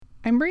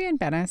I'm Brianne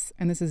Bennis,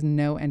 and this is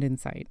No End in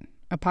Sight,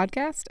 a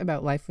podcast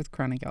about life with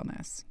chronic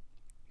illness.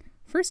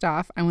 First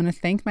off, I want to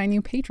thank my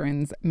new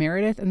patrons,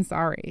 Meredith and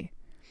Sari.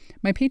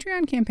 My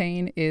Patreon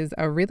campaign is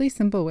a really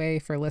simple way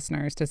for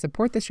listeners to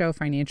support the show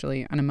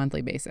financially on a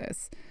monthly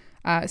basis.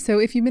 So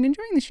if you've been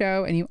enjoying the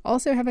show and you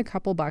also have a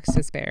couple bucks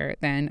to spare,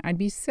 then I'd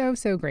be so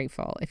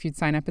grateful if you'd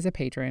sign up as a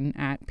patron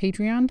at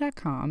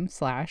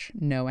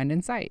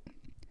patreon.com/noendinsight.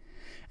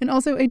 And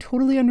also, I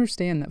totally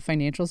understand that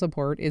financial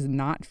support is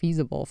not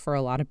feasible for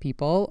a lot of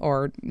people,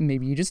 or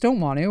maybe you just don't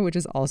want to, which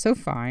is also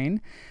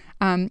fine.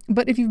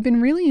 But if you've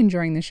been really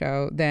enjoying the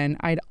show, then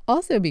I'd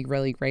also be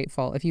really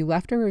grateful if you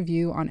left a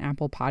review on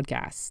Apple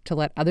Podcasts to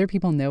let other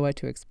people know what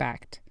to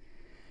expect.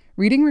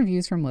 Reading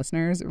reviews from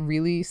listeners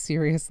really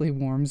seriously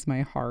warms my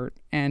heart,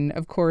 and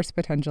of course,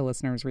 potential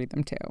listeners read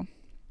them too.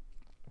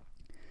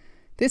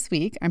 This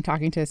week, I'm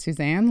talking to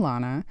Suzanne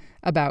Lana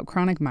about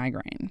chronic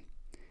migraine.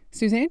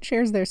 Suzanne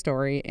shares their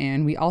story,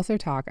 and we also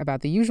talk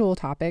about the usual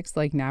topics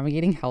like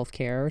navigating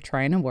healthcare,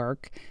 trying to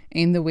work,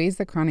 and the ways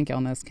that chronic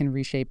illness can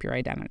reshape your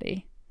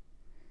identity.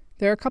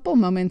 There are a couple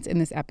moments in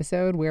this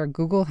episode where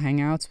Google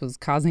Hangouts was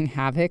causing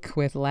havoc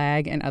with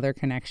lag and other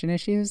connection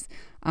issues.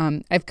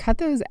 I've cut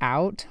those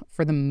out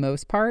for the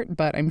most part,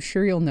 but I'm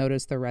sure you'll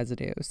notice the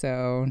residue.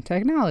 So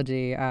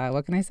technology,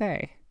 what can I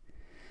say?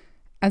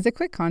 As a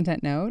quick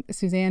content note,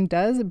 Suzanne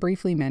does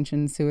briefly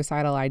mention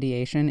suicidal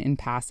ideation in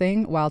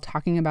passing while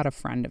talking about a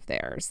friend of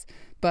theirs.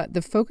 But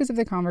the focus of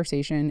the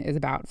conversation is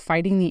about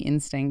fighting the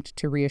instinct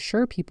to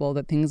reassure people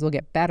that things will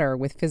get better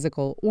with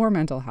physical or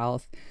mental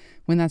health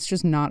when that's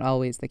just not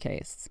always the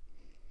case.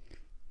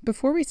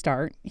 Before we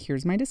start,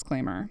 here's my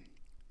disclaimer.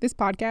 This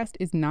podcast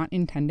is not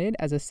intended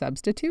as a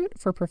substitute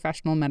for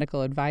professional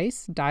medical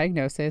advice,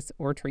 diagnosis,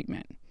 or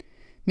treatment.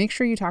 Make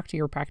sure you talk to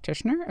your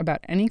practitioner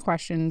about any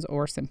questions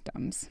or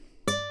symptoms.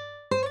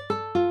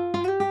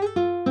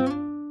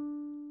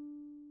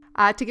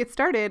 To get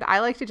started, I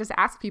like to just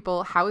ask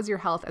people, how is your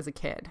health as a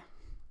kid?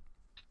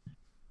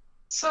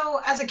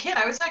 So as a kid,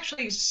 I was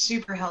actually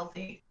super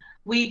healthy.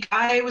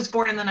 I was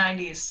born in the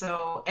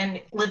 90s,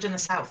 and lived in the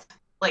South,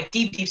 like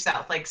deep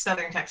South, like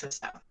Southern Texas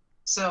South.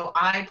 So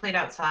I played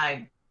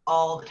outside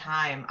all the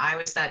time. I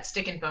was that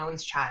stick and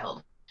bones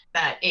child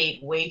that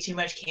ate way too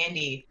much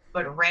candy,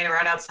 but ran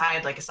around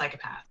outside like a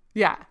psychopath.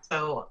 Yeah.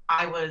 So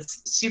I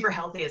was super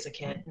healthy as a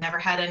kid, never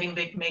had any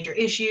big major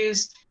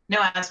issues, no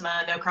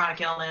asthma, no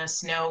chronic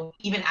illness, no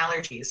even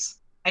allergies.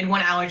 I had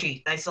one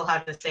allergy that I still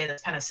have to say,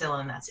 that's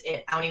penicillin, and that's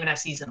it. I don't even have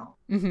seasonal.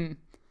 Mm-hmm.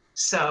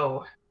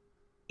 So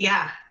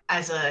yeah,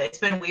 it's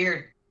been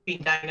weird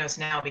being diagnosed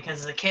now,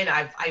 because as a kid,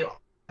 I've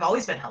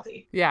always been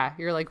healthy. Yeah,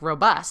 you're like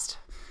robust.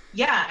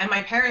 Yeah, and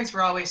my parents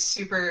were always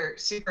super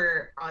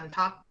on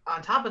top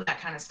of that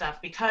kind of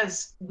stuff,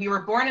 because we were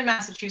born in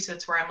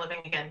Massachusetts, where I'm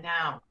living again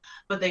now,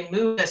 but they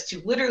moved us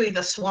to literally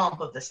the swamp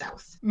of the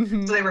South.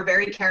 Mm-hmm. So they were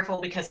very careful,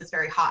 because it's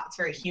very hot, it's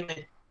very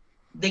humid.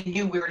 They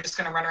knew we were just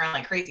going to run around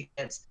like crazy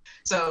kids.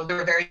 So they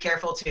were very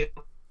careful to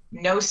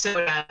no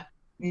soda,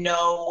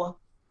 no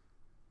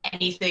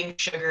anything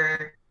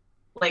sugar.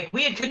 Like,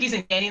 we had cookies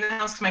and candy in the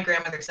house because my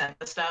grandmother sent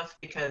the stuff,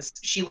 because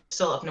she was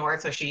still up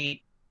north, so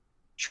she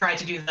tried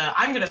to do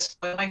I'm going to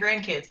spoil my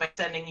grandkids by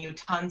sending you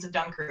tons of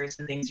Dunkers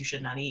and things you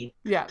should not eat.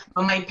 Yeah.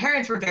 But my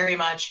parents were very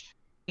much,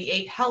 we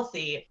ate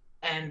healthy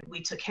and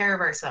we took care of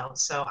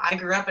ourselves. So I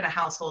grew up in a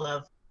household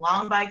of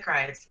long bike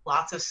rides,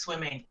 lots of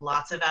swimming,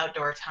 lots of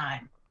outdoor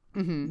time,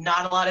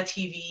 not a lot of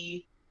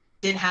TV,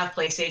 didn't have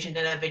PlayStation,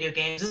 didn't have video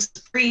games. This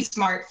is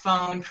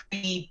pre-smartphone,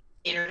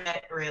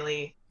 pre-internet,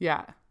 really.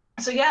 Yeah.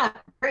 So yeah,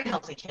 very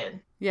healthy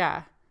kid.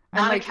 Yeah.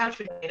 Not a couch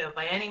potato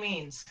by any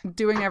means.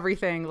 Doing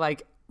everything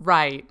like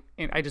right.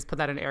 And I just put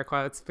that in air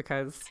quotes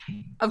because,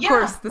 of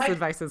course, this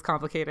advice is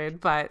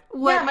complicated. But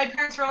yeah, my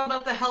parents were all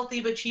about the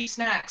healthy but cheap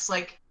snacks.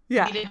 Like,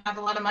 yeah, we didn't have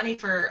a lot of money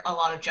for a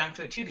lot of junk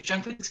food too, because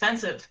junk food's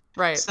expensive.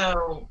 Right.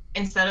 So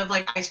instead of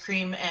like ice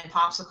cream and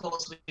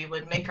popsicles, we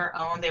would make our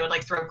own. They would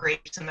like throw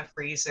grapes in the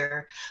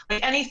freezer,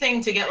 like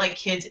anything to get like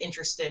kids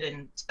interested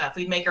in stuff.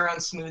 We'd make our own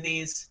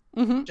smoothies,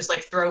 just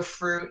like throw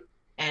fruit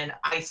and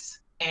ice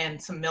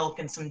and some milk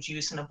and some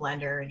juice in a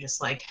blender, and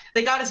just like,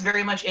 they got us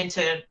very much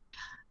into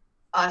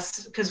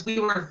us, because we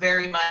were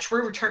very much,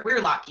 we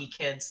were lucky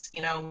kids.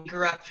 You know, we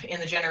grew up in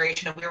the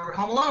generation of, we were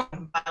home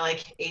alone by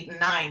like 8 and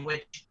 9,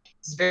 which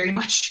is very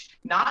much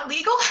not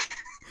legal.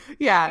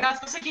 Yeah. You're not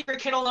supposed to keep your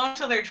kid alone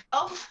until they're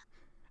 12.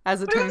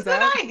 As it turns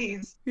out. It was the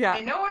 90s. Yeah.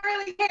 And no one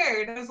really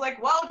cared. It was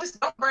like, well, just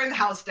don't burn the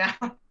house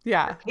down.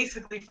 Yeah. We're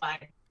basically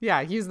fine.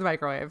 Yeah, use the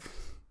microwave.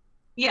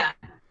 Yeah.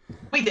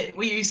 We did.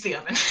 We used the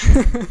oven.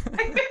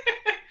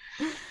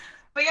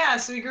 But yeah,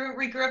 so we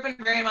grew up in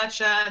very much,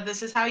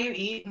 this is how you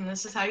eat, and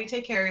this is how you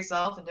take care of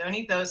yourself, and don't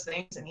eat those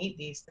things and eat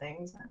these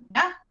things. And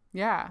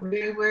yeah.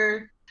 We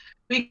grew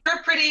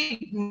up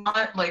pretty,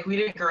 not like, we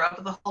didn't grow up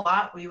with a whole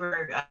lot. We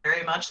were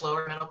very much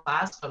lower middle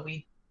class, but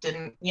we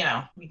didn't,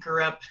 we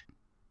grew up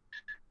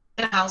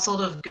in a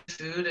household of good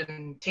food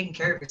and taking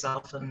care of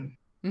yourself, and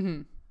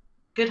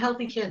good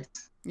healthy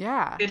kids.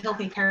 Yeah. Good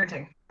healthy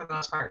parenting for the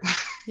most part.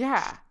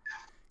 Yeah.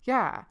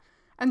 Yeah.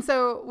 And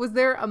so was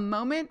there a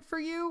moment for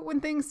you when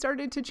things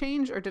started to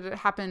change, or did it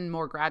happen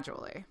more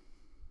gradually?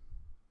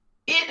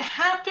 It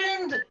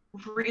happened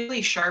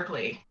really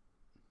sharply.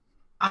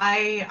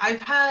 I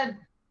have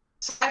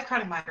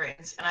chronic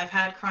migraines, and I've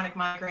had chronic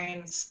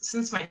migraines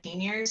since my teen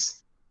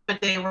years,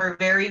 but they were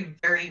very,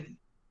 very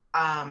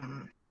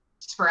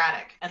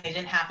sporadic, and they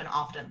didn't happen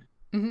often.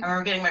 Mm-hmm. I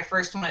remember getting my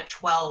first one at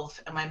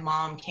 12, and my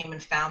mom came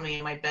and found me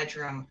in my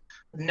bedroom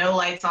with no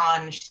lights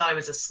on. And she thought I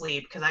was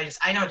asleep because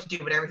I know what to do,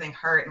 but everything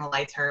hurt and the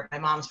lights hurt. My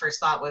mom's first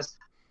thought was,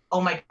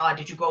 "Oh my God,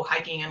 did you go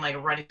hiking and like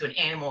run into an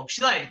animal?" She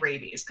thought I had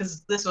rabies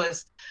because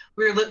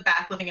we were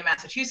back living in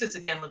Massachusetts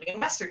again, living in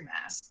Western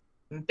Mass,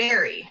 in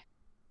Barrie.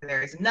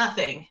 There is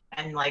nothing,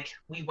 and like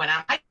we went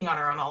out hiking on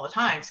our own all the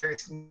time, so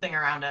there's nothing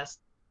around us.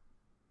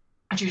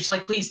 And she was just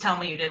like, "Please tell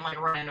me you didn't like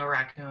run into a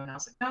raccoon." I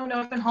was like, "No,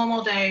 I've been home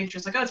all day." She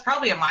was like, "Oh, it's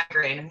probably a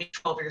migraine." And me,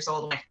 12 years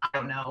old, I'm like, I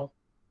don't know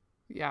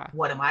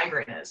what a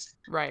migraine is.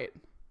 Right.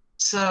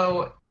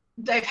 So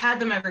they've had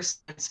them ever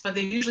since, but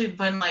they've usually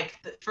been like,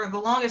 for the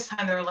longest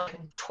time, they were like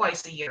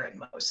twice a year at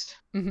most.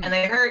 Mm-hmm. And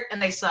they hurt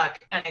and they suck.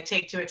 And I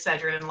take 2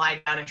 Excedrin and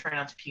lie down and try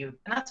not to puke.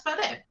 And that's about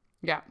it.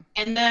 Yeah.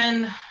 And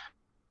then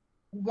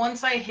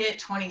once I hit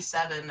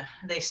 27,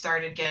 they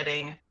started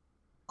getting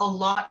a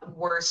lot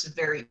worse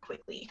very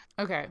quickly.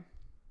 Okay.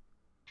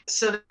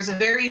 So there's a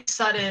very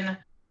sudden,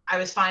 I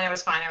was fine,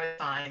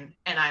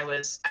 and I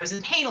was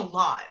in pain a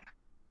lot,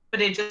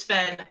 but it just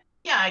been,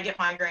 yeah, I get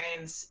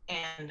migraines,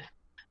 and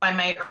by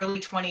my early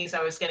 20s,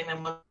 I was getting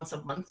them once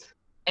a month,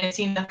 and it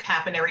seemed to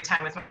happen every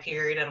time with my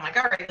period, and I'm like,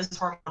 all right, this is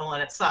hormonal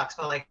and it sucks,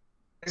 but like,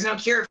 there's no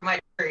cure for my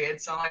period,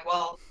 so I'm like,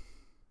 well,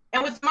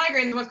 and with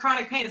migraines, with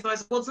chronic pain, so I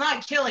was like, well, it's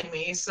not killing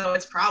me, so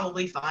it's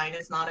probably fine,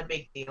 it's not a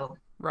big deal.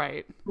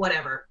 Right.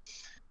 Whatever.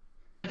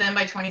 Then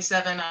by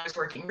 27, I was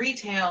working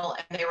retail,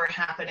 and they were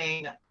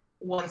happening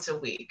once a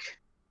week.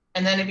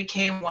 And then it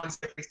became once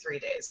every 3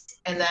 days.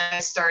 And then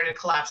I started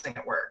collapsing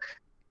at work.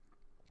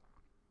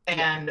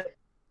 And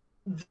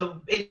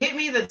it hit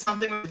me that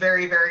something was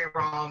very, very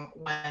wrong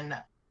when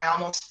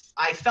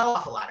I fell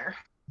off a ladder.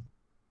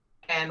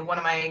 And one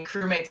of my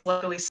crewmates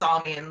luckily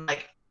saw me and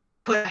like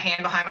put a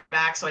hand behind my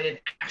back so I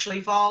didn't actually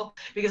fall,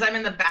 because I'm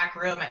in the back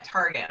room at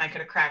Target and I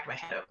could have cracked my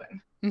head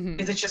open.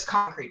 Because it's just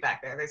concrete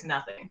back there. There's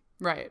nothing.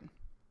 Right.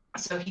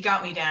 So he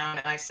got me down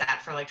and I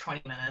sat for like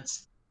 20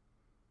 minutes.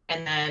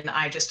 And then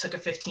I just took a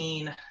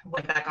 15,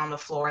 went back on the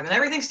floor, and then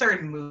everything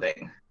started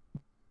moving.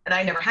 And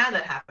I never had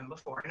that happen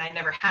before. And I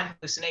never had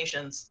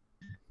hallucinations.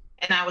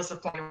 And that was the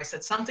point where I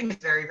said, something is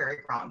very, very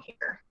wrong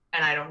here.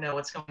 And I don't know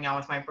what's going on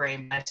with my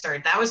brain.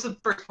 And that was the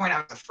first point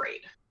I was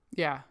afraid.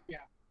 Yeah. Yeah.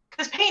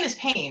 Because pain is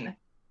pain.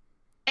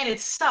 And it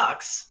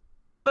sucks.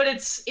 But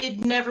it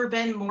never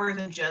been more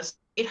than just,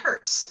 it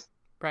hurts.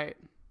 Right.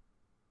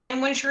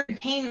 And when you're in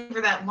pain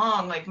for that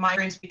long, like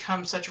migraines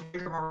become such a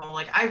rigmarole.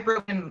 Like I've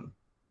broken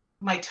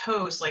my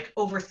toes like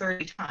over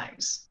 30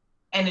 times.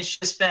 And it's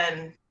just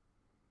been,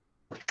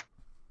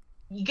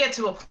 you get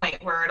to a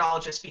point where it all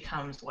just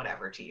becomes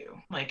whatever to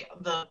you. Like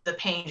the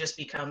pain just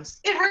becomes,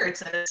 it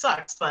hurts and it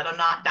sucks, but I'm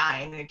not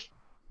dying. Like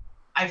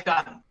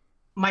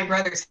my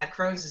brother's had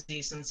Crohn's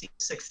disease since he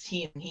was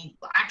 16. And he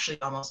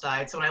actually almost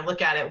died. So when I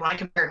look at it, when I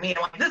compare me,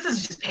 I'm like, this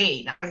is just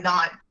pain.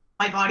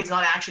 My body's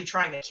not actually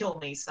trying to kill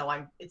me, so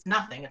it's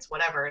nothing, it's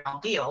whatever, and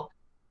I'll deal.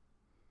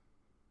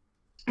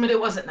 But it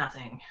wasn't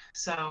nothing.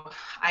 So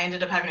I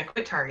ended up having to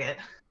quit Target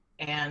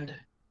and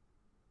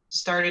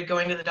started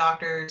going to the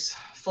doctors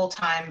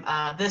full-time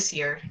this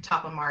year,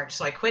 top of March.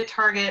 So I quit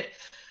Target.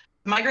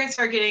 Migraines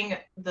started getting,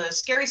 the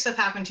scary stuff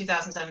happened in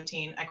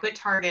 2017. I quit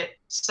Target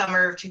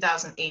summer of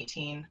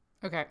 2018.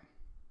 Okay.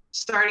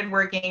 Started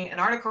working an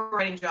article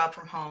writing job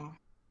from home.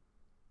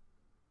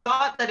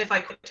 Thought that if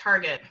I quit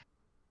Target,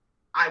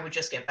 I would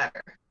just get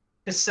better,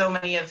 because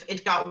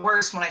it got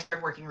worse when I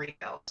started working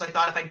retail. So I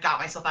thought if I got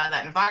myself out of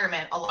that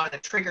environment, a lot of the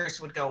triggers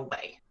would go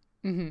away.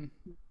 Mm-hmm.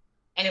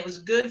 And it was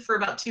good for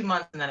about 2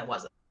 months, and then it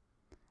wasn't.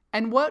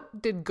 And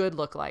what did good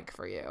look like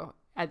for you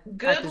at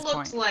this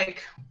looked point?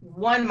 like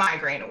 1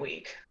 migraine a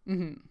week,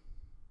 mm-hmm.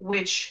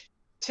 which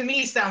to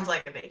me sounds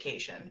like a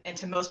vacation. And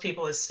to most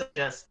people is still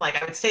just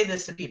like, I would say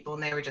this to people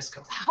and they would just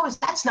go,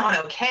 that's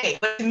not okay.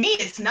 But to me,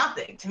 it's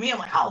nothing. To me, I'm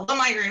like, 1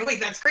 migraine a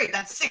week, that's great.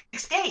 That's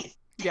 6 days.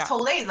 Yeah. 6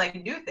 whole days I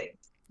can do things.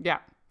 Yeah.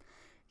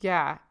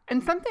 Yeah.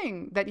 And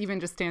something that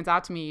even just stands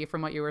out to me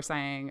from what you were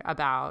saying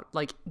about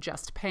like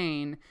just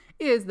pain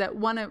is that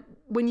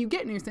when you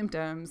get new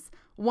symptoms,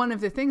 one of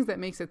the things that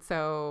makes it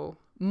so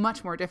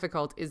much more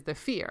difficult is the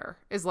fear,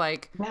 is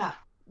like, yeah,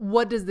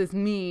 what does this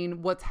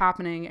mean? What's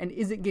happening? And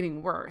is it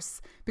getting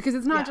worse? Because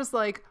it's not just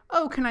like,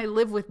 oh, can I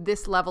live with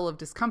this level of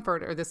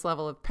discomfort or this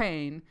level of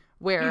pain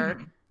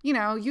where,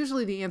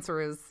 usually the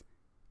answer is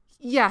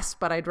yes,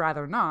 but I'd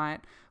rather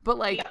not. But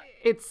like,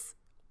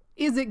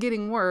 is it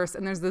getting worse?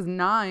 And there's this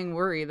gnawing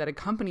worry that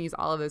accompanies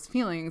all of those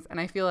feelings. And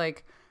I feel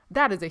like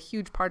that is a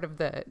huge part of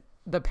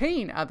the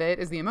pain of it,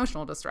 is the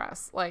emotional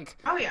distress. Like,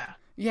 oh yeah.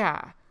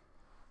 Yeah.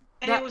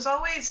 And the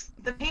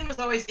pain was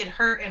always, it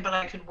hurt, but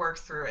I could work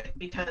through it,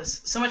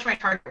 because so much of my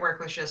Target work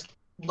was just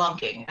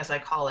lunking, as I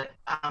call it,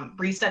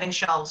 resetting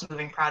shelves,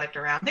 moving product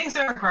around, things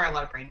that require a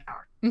lot of brain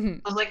power. Mm-hmm.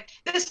 I was like,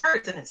 this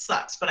hurts and it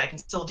sucks, but I can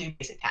still do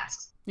basic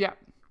tasks. Yeah.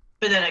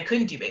 But then I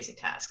couldn't do basic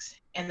tasks.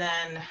 And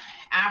then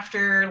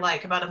after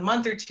like about a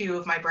month or two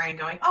of my brain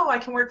going, oh, I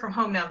can work from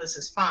home now, this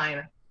is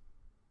fine,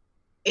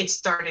 it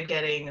started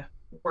getting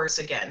worse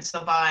again.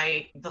 So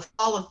by the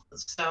fall of,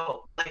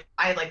 so like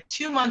I had like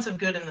 2 months of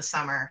good in the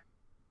summer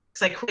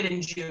because I quit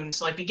in June.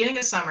 So like beginning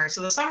of summer.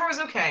 So the summer was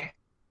okay.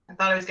 I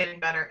thought I was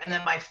getting better. And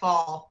then by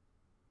fall,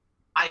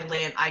 I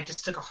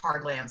just took a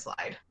hard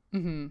landslide.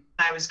 Mm-hmm.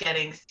 I was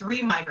getting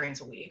 3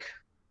 migraines a week,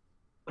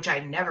 which I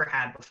never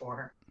had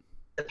before.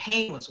 The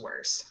pain was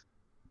worse.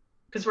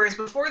 Because whereas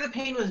before the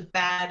pain was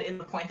bad in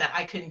the point that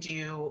I couldn't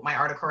do my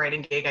article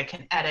writing gig, I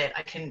can edit,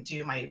 I couldn't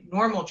do my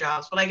normal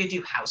jobs, but I could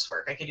do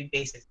housework, I could do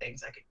basic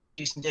things, I could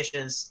do some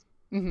dishes,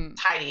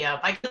 tidy up,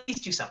 I could at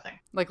least do something.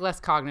 Like less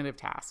cognitive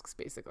tasks,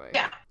 basically.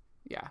 Yeah.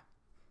 Yeah.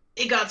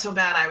 It got so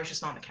bad I was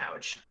just on the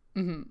couch.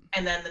 Mm-hmm.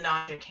 And then the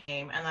nausea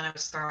came, and then I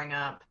was throwing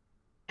up,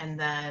 and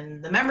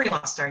then the memory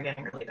loss started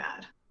getting really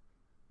bad.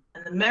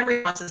 And the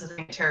memory loss is the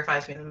thing that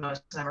terrifies me the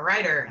most because I'm a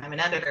writer and I'm an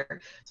editor.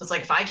 So it's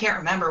like, if I can't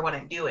remember what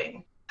I'm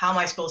doing, how am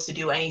I supposed to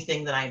do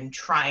anything that I'm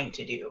trying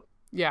to do?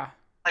 Yeah.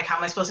 Like, how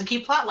am I supposed to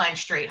keep plot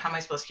lines straight? How am I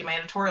supposed to keep my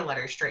editorial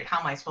letters straight?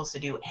 How am I supposed to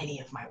do any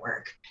of my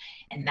work?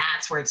 And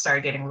that's where it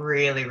started getting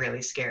really,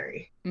 really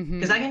scary.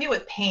 Because I can deal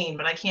with pain,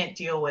 but I can't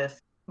deal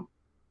with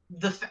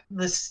the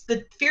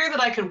fear that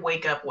I could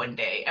wake up one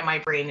day and my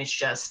brain is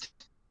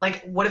just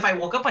like, what if I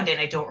woke up one day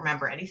and I don't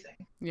remember anything?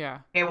 Yeah.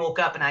 I woke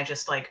up and I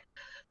just like,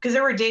 because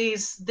there were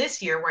days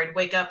this year where I'd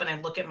wake up and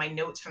I'd look at my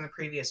notes from the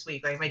previous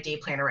week, like my day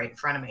planner right in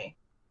front of me.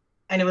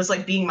 And it was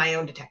like being my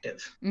own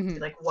detective.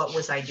 Like, what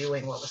was I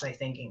doing? What was I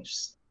thinking?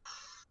 Just,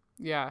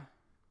 yeah.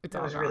 It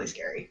was really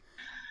scary.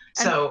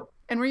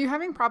 And were you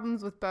having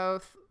problems with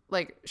both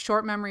like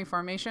short-term memory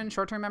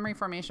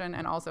formation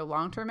and also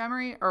long-term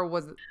memory? Or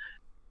was it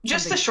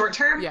just the short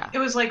term? Yeah. It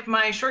was like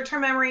my short-term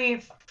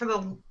memory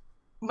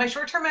my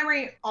short-term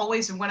memory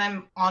always, when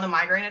I'm on a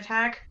migraine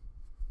attack,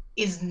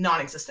 is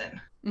non-existent.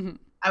 Mm-hmm.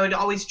 I would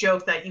always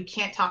joke that you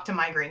can't talk to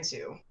Migraine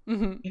Sue.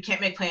 Mm-hmm. You can't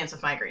make plans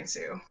with Migraine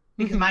Sue.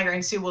 Because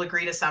Migraine Sue will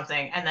agree to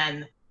something, and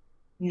then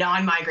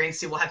non-Migraine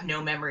Sue will have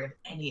no memory of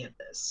any of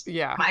this.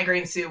 Yeah.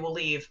 Migraine Sue will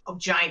leave a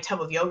giant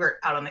tub of yogurt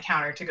out on the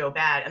counter to go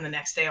bad, and the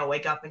next day I'll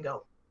wake up and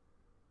go,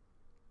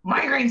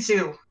 Migraine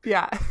Sue.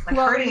 Yeah. Like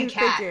hurting a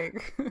cat.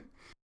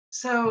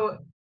 So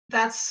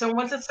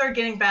once it started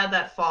getting bad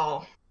that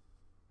fall,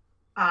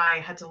 I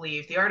had to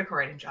leave the article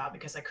writing job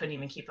because I couldn't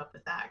even keep up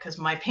with that. Because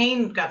my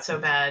pain got so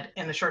bad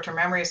and the short-term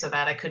memory so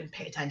bad I couldn't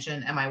pay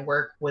attention, and my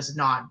work was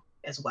not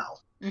as well.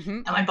 Mm-hmm.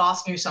 And my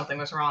boss knew something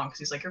was wrong because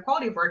he's like, your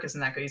quality of work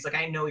isn't that good. He's like,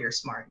 I know you're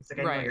smart. He's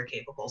like, I know you're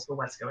capable. So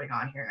what's going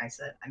on here? And I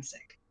said, I'm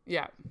sick.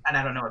 Yeah. And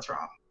I don't know what's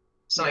wrong.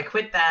 So I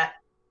quit that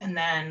and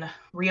then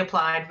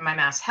reapplied for my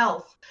Mass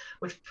Health,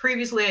 which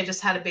previously I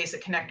just had a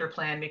basic connector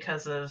plan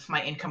because of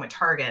my income at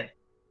Target.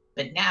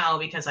 But now,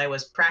 because I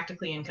was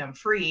practically income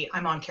free,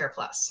 I'm on Care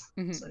Plus.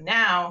 Mm-hmm. So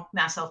now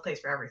Mass Health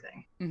pays for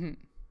everything. Mm-hmm.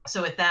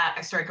 So with that,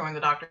 I started going to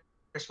the doctors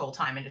full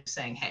time and just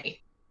saying,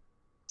 hey,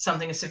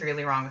 something is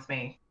severely wrong with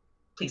me.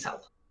 Please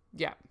help.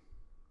 Yeah.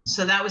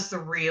 So that was the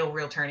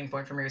real turning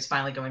point for me, was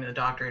finally going to the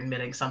doctor,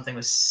 admitting something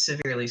was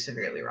severely,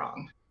 severely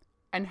wrong.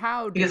 And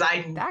how did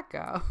that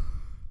go?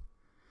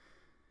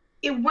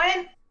 It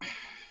was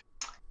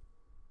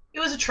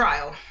a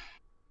trial.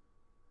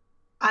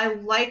 I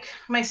like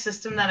my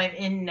system that I'm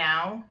in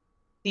now.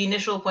 The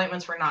initial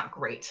appointments were not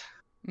great.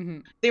 Mm-hmm.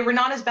 They were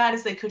not as bad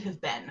as they could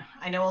have been.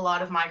 I know a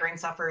lot of migraine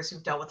sufferers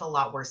who've dealt with a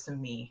lot worse than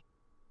me.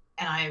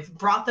 And I've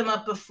brought them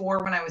up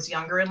before when I was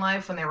younger in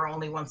life, when they were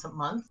only once a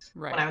month.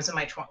 Right. When I was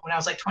when I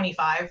was like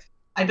 25,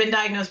 I'd been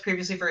diagnosed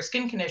previously for a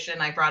skin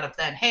condition. I brought up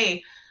then,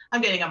 hey,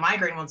 I'm getting a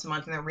migraine once a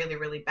month and they're really,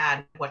 really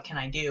bad. What can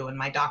I do? And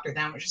my doctor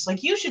then was just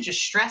like, you should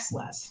just stress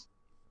less.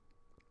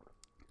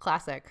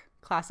 Classic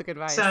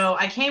advice. So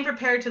I came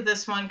prepared to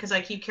this one because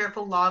I keep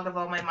careful log of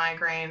all my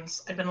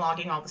migraines. I've been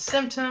logging all the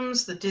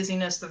symptoms, the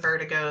dizziness, the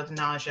vertigo, the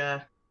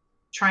nausea,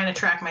 trying to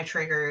track my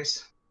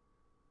triggers.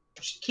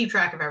 Keep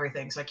track of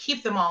everything. So I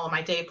keep them all in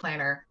my day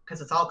planner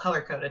because it's all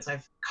color coded. So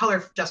I've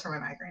colored just for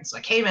my migraines. So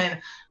I came in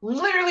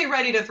literally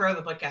ready to throw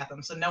the book at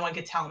them. So no one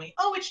could tell me,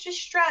 oh, it's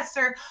just stress,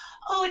 or,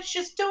 oh, it's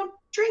just don't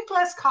drink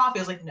less coffee.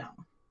 I was like, no.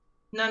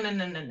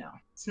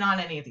 It's not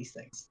any of these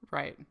things.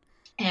 Right.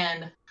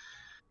 And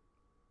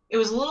it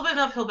was a little bit of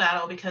an uphill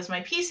battle because my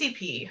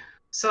PCP,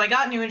 so I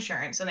got new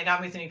insurance and they got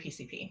me with a new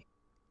PCP.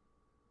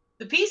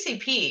 The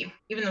PCP,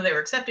 even though they were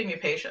accepting new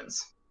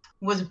patients,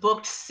 was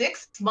booked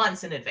 6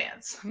 months in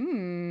advance.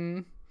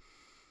 And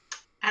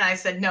I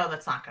said, no,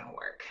 that's not going to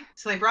work.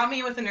 So they brought me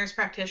in with a nurse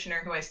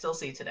practitioner who I still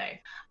see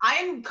today.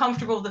 I'm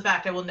comfortable with the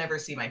fact I will never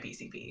see my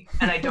PCP,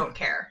 and I don't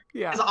care.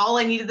 Yeah. Because all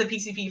I needed the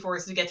PCP for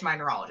is to get to my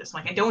neurologist.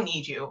 I'm like, I don't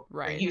need you.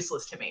 Right. You're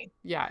useless to me.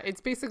 Yeah.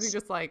 It's basically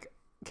just like,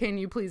 can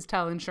you please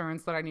tell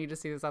insurance that I need to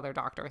see this other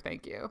doctor?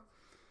 Thank you.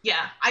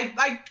 Yeah,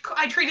 I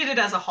treated it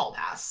as a hall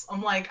pass.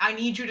 I'm like, I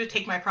need you to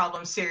take my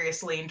problem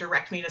seriously and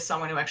direct me to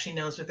someone who actually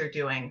knows what they're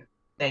doing.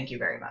 Thank you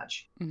very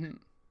much. Mm-hmm.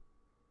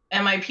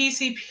 And my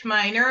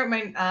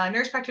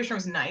nurse practitioner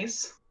was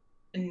nice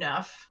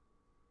enough,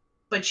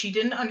 but she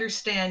didn't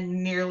understand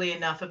nearly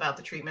enough about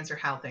the treatments or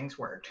how things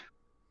worked,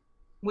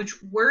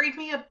 which worried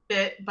me a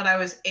bit, but I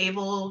was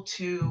able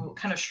to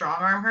kind of strong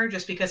arm her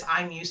just because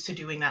I'm used to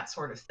doing that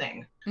sort of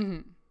thing.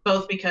 Mm-hmm.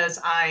 Both because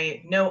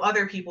I know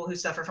other people who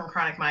suffer from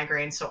chronic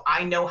migraines, so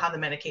I know how the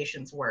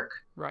medications work.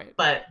 Right.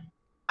 But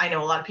I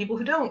know a lot of people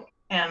who don't.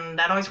 And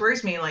that always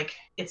worries me. Like,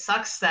 it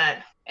sucks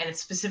that, and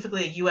it's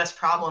specifically a US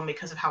problem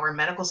because of how our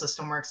medical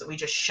system works, that we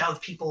just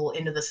shove people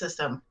into the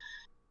system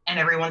and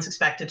everyone's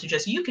expected to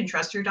just, you can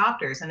trust your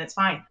doctors and it's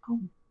fine. Oh,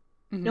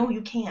 no,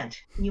 you can't.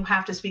 You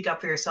have to speak up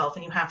for yourself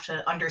and you have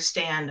to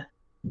understand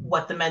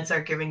what the meds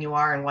they're giving you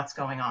are and what's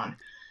going on.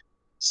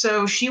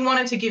 So she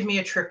wanted to give me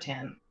a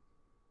triptan,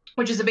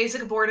 which is a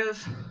basic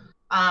abortive.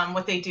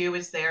 What they do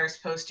is they're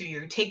supposed to,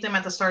 you take them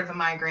at the start of a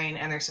migraine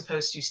and they're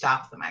supposed to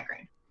stop the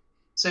migraine.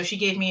 So she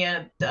gave me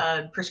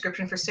a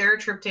prescription for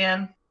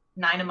Saratriptan,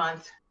 9 a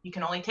month. You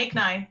can only take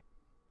 9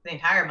 the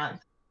entire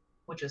month,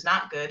 which was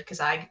not good because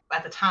I,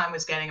 at the time,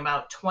 was getting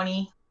about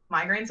 20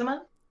 migraines a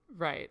month.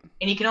 Right.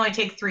 And you can only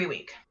take 3 a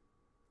week.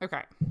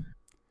 Okay.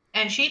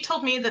 And she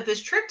told me that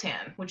this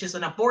triptan, which is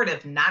an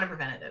abortive, not a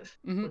preventative,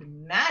 would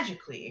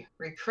magically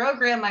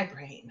reprogram my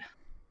brain.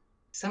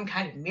 Some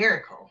kind of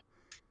miracle.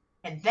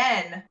 And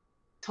then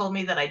told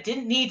me that I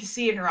didn't need to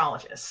see a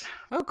neurologist.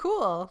 Oh,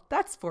 cool.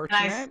 That's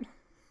fortunate.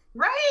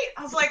 Right?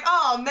 I was like,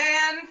 oh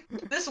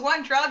man, this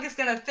one drug is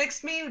going to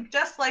fix me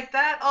just like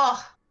that.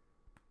 Oh,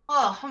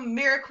 a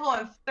miracle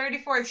on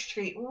 34th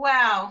Street.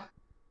 Wow.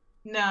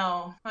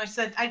 No,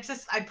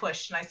 I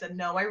pushed and I said,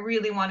 no, I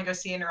really want to go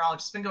see a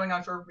neurologist. It's been going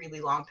on for a really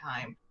long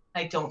time.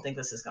 I don't think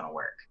this is going to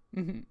work.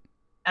 And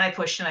I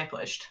pushed and I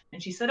pushed.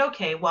 And she said,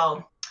 okay,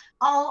 well,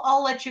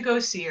 I'll let you go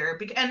see her.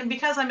 And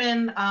because I'm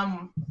in,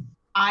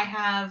 I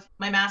have,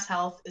 my Mass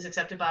Health is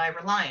accepted by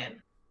Reliant,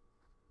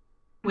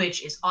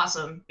 which is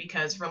awesome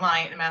because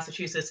Reliant in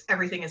Massachusetts,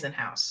 everything is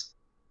in-house.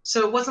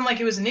 So it wasn't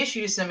like it was an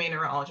issue to send me a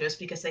neurologist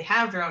because they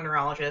have their own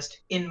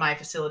neurologist in my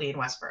facility in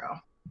Westboro.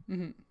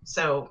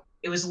 So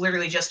it was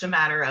literally just a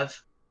matter of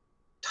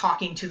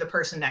talking to the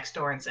person next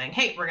door and saying,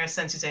 hey, we're going to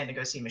send Suzanne to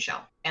go see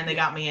Michelle. And they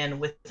got me in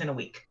within a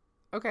week.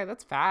 Okay,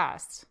 that's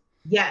fast.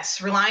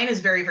 Yes, Reliant is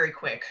very, very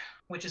quick,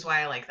 which is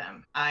why I like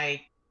them.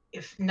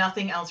 If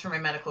nothing else from my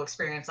medical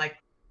experience, I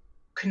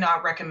could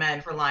not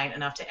recommend Reliant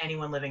enough to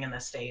anyone living in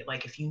this state.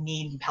 Like, if you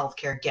need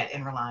healthcare, get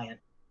in Reliant.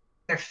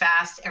 They're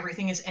fast.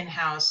 Everything is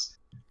in-house.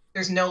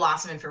 There's no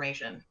loss of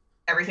information.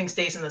 Everything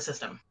stays in the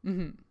system.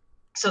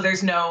 So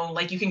there's no,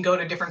 like, you can go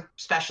to different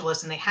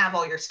specialists and they have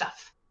all your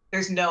stuff.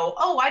 There's no,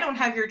 oh, I don't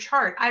have your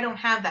chart. I don't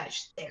have that.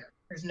 It's there.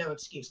 There's no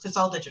excuse. It's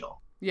all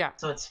digital. Yeah.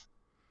 So it's,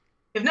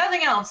 if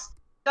nothing else,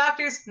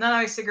 doctors, not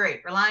always so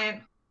great.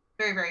 Reliant,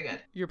 very, very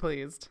good. You're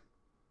pleased.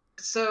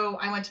 So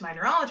I went to my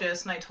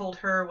neurologist and I told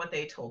her what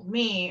they told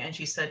me. And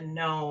she said,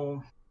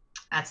 no,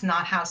 that's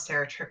not how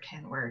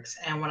Saratriptan works.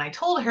 And when I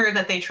told her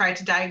that they tried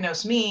to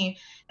diagnose me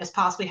as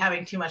possibly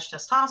having too much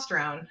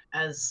testosterone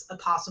as a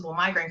possible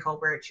migraine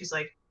culprit, she's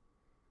like,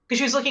 because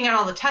she was looking at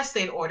all the tests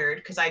they'd ordered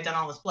because I'd done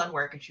all this blood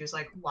work. And she was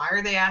like, why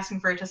are they asking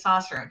for a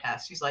testosterone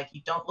test? She's like,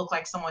 you don't look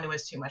like someone who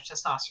has too much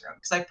testosterone.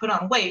 Because I put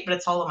on weight, but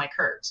it's all in my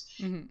curves.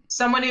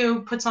 Someone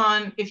who puts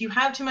on, if you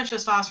have too much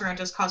testosterone, it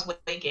does cause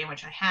weight gain,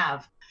 which I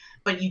have,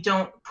 but you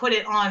don't put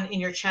it on in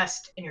your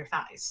chest and your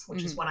thighs,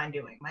 which is what I'm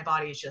doing. My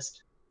body is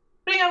just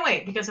putting on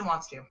weight because it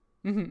wants to.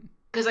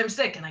 Because I'm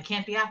sick and I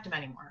can't be active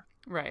anymore.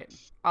 Right.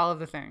 All of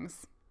the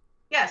things.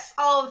 Yes,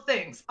 all the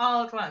things,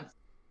 all at once.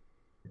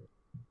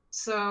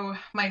 So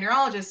my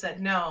neurologist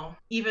said, no,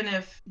 even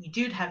if you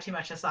do have too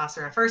much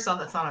testosterone, first off,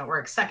 that's not how it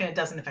works. Second, it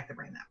doesn't affect the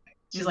brain that way.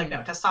 She's like, no,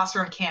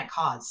 testosterone can't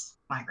cause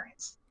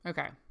migraines.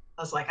 Okay.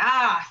 I was like,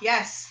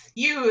 yes,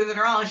 you, the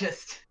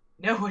neurologist,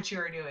 know what you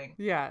are doing.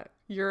 Yeah.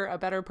 You're a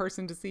better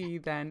person to see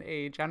than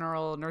a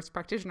general nurse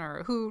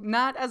practitioner who,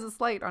 not as a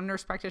slight on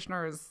nurse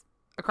practitioners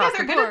across the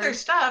board. They're good at their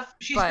stuff.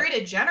 She's great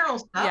at general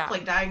stuff,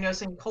 like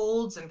diagnosing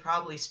colds and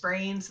probably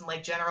sprains and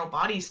like general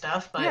body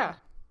stuff, but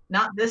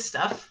not this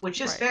stuff,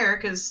 which is fair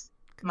because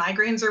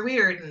migraines are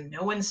weird and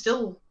no one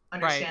still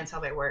understands how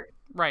they work.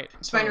 Right.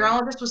 So my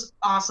neurologist was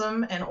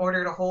awesome and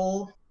ordered a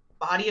whole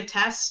body of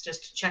tests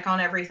just to check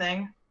on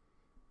everything.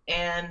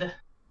 And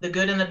the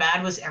good and the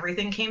bad was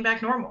everything came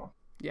back normal.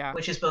 Yeah.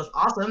 Which is both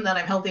awesome that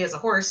I'm healthy as a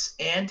horse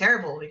and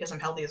terrible because I'm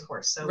healthy as a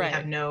horse. So we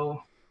have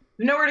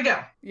nowhere to go.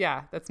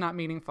 Yeah, that's not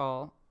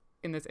meaningful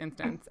in this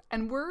instance.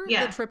 And were the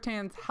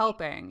triptans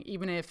helping,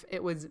 even if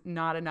it was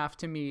not enough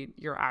to meet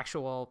your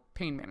actual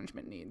pain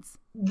management needs?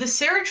 The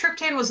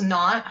Saratriptan was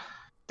not.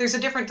 There's a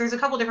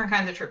couple different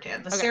kinds of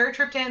triptan. The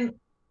Saratriptan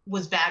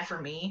was bad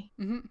for me.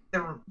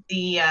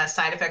 The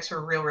side effects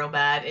were real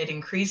bad. It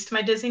increased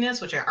my dizziness,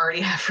 which I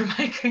already have for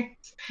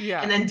migraines,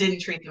 and then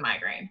didn't treat the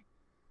migraine.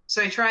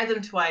 So I tried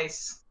them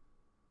twice,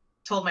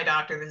 told my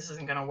doctor this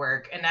isn't going to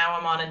work, and now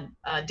I'm on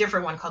a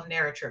different one called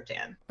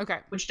Naratriptan,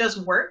 which does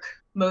work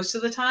most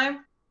of the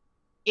time.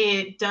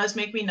 It does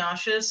make me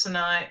nauseous, and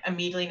I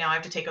immediately now I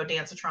have to take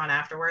Ondansetron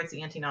afterwards,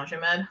 the anti-nausea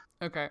med.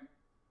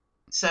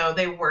 So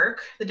they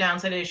work. The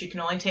downside is you can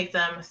only take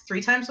them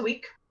 3 times a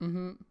week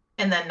and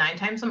then 9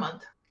 times a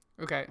month.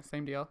 Okay,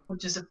 same deal.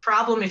 Which is a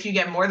problem if you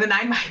get more than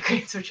 9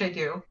 migraines, which I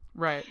do.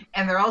 Right.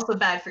 And they're also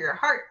bad for your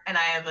heart, and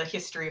I have a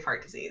history of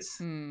heart disease.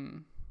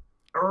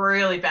 A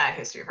really bad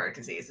history of heart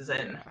disease. Is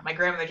in my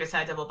grandmother just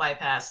had double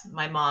bypass.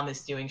 My mom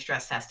is doing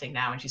stress testing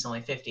now, and she's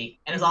only 50,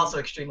 and is also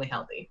extremely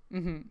healthy.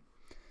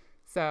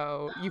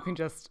 So you can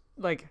just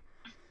like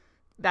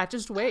that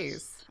just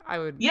weighs. I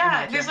would. Yeah,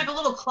 imagine. There's like a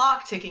little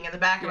clock ticking in the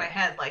back of my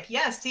head. Like,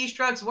 yes, these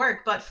drugs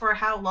work, but for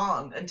how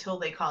long until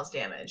they cause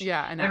damage?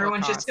 Yeah, and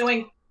everyone's just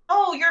going,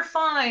 "Oh, you're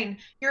fine.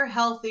 You're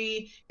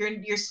healthy.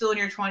 You're still in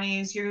your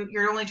 20s.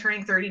 You're only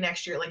turning 30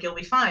 next year. Like, you'll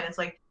be fine." It's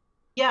like,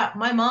 yeah,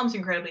 my mom's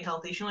incredibly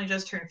healthy. She only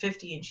just turned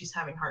 50 and she's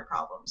having heart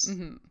problems.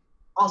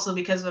 Also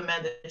because of a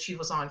med that she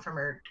was on from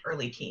her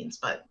early teens.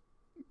 But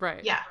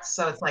right. Yeah,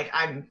 so it's like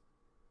I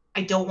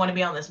don't want to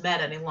be on this med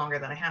any longer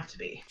than I have to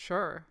be.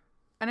 Sure.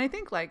 And I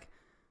think like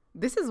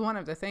this is one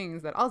of the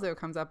things that also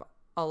comes up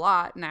a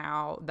lot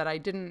now that I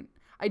didn't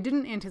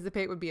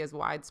anticipate would be as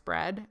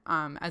widespread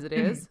as it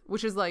is,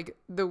 which is like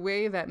the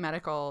way that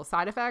medication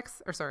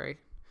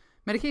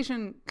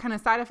kind of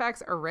side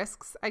effects or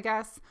risks, I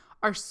guess,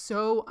 are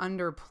so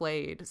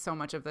underplayed so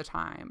much of the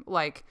time.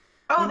 Like,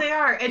 they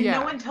are. And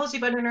no one tells you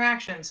about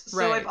interactions.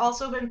 So I've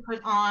also been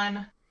put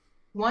on,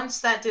 once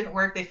that didn't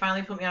work, they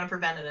finally put me on a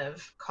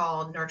preventative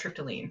called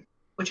nortriptyline,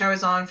 which I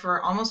was on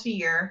for almost a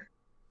year.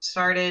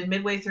 Started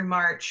midway through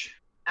March.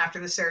 After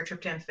the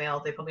Saratriptan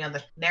failed, they put me on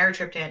the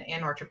Naratriptan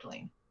and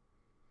nortriptyline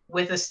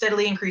with a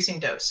steadily increasing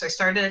dose. So I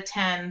started at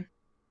 10.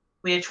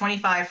 We had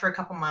 25 for a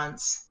couple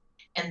months,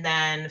 and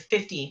then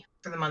 50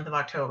 for the month of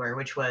October,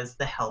 which was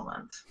the hell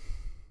month.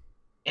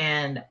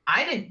 And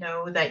I didn't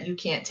know that you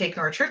can't take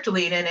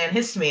nortriptyline and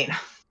antihistamine.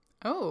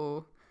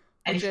 Oh.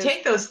 And if you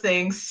take those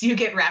things, you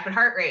get rapid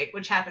heart rate,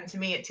 which happened to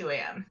me at 2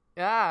 a.m.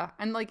 Yeah.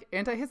 And like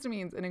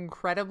antihistamine's an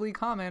incredibly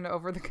common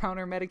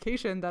over-the-counter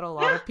medication that a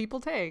lot of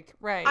people take.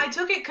 Right. I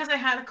took it because I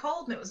had a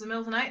cold and it was the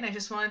middle of the night and I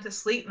just wanted to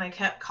sleep and I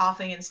kept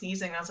coughing and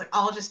sneezing. And I was like,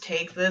 I'll just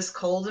take this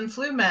cold and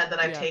flu med that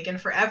I've taken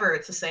forever.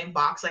 It's the same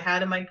box I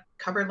had in my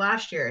cupboard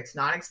last year. It's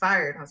not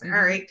expired. I was like,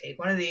 all right, take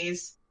one of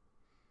these.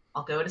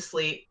 I'll go to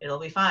sleep. It'll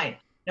be fine.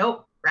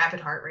 Nope.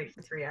 Rapid heart rate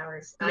for 3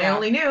 hours. And I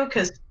only knew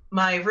because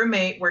my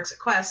roommate works at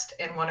Quest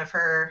and one of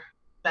her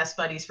best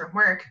buddies from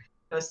work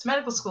goes to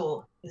medical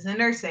school, is in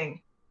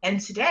nursing. And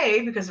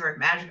today, because of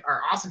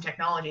our awesome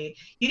technology,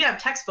 you can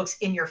have textbooks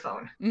in your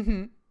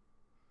phone.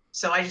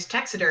 So I just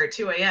texted her at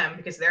 2 a.m.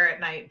 because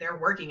they're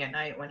working at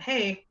night, went,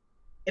 hey,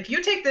 if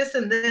you take this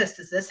and this,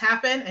 does this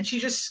happen? And she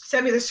just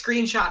sent me the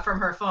screenshot from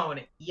her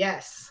phone.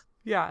 Yes.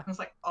 Yeah. I was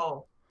like,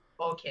 oh,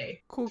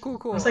 okay. Cool.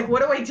 I was like,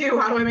 what do I do?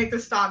 How do I make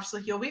this stop? She's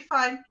like, you'll be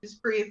fine.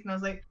 Just breathe. And I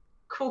was like,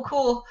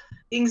 cool.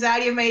 The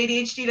anxiety of my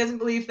ADHD doesn't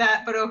believe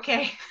that, but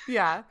okay.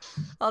 Yeah.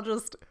 I'll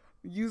just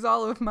use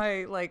all of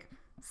my like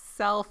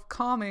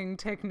self-calming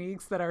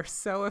techniques that are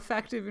so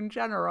effective in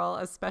general,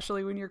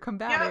 especially when you're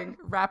combating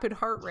rapid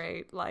heart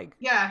rate. Like,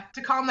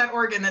 to calm that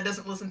organ that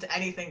doesn't listen to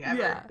anything ever.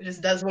 Yeah. It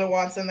just does what it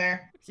wants in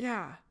there.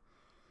 Yeah.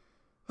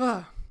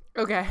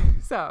 Okay.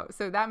 So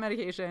that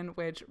medication,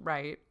 which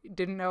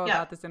didn't know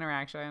about this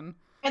interaction.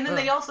 And then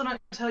they also don't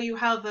tell you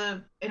how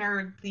the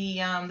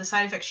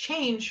side effects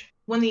change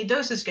when the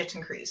dosage gets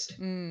increased.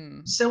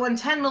 So on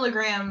 10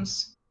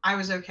 milligrams, I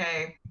was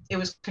okay. It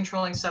was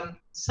controlling some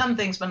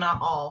things, but not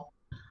all.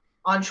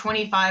 On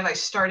 25, I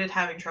started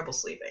having trouble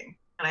sleeping.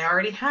 And I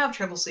already have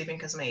trouble sleeping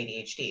because of my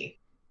ADHD.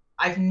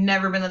 I've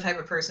never been the type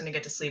of person to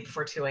get to sleep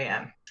before 2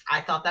 a.m. I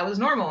thought that was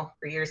normal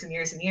for years and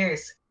years and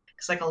years.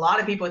 Because like a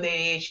lot of people with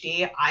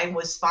ADHD, I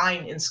was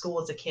fine in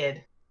school as a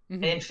kid. I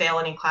didn't fail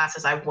any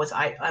classes. I've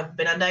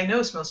been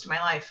undiagnosed most of my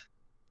life.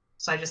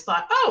 So I just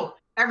thought, oh,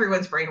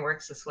 everyone's brain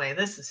works this way.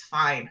 This is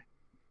fine.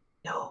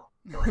 No,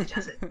 it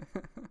doesn't.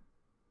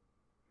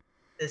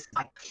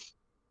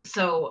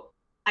 So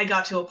I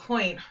got to a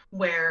point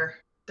where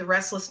the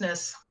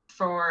restlessness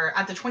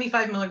at the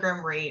 25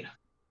 milligram rate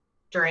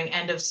during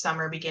end of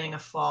summer, beginning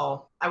of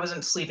fall, I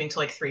wasn't sleeping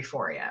till like 3,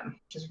 4 a.m.,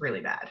 which is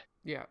really bad.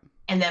 Yeah.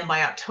 And then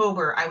by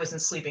October, I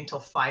wasn't sleeping till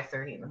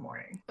 5:30 in the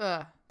morning.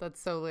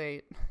 That's so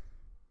late.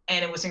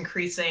 And it was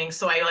increasing.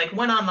 So I like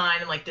went online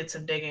and like did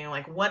some digging,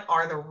 like what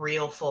are the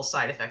real full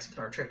side effects of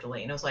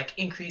nortriptyline? It was like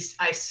increased.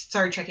 I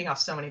started checking off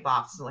so many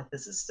boxes. I'm like,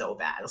 this is so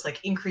bad. It's like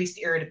increased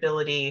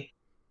irritability,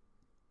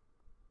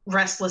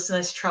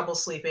 restlessness, trouble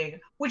sleeping,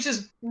 which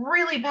is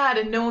really bad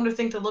and no one would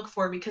think to look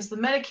for because the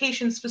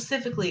medication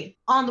specifically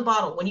on the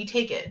bottle, when you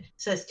take it,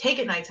 says take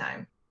at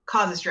nighttime,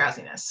 causes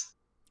drowsiness.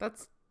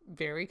 That's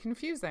very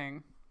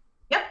confusing.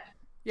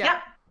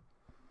 Yep.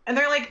 And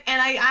they're like,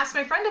 and I asked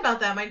my friend about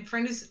that. My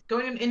friend is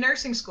going in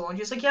nursing school and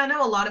she's like, yeah,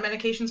 no, a lot of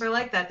medications are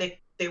like that.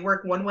 They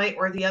work one way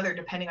or the other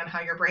depending on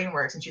how your brain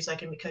works. And she's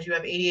like, and because you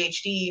have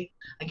ADHD,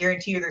 I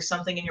guarantee you there's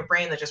something in your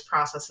brain that just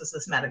processes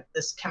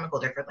this chemical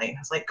differently. I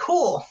was like,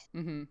 cool.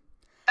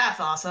 That's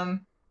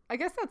awesome. I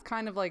guess that's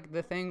kind of like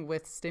the thing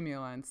with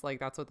stimulants. Like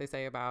that's what they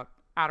say about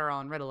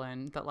Adderall and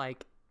Ritalin, that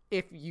like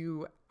if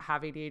you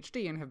have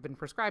ADHD and have been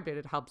prescribed it,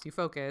 it helps you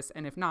focus.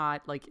 And if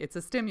not, like, it's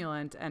a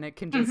stimulant and it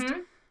can just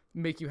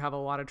make you have a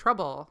lot of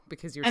trouble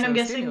because you're so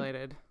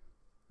stimulated.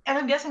 And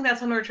I'm guessing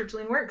that's how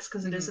nortriptyline works,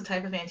 because it is a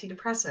type of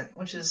antidepressant,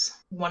 which is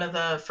one of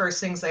the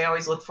first things I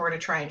always look for to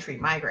try and treat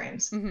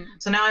migraines.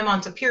 So now I'm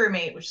on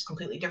topiramate, which is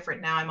completely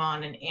different. Now I'm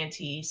on an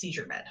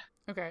anti-seizure med.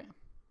 Okay.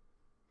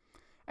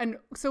 And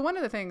so one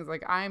of the things,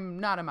 like, I'm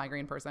not a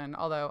migraine person,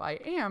 although I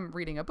am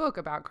reading a book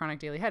about chronic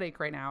daily headache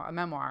right now, a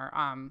memoir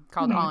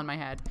called All in My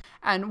Head.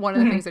 And one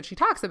of the things that she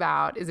talks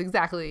about is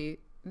exactly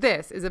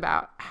this, is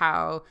about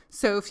how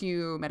so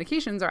few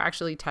medications are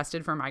actually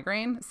tested for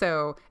migraine.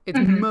 So it's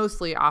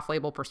mostly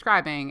off-label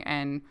prescribing,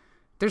 and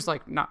there's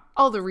like not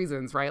all the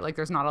reasons, right? Like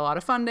there's not a lot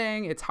of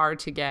funding. It's hard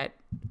to get,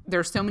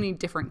 there's so many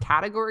different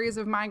categories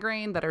of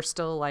migraine that are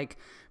still like,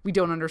 we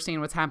don't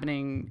understand what's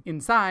happening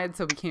inside,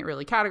 so we can't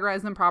really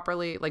categorize them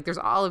properly. Like there's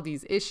all of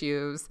these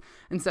issues.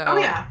 And so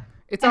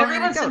it's all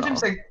everyone's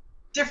symptoms are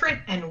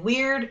different and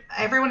weird.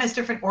 Everyone has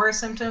different aura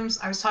symptoms.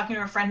 I was talking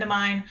to a friend of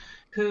mine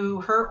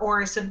who, her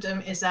aura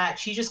symptom is that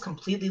she just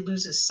completely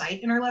loses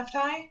sight in her left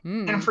eye.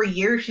 And for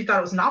years, she thought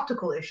it was an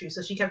optical issue.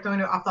 So she kept going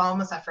to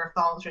ophthalmologist after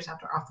ophthalmologist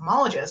after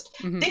ophthalmologist,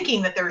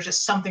 thinking that there was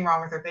just something wrong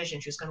with her vision.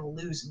 She was going to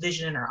lose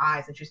vision in her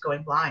eyes and she was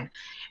going blind.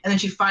 And then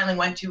she finally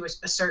went to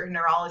a certain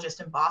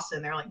neurologist in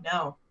Boston. They're like,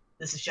 no,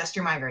 this is just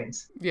your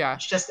migraines. Yeah.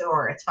 It's just the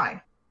aura. It's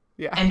fine.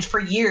 Yeah. And for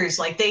years,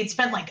 like they'd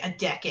spent like a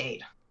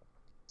decade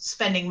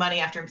spending money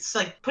after, it's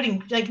like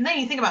putting, like, then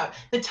you think about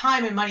the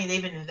time and money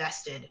they've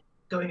invested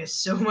going to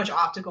so much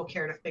optical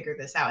care to figure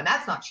this out. And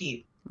that's not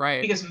cheap. Right.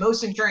 Because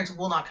most insurance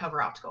will not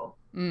cover optical.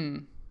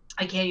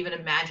 I can't even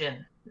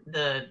imagine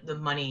the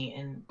money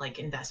and like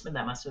investment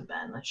that must have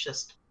been. That's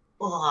just,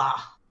 ugh.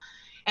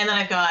 And then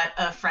I've got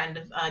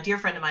a dear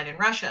friend of mine in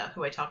Russia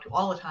who I talk to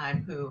all the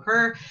time,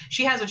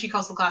 she has what she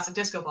calls the classic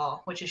disco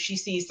ball, which is she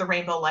sees the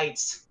rainbow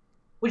lights,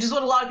 which is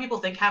what a lot of people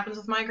think happens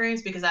with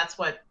migraines, because that's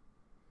what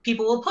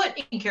people will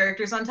put in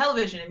characters on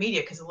television and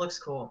media because it looks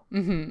cool.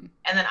 And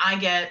then I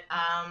get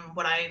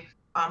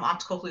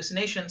optical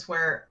hallucinations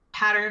where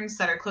patterns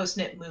that are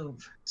close-knit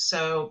move.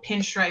 So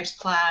pinstripes,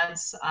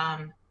 plaids.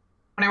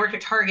 When I work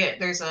at Target,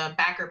 there's a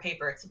backer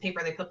paper. It's a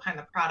paper they put behind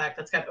the product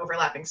that's got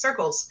overlapping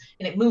circles,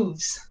 and it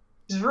moves.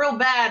 It's real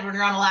bad when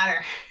you're on a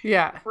ladder.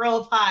 Yeah.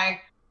 Real high,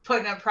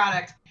 putting up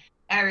product,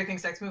 and everything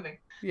starts moving.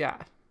 Yeah.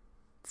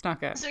 It's not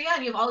good. So yeah,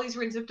 and you have all these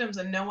weird symptoms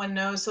and no one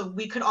knows. So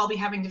we could all be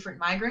having different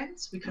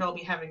migraines. We could all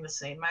be having the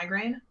same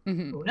migraine.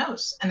 Who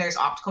knows? And there's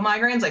optical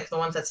migraines, like the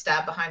ones that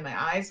stab behind my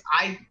eyes.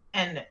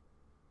 And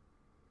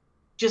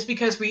just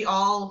because we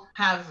all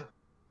have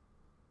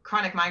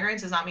chronic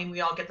migraines does not mean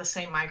we all get the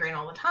same migraine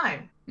all the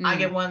time. I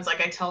get ones,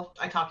 like I talk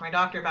to my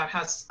doctor about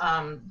how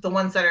the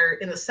ones that are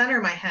in the center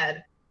of my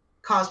head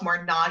cause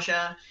more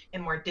nausea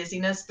and more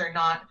dizziness.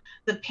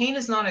 The pain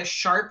is not as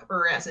sharp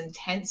or as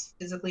intense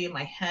physically in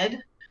my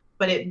head,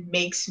 but it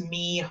makes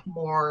me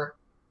more,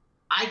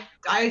 I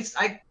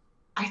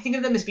think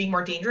of them as being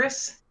more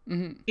dangerous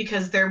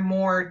because they're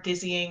more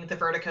dizzying. The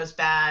vertigo's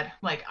bad.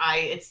 Like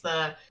it's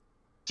the,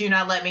 do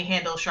not let me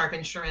handle sharp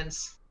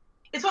instruments.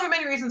 It's one of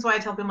many reasons why I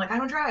tell people, like, I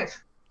don't drive.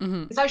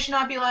 Because I should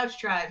not be allowed to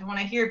drive. And when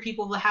I hear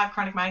people that have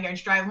chronic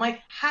migraines drive, I'm like,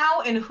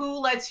 how and who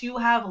lets you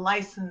have a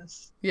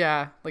license?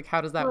 Yeah, like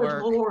how does that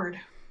work? Lord,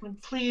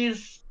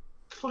 please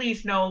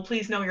know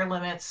your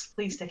limits.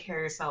 Please take care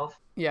of yourself.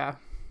 Yeah.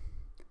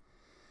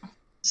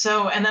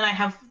 So, and then I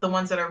have the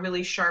ones that are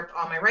really sharp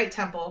on my right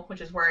temple,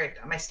 which is where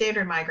my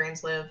standard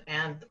migraines live,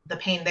 and the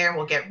pain there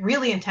will get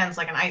really intense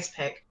like an ice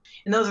pick.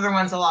 And those are the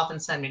ones they'll often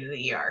send me to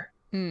the ER.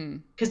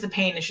 Because the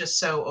pain is just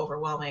so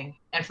overwhelming.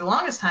 And for the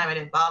longest time, I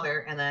didn't bother.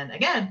 And then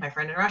again, my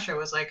friend in Russia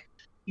was like,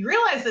 you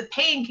realize that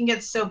pain can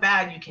get so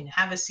bad you can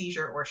have a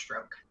seizure or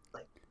stroke.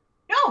 Like,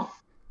 no,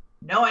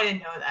 I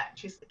didn't know that.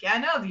 She's like, yeah,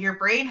 no, your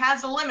brain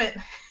has a limit.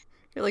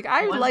 You're like,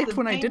 I liked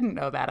when I didn't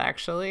know that,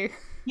 actually.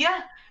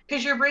 Yeah,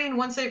 because your brain,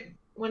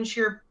 once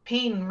your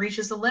pain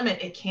reaches the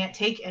limit, it can't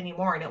take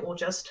anymore, and it will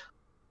just,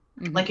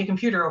 like a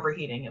computer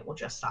overheating, it will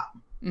just stop.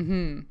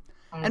 I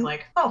was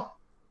like, oh,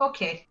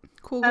 okay.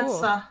 Cool.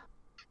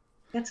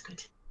 That's good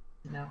to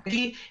know.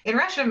 In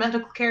Russia,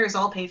 medical care is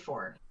all paid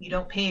for. You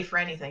don't pay for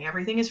anything.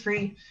 Everything is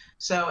free.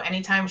 So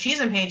anytime she's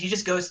in pain, she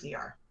just goes to the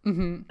ER.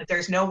 Like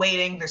there's no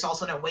waiting. There's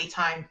also no wait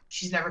time.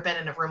 She's never been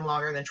in a room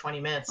longer than 20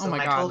 minutes. So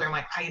I told her, I'm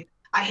like,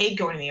 I hate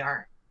going to the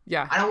ER.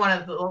 Yeah. I don't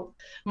want to.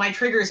 My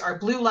triggers are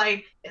blue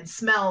light and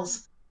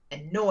smells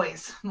and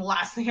noise. The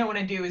last thing I want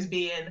to do is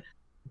be in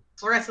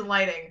fluorescent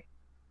lighting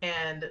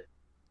and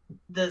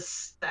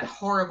that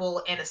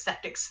horrible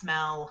antiseptic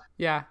smell.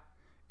 Yeah.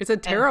 It's a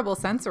terrible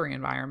sensory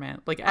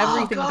environment. Like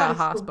everything about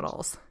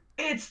hospitals.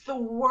 It's the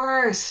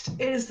worst.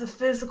 It is the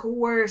physical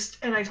worst.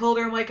 And I told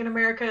her, I'm like, in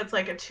America, it's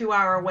like a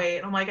 2-hour wait.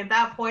 And I'm like, at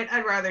that point,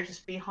 I'd rather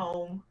just be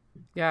home.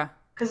 Yeah.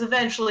 Because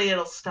eventually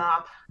it'll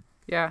stop.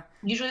 Yeah.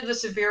 Usually the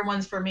severe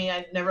ones for me,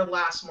 I never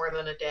last more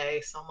than a day.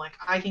 So I'm like,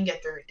 I can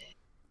get through a day.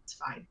 It's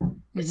fine.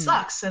 It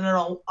sucks. And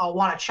I'll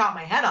want to chop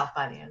my head off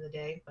by the end of the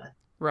day. But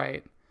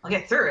right. I'll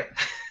get through it.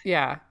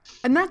 Yeah.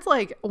 And that's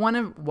like one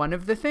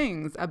of the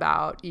things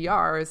about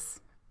ERs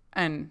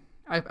And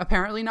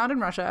apparently not in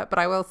Russia, but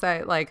I will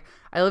say, like,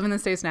 I live in the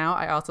States now.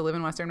 I also live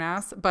in Western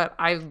Mass, but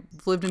I've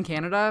lived in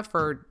Canada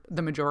for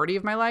the majority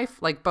of my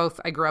life. Like, both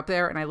I grew up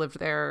there and I lived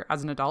there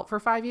as an adult for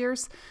 5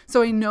 years.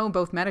 So I know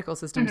both medical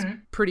systems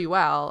pretty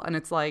well. And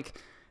it's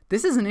like,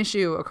 this is an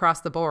issue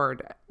across the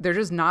board. They're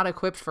just not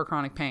equipped for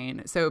chronic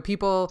pain. So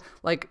people,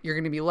 like, you're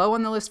going to be low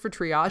on the list for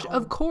triage,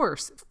 of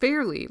course,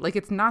 fairly. Like,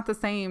 it's not the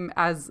same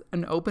as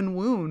an open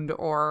wound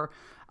or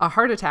a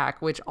heart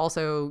attack, which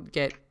also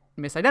get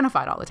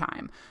misidentified all the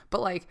time.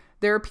 But like,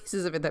 there are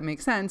pieces of it that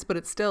make sense, but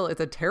it's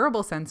a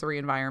terrible sensory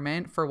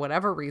environment for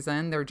whatever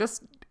reason. They're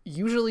just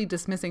usually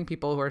dismissing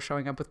people who are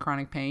showing up with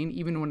chronic pain,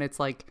 even when it's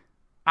like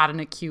at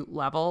an acute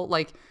level.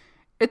 Like,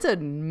 it's a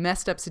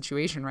messed up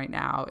situation right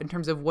now in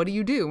terms of what do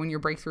you do when your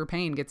breakthrough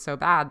pain gets so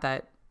bad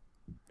that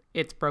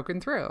it's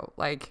broken through?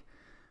 Like,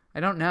 I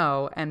don't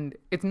know. And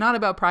it's not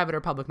about private or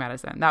public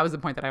medicine. That was the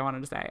point that I wanted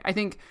to say. I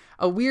think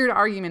a weird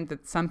argument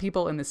that some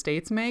people in the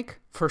States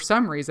make for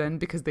some reason,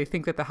 because they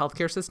think that the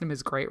healthcare system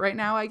is great right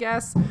now, I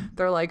guess.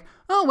 They're like,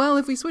 oh, well,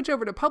 if we switch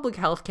over to public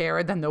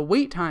healthcare, then the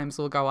wait times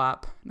will go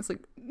up. And it's like,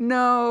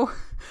 no,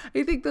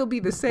 I think they'll be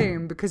the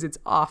same because it's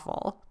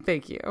awful.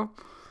 Thank you.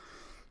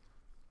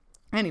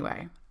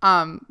 Anyway.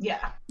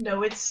 Yeah.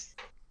 No, it's.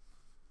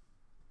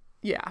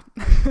 Yeah.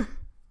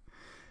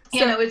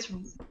 You know,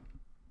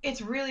 it's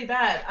really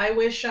bad. I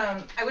wish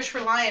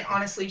Reliant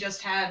honestly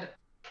just had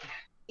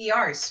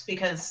ERs,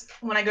 because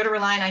when I go to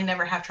Reliant, I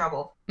never have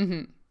trouble.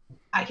 Mm-hmm.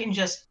 I can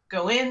just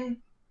go in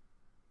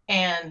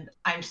and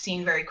I'm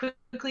seen very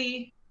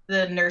quickly.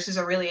 The nurses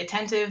are really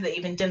attentive. They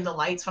even dim the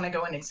lights when I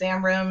go in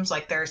exam rooms.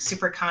 Like, they're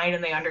super kind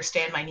and they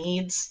understand my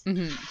needs.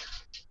 Mm-hmm.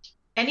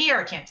 And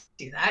ER can't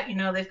do that. You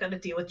know, they've got to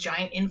deal with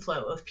giant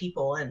inflow of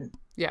people, and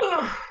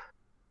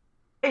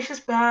it's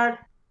just bad.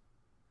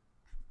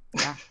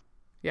 Yeah.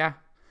 Yeah.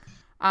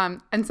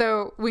 And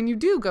so when you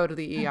do go to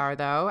the ER,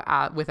 though,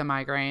 with a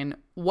migraine,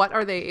 what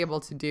are they able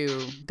to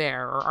do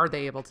there, or are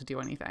they able to do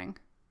anything?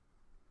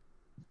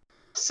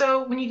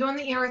 So when you go in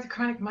the ER with a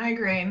chronic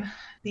migraine,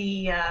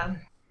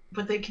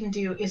 what they can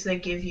do is they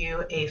give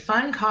you a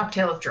fun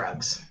cocktail of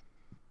drugs.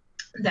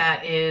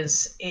 That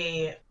is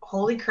a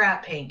holy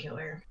crap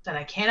painkiller that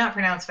I cannot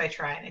pronounce if I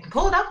try it. I can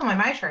pull it up on my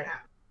MyChart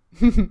app.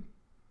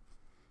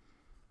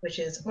 Which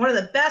is one of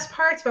the best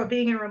parts about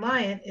being in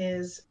Reliant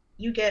is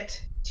you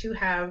get to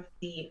have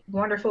the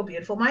wonderful,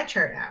 beautiful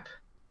MyChart app,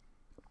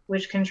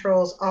 which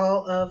controls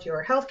all of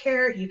your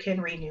healthcare. You can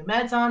read new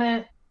meds on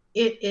it.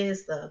 It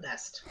is the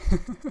best.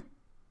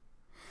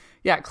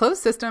 Yeah,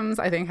 closed systems,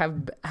 I think,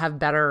 have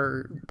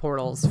better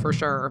portals for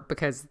sure,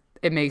 because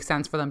it makes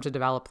sense for them to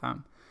develop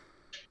them.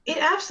 It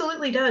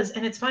absolutely does.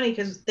 And it's funny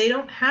because they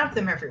don't have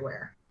them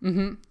everywhere.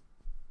 Mm-hmm.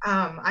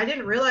 I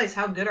didn't realize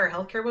how good our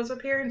healthcare was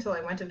up here until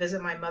I went to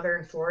visit my mother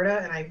in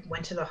Florida, and I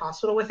went to the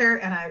hospital with her,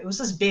 and it was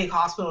this big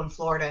hospital in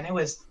Florida, and it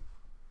was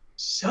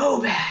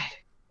so bad.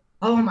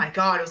 Oh my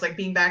God. It was like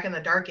being back in the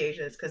dark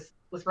ages, because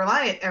with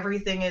Reliant,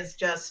 everything is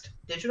just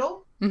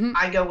digital. Mm-hmm.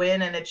 I go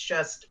in and it's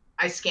just,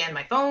 I scan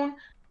my phone.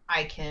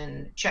 I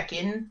can check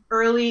in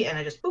early and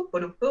I just boop,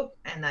 boop, boop,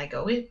 and I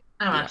go in.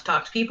 I don't have to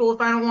talk to people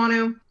if I don't want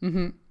to.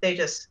 Mm-hmm. They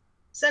just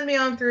send me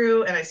on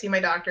through and I see my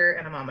doctor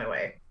and I'm on my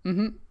way.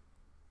 Mm-hmm.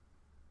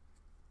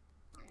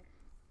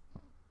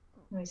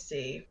 Let me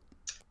see.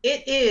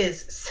 It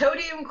is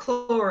sodium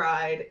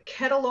chloride,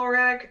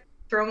 ketorolac,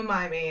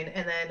 thromamine,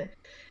 and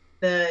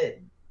then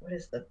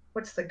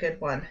what's the good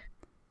one?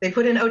 They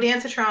put in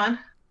ondansetron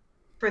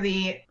for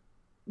the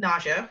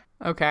nausea.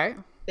 Okay.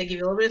 They give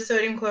you a little bit of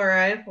sodium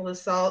chloride, a little bit of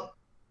salt.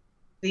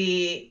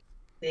 The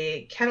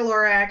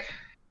ketorolac,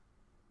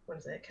 what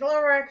is it?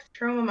 Ketorolac,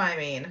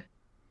 thromamine,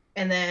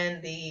 and then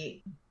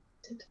it's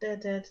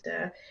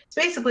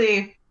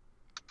basically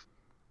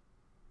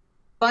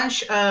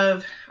bunch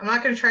of, I'm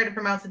not going to try to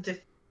pronounce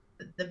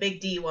the big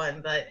D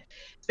one, but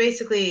it's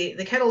basically,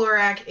 the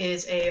ketorolac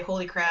is a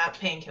holy crap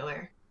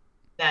painkiller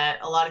that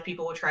a lot of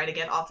people will try to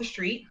get off the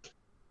street.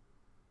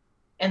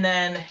 And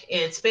then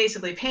it's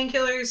basically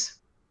painkillers,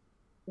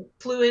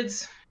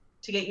 fluids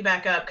to get you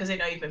back up because they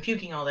know you've been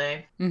puking all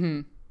day.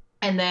 Mm-hmm.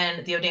 And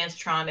then the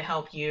ondansetron to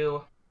help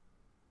you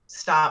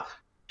stop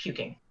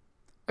puking.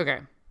 Okay.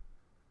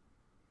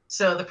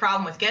 So the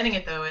problem with getting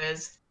it, though,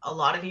 is a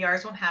lot of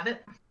ERs won't have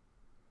it.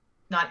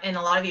 And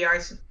a lot of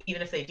ERs,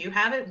 even if they do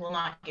have it, will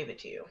not give it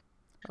to you.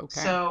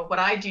 Okay. So what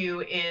I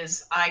do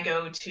is I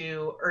go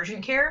to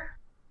urgent care,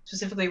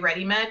 specifically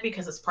ReadyMed,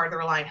 because it's part of the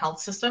Reliant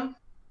Health system.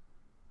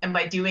 And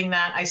by doing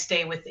that, I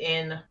stay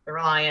within the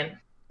Reliant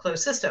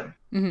closed system.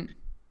 Mm-hmm.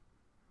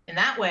 And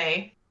that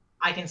way,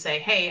 I can say,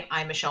 hey,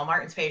 I'm Michelle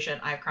Martin's patient.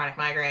 I have chronic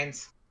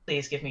migraines.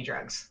 Please give me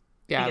drugs.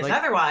 Yeah, because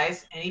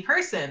otherwise, any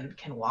person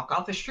can walk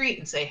off the street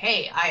and say,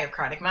 hey, I have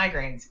chronic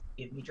migraines.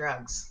 Give me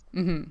drugs.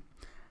 Mm-hmm.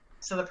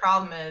 So the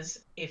problem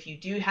is, if you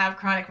do have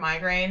chronic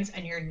migraines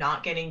and you're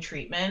not getting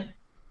treatment,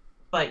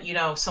 but,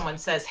 someone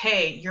says,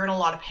 hey, you're in a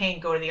lot of pain,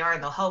 go to the ER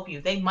and they'll help you.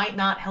 They might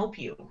not help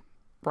you.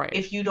 Right.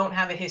 If you don't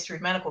have a history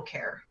of medical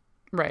care.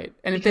 Right.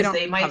 And if they don't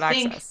have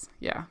access.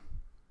 Yeah.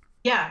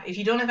 Yeah. If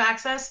you don't have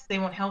access, they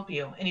won't help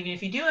you. And even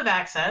if you do have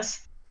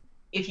access,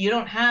 if you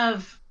don't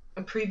have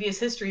a previous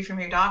history from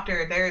your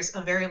doctor, there's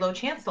a very low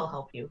chance they'll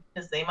help you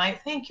because they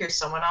might think you're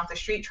someone off the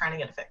street trying to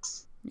get a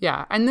fix.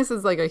 Yeah, and this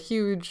is like a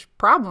huge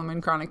problem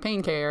in chronic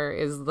pain care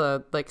is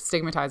the like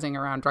stigmatizing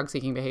around drug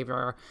seeking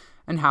behavior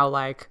and how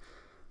like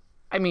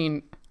I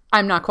mean,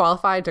 I'm not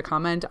qualified to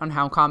comment on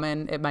how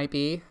common it might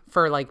be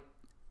for like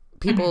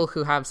people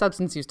who have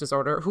substance use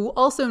disorder who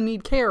also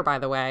need care, by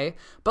the way,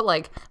 but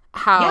like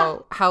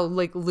how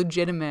like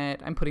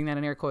legitimate, I'm putting that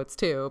in air quotes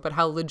too, but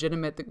how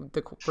legitimate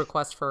the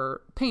request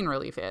for pain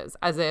relief is,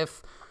 as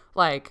if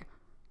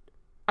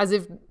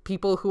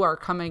people who are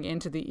coming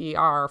into the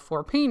ER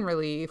for pain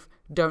relief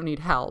don't need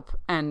help.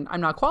 And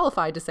I'm not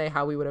qualified to say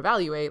how we would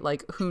evaluate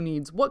like who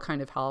needs what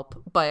kind of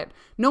help, but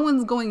no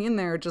one's going in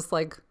there just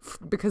like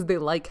because they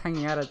like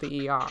hanging out at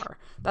the ER.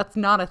 That's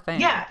not a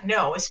thing. Yeah,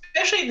 no,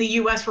 especially in the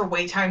US where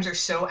wait times are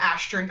so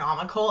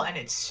astronomical and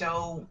it's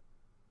so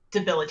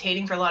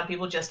debilitating for a lot of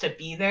people just to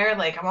be there.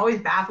 Like, I'm always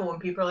baffled when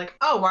people are like,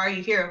 oh, why are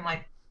you here? I'm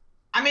like,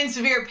 I'm in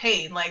severe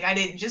pain. Like, I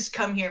didn't just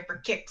come here for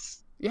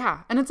kicks.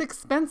 Yeah, and it's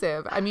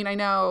expensive. I mean, I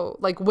know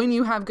like when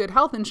you have good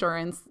health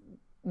insurance,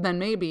 then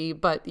maybe,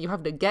 but you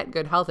have to get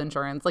good health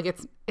insurance. Like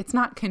it's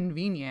not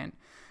convenient.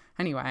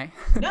 Anyway.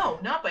 No,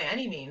 not by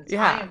any means.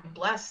 Yeah. I am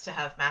blessed to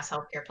have Mass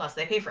Healthcare Plus.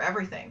 They pay for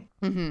everything.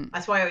 Mm-hmm.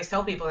 That's why I always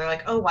tell people, they're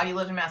like, oh, why do you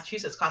live in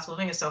Massachusetts? Cost of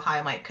living is so high.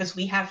 I'm like, because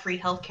we have free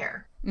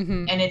healthcare.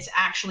 Mm-hmm. And it's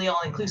actually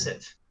all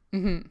inclusive.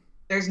 Mm-hmm.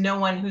 There's no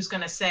one who's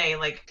going to say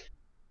like,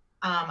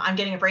 I'm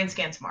getting a brain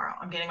scan tomorrow.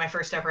 I'm getting my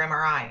first ever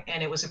MRI.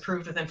 And it was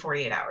approved within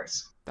 48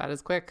 hours. That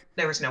is quick.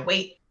 There was no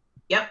wait.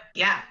 Yep.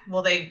 Yeah.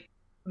 Well,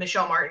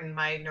 Michelle Martin,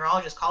 my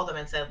neurologist, called them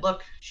and said,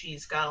 look,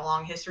 she's got a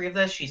long history of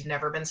this. She's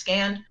never been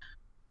scanned.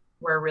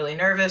 We're really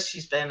nervous.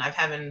 I've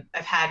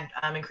had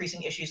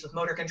increasing issues with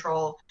motor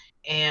control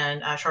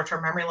and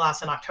short-term memory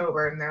loss in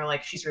October. And they're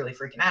like, she's really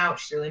freaking out.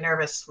 She's really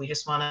nervous. We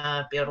just want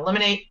to be able to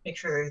eliminate, make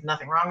sure there's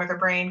nothing wrong with her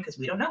brain because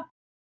we don't know.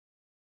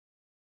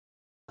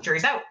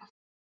 Jury's out.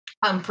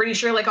 I'm pretty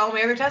sure like all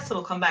my other tests,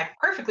 it'll come back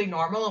perfectly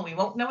normal and we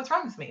won't know what's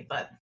wrong with me,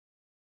 but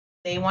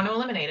they want to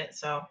eliminate it.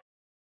 So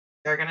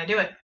they're going to do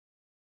it.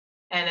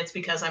 And it's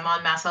because I'm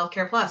on Mass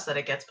Healthcare Plus that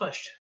it gets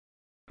pushed.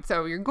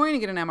 So you're going to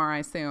get an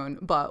MRI soon,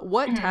 but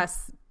what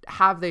tests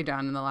have they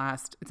done in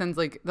it sounds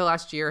like the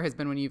last year has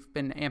been when you've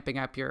been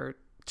amping up your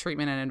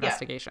treatment and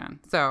investigation.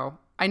 Yeah. So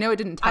I know it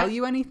didn't tell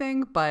you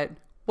anything, but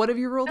what have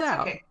you ruled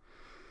out? Okay.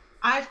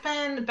 I've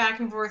been back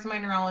and forth with my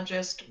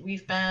neurologist.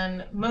 We've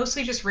been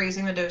mostly just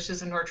raising the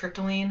doses of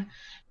nortriptyline.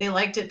 They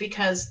liked it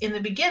because in the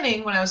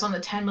beginning, when I was on the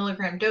 10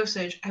 milligram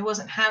dosage, I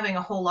wasn't having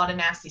a whole lot of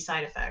nasty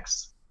side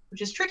effects,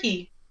 which is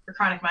tricky for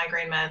chronic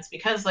migraine meds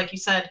because, like you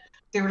said,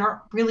 there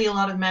aren't really a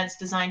lot of meds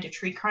designed to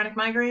treat chronic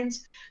migraines.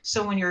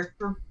 So when you're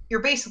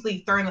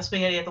basically throwing the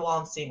spaghetti at the wall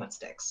and seeing what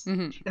sticks.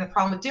 Mm-hmm. And the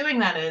problem with doing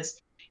that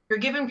is you're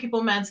giving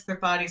people meds their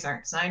bodies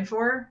aren't designed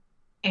for,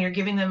 and you're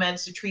giving them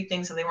meds to treat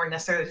things that they weren't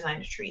necessarily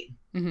designed to treat.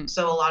 Mm-hmm.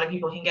 So a lot of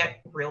people can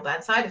get real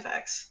bad side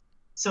effects.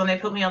 So when they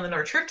put me on the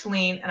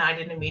nortriptyline and I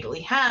didn't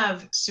immediately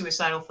have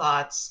suicidal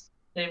thoughts,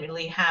 didn't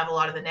immediately have a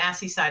lot of the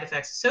nasty side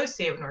effects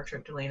associated with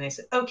nortriptyline, they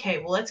said, okay,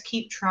 well, let's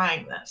keep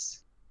trying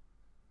this.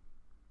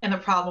 And the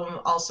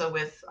problem also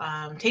with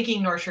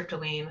taking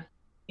nortriptyline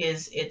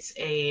is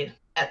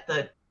at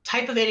the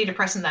type of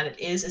antidepressant that it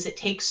is it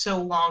takes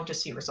so long to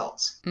see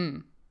results.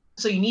 Mm.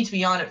 So you need to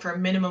be on it for a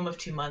minimum of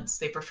 2 months.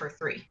 They prefer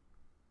 3.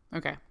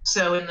 Okay.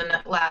 So in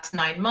the last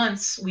 9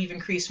 months, we've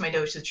increased my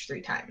dosage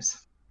 3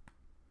 times.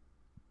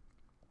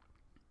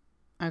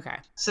 Okay.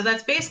 So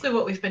that's basically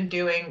what we've been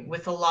doing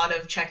with a lot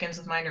of check-ins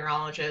with my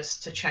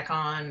neurologist to check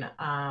on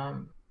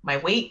my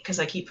weight, because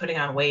I keep putting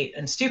on weight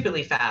and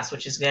stupidly fast,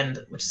 which is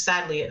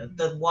sadly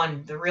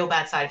the real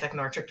bad side effect of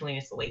nortriptyline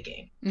is the weight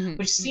gain,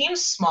 which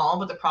seems small,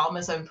 but the problem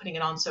is I'm putting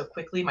it on so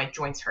quickly, my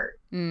joints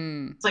hurt.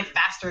 It's like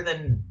faster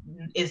than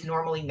is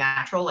normally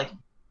natural. Like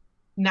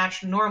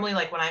normally,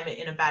 like when I'm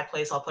in a bad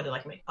place, I'll put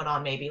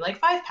on maybe like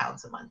 5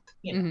 pounds a month,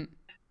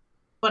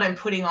 but I'm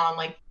putting on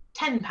like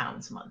 10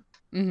 pounds a month.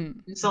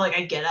 Mm-hmm. So like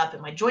I get up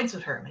and my joints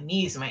would hurt, my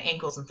knees and my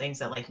ankles and things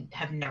that like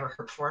have never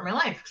hurt before in my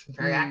life. I'm a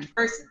very active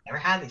person, never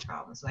had these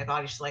problems. My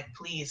body's just like,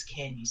 please,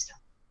 can you stop?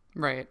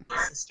 Right.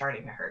 This is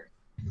starting to hurt.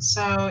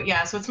 So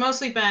yeah, so it's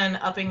mostly been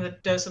upping the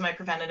dose of my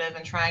preventative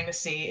and trying to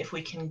see if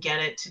we can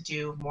get it to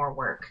do more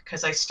work.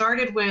 Because I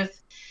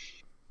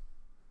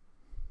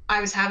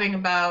was having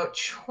about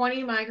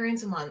 20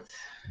 migraines a month,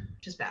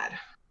 which is bad.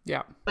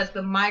 Yeah. But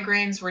the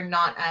migraines were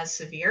not as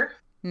severe.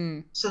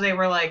 So they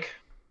were like,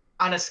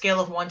 on a scale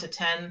of 1 to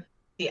 10,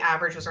 the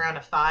average was around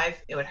a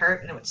 5. It would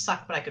hurt and it would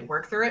suck, but I could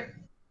work through it.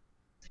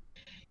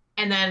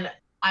 And then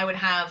I would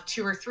have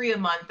 2 or 3 a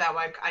month that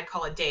I'd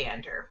call a day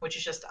ender, which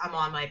is just I'm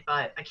on my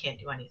butt. I can't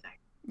do anything.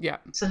 Yeah.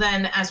 So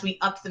then as we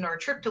upped the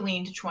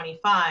nortriptyline to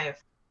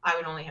 25, I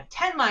would only have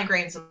 10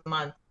 migraines a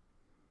month,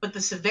 but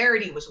the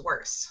severity was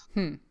worse.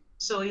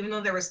 So even though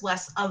there was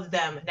less of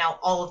them, now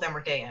all of them were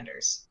day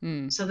enders.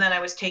 So then I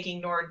was taking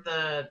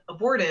the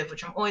abortive,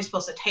 which I'm always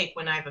supposed to take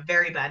when I have a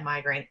very bad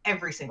migraine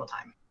every single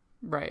time.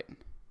 Right.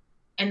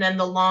 And then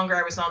the longer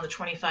I was on the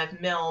 25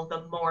 mil,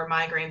 the more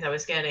migraines I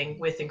was getting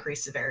with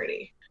increased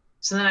severity.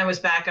 So then I was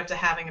back up to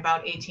having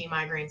about 18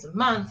 migraines a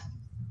month,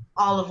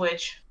 all of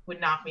which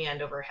would knock me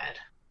end over head.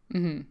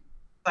 Mm-hmm.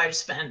 So I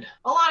just spend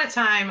a lot of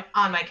time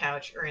on my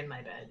couch or in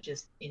my bed,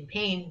 just in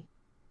pain,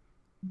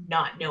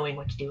 not knowing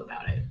what to do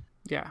about it.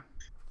 Yeah.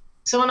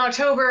 So in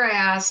October, I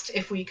asked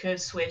if we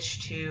could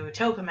switch to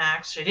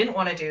Topamax, which I didn't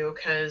want to do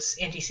because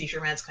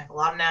anti-seizure meds can have a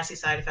lot of nasty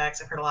side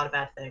effects. I've heard a lot of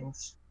bad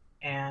things.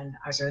 And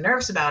I was really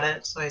nervous about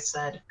it. So I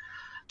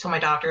told my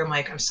doctor, I'm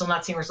like, I'm still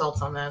not seeing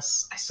results on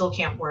this. I still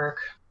can't work.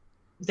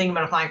 I'm thinking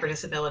about applying for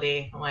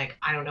disability. I'm like,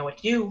 I don't know what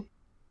to do.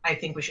 I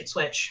think we should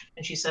switch.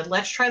 And she said,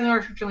 let's try the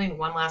nortriptyline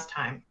one last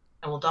time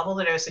and we'll double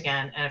the dose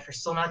again. And if we're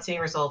still not seeing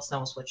results, then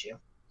we'll switch you.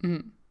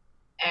 Mm-hmm.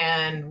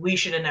 And we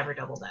should have never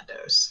doubled that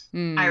dose.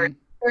 Mm. I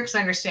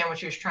understand what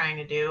she was trying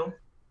to do,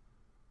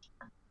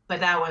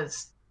 but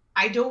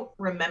I don't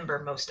remember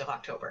most of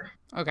October.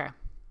 Okay.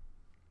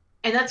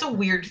 And that's a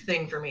weird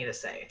thing for me to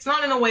say. It's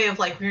not in a way of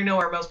like,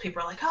 where most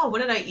people are like, oh,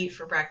 what did I eat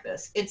for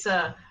breakfast?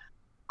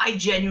 I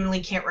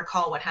genuinely can't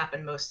recall what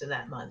happened most of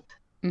that month.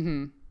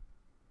 Mm-hmm.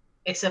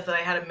 Except that I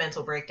had a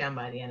mental breakdown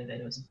by the end of it.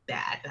 It was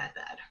bad.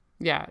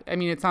 Yeah. I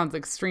mean, it sounds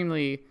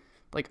extremely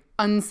like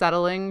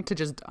unsettling to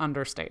just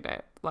understate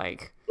it.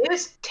 Like, it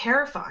was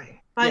terrifying.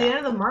 By the end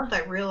of the month,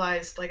 I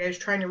realized like I was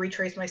trying to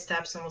retrace my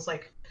steps and was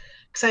like,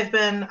 because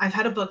I've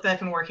had a book that I've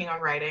been working on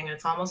writing and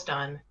it's almost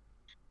done.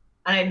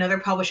 And I had another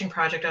publishing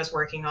project I was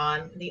working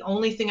on. The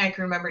only thing I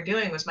can remember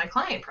doing was my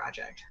client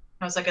project.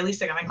 I was like, at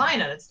least I got my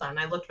client edits done.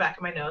 I looked back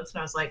at my notes and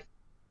I was like,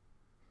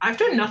 I've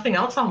done nothing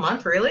else all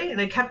month, really. And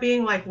they kept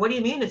being like, what do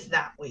you mean it's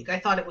that week? I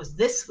thought it was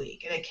this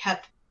week. And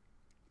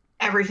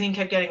everything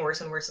kept getting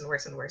worse and worse and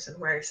worse and worse and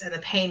worse. And the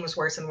pain was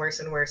worse and worse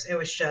and worse. It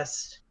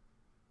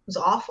was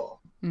awful.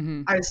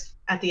 Mm-hmm.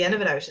 At the end of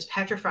it, I was just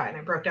petrified and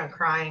I broke down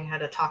crying, had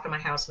to talk to my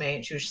housemate.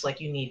 And she was just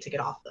like, you need to get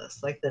off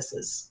this. Like,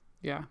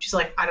 she's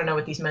like, I don't know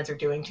what these meds are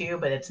doing to you,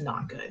 but it's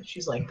not good.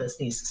 She's like, this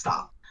needs to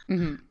stop.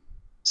 Mm-hmm.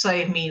 So I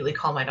immediately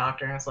called my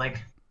doctor and I was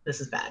like,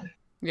 this is bad.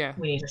 Yeah.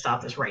 We need to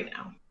stop this right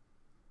now.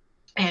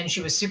 And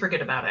she was super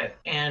good about it.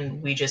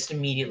 And we just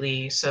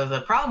immediately, so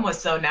the problem was,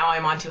 so now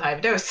I'm on too high of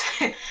a dose.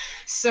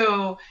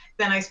 So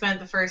then I spent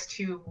the first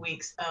 2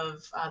 weeks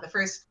of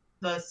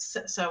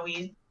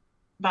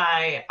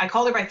I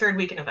called her by third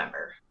week in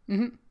November.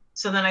 Mm-hmm.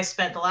 So then I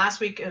spent the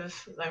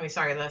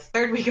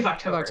third week of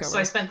October. So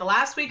I spent the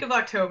last week of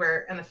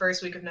October and the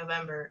first week of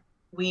November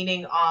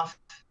weaning off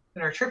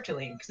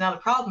nortriptyline, because now the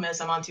problem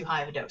is I'm on too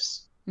high of a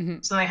dose.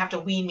 Mm-hmm. So then I have to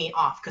wean me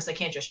off because they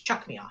can't just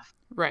chuck me off.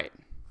 Right.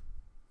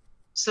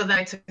 So then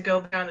I took to go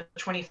down to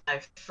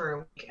 25 for a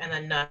week and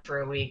then none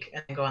for a week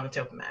and then go on the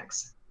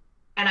Topamax.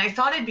 And I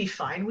thought I'd be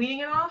fine weaning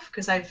it off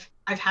because I've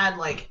had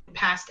like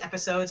past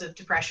episodes of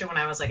depression when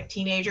I was like a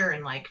teenager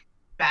and like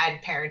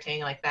bad parenting,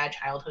 like bad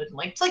childhood, and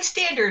like it's like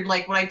standard,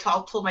 like when I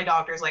told my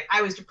doctors like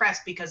I was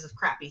depressed because of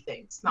crappy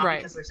things, not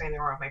because there's anything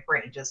wrong with my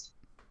brain, just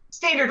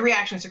standard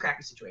reactions to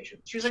crappy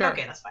situations. She was like,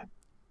 okay, that's fine.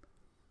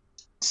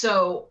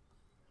 So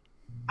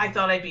I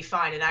thought I'd be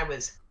fine, and I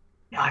was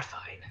not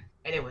fine,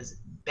 and it was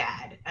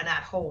bad. And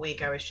that whole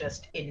week I was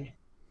just in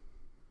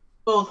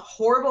both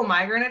horrible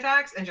migraine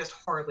attacks and just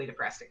horribly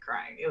depressed and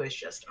crying. It was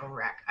just a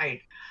wreck.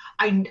 I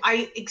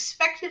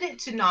expected it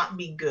to not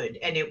be good,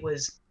 and it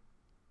was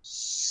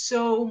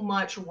so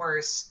much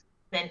worse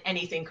than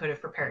anything could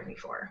have prepared me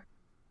for.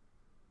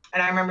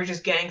 And I remember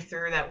just getting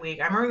through that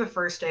week. I remember the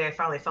first day I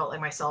finally felt like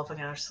myself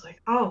again. I was just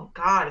like, oh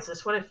God, is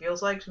this what it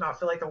feels like to not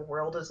feel like the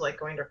world is like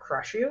going to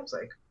crush you? It's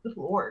like, good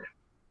Lord.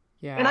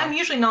 Yeah. And I'm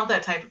usually not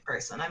that type of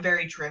person. I'm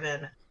very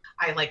driven.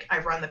 I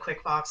run the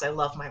QuickBox. I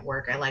love my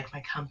work. I like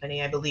my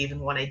company. I believe in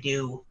what I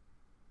do.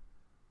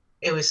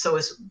 It was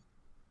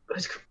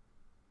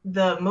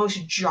the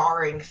most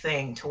jarring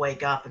thing to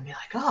wake up and be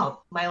like,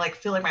 oh, I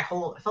felt like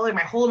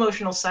my whole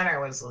emotional center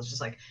was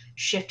just like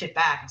shifted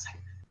back. I was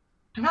like,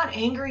 I'm not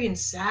angry and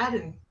sad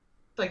and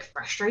like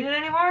frustrated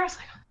anymore. I was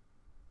like,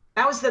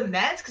 that was the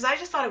meds? Because I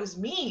just thought it was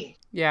me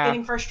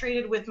getting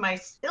frustrated with my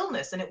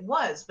illness, and it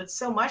was, but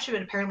so much of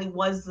it apparently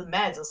was the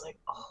meds. I was like,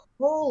 oh,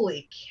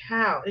 holy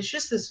cow. It's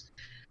just this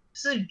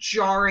is a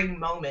jarring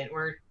moment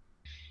where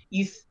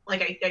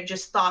I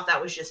just thought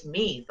that was just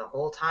me the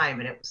whole time,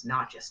 and it was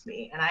not just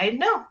me. And I didn't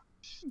know.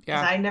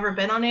 Because I'd never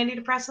been on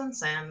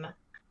antidepressants, and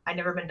I'd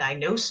never been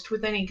diagnosed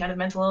with any kind of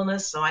mental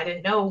illness, so I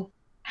didn't know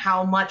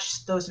how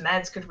much those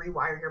meds could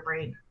rewire your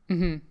brain.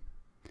 Mm-hmm.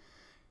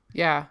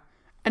 Yeah.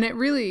 And it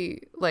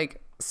really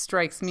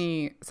strikes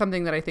me,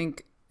 something that I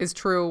think is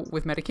true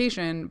with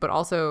medication, but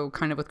also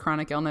kind of with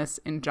chronic illness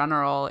in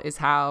general, is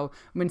how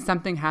when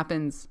something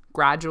happens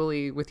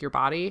gradually with your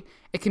body,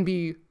 it can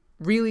be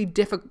really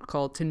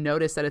difficult to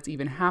notice that it's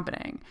even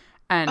happening.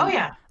 And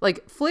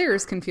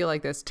flares can feel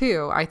like this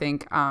too. I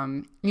think,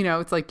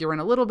 it's like you're in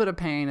a little bit of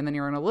pain and then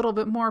you're in a little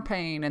bit more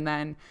pain, and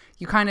then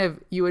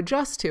you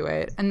adjust to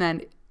it. And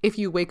then if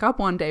you wake up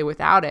one day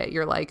without it,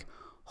 you're like,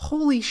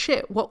 holy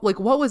shit, what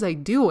was I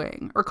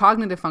doing? Or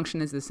cognitive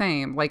function is the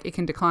same. Like it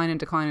can decline and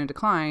decline and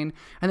decline.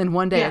 And then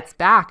one day it's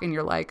back and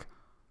you're like,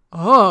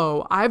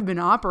 oh, I've been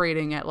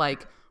operating at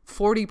like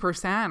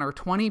 40% or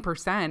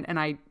 20%. And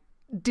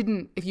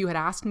didn't, if you had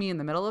asked me in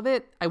the middle of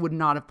it, I would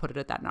not have put it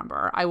at that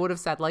number. I would have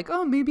said like,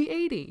 oh, maybe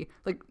 80.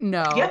 Like,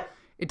 no, Yep.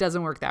 It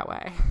doesn't work that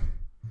way.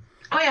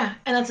 Oh yeah.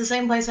 And that's the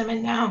same place I'm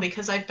in now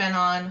because I've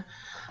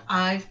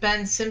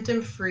been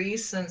symptom free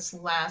since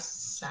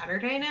last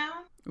Saturday now.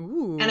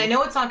 Ooh. And I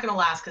know it's not going to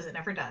last because it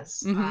never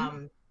does.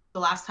 Mm-hmm. The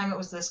last time it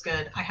was this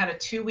good, I had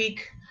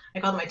I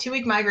called it my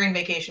 2-week migraine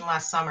vacation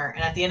last summer.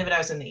 And at the end of it, I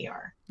was in the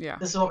ER. Yeah.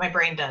 This is what my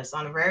brain does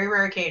on a very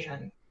rare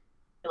occasion.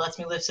 It lets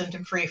me live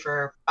symptom free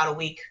for about a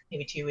week,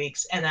 maybe 2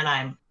 weeks. And then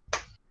I'm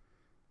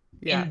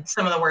in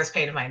some of the worst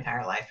pain of my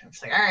entire life. And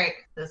it's like, all right,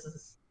 this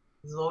is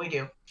what we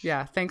do.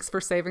 Yeah. Thanks for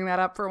saving that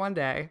up for one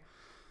day.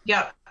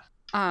 Yep.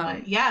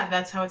 Yeah,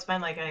 that's how it's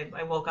been. Like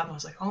I woke up and I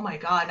was like, oh my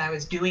God, now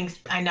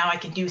I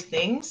can do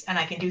things and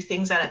I can do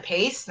things at a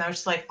pace. And I was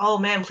just like, oh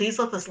man, please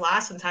let this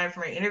last in time for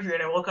my interview.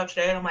 And I woke up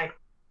today and I'm like,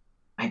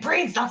 my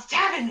brain's not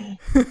stabbing me.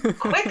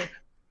 Quick,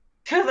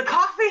 to the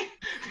coffee.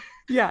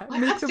 Yeah,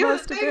 like, make the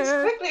most of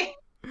it. Quickly.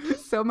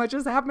 So much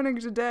is happening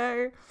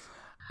today.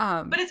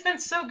 But it's been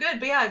so good.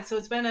 But yeah, so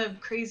it's been a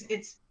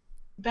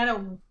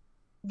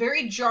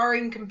very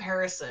jarring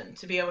comparison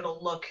to be able to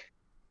look.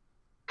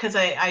 Because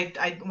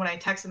I when I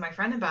texted my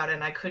friend about it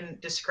and I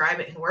couldn't describe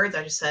it in words,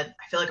 I just said,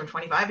 I feel like I'm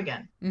 25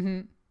 again.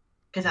 Mm-hmm.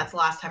 Because that's the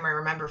last time I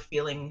remember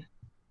feeling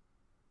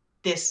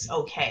this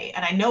okay.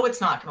 And I know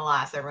it's not going to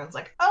last. Everyone's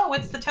like, oh,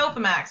 it's the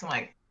Topamax. I'm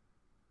like,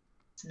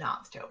 it's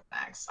not the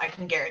Topamax. I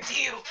can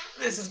guarantee you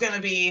this is going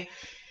to be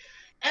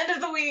end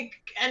of the week,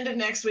 end of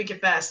next week at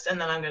best.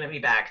 And then I'm going to be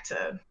back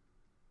to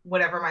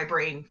whatever my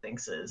brain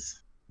thinks is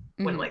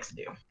what it likes to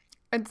do.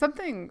 And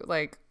something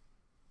like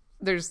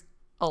there's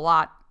a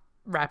lot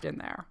wrapped in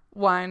there.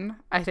 One,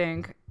 I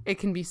think it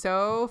can be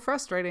so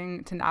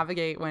frustrating to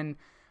navigate when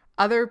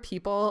other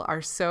people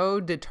are so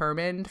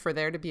determined for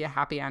there to be a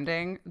happy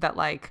ending that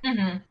like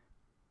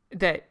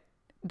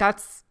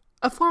that's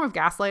a form of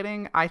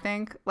gaslighting. I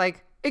think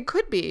like it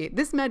could be,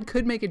 this med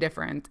could make a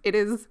difference. It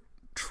is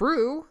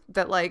true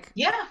that like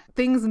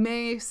things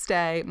may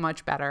stay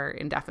much better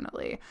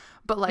indefinitely,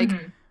 but like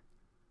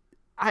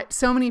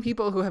so many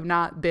people who have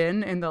not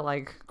been in the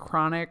like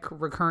chronic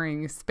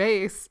recurring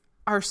space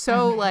are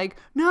so like,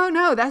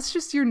 no, that's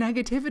just your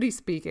negativity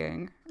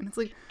speaking. And it's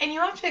like, and you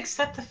have to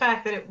accept the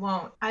fact that it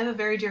won't. I have a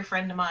very dear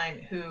friend of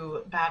mine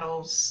who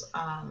battles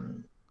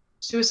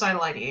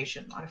suicidal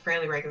ideation on a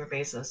fairly regular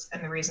basis.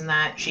 And the reason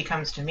that she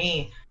comes to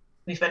me,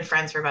 we've been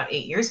friends for about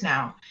 8 years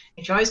now,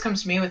 and she always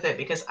comes to me with it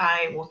because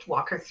I will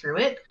walk her through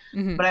it,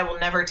 but I will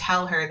never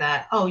tell her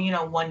that, oh,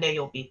 one day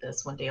you'll beat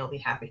this, one day you'll be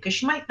happy, because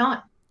she might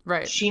not.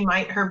 Right.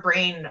 Her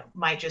brain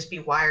might just be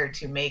wired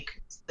to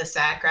make the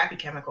sad, crappy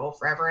chemical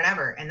forever and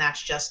ever. And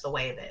that's just the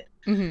way of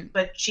it.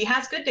 But she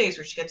has good days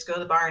where she gets to go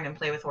to the barn and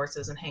play with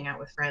horses and hang out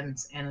with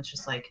friends. And it's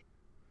just like,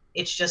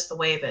 it's just the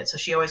way of it. So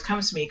she always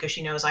comes to me because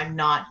she knows I'm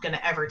not going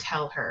to ever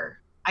tell her.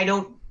 I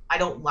don't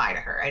lie to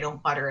her. I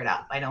don't butter it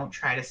up. I don't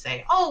try to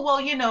say, oh, well,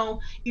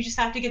 you just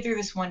have to get through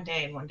this one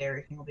day and one day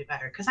everything will be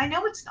better. Because I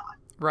know it's not.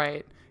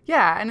 Right.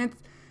 Yeah. And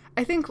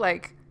I think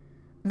like,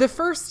 the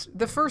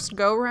first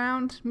go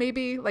round,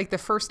 maybe like the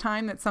first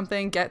time that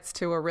something gets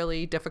to a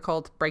really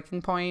difficult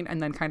breaking point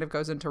and then kind of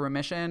goes into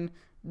remission,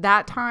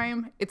 that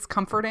time it's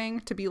comforting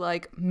to be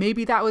like,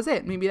 maybe that was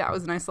it. Maybe that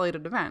was an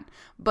isolated event.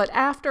 But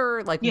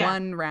after like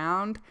one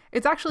round,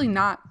 it's actually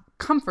not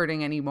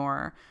comforting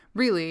anymore.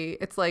 Really,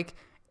 it's like,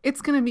 it's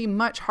going to be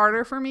much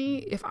harder for me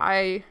if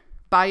I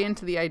buy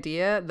into the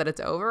idea that it's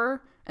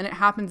over and it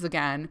happens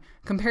again,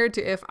 compared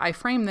to if I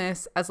frame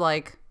this as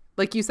like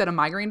you said, a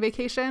migraine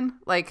vacation,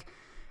 like,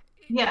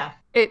 yeah.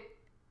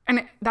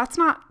 That's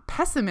not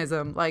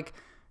pessimism. Like,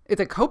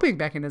 it's a coping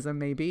mechanism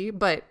maybe,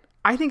 but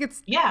I think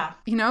it's,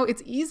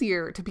 it's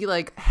easier to be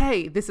like,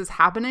 hey, this is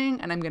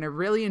happening and I'm going to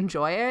really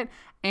enjoy it.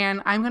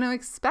 And I'm going to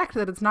expect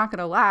that it's not going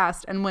to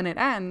last. And when it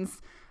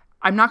ends,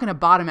 I'm not going to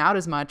bottom out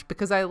as much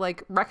because I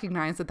like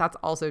recognize that that's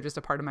also just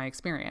a part of my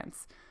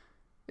experience.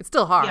 It's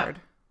still hard,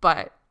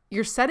 but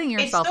you're setting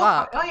yourself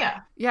up. Oh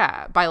yeah.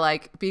 Yeah. By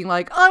like being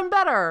like, oh, I'm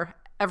better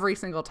every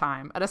single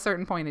time. At a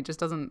certain point, it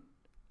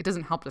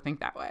doesn't help to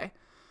think that way.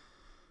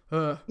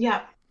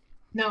 Yeah,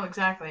 no,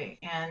 exactly.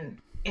 And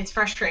it's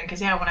frustrating because,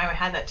 when I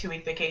had that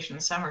 2-week vacation in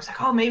the summer, it's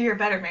like, oh, maybe you're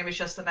better. Maybe it's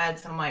just the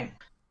meds. And I'm like,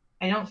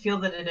 I don't feel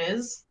that it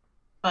is,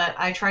 but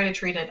I try to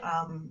treat it.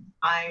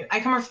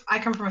 I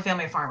come from a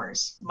family of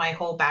farmers. My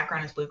whole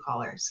background is blue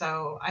collar.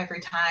 So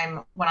every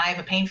time when I have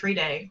a pain-free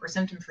day or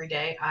symptom-free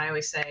day, I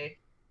always say,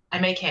 I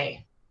make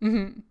hay.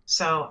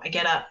 So I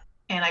get up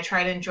and I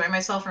try to enjoy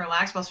myself and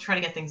relax, but also try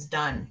to get things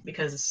done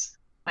because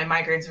my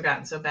migraines have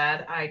gotten so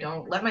bad. I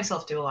don't let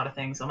myself do a lot of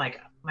things. I'm like,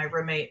 my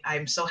roommate,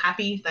 I'm so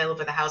happy that I live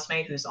with a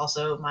housemate who's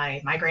also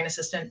my migraine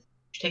assistant.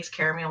 She takes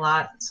care of me a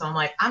lot. So I'm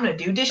like, I'm going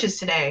to do dishes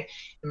today.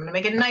 I'm going to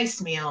make a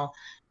nice meal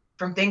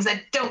from things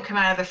that don't come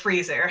out of the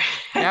freezer.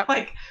 Yep.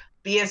 Like,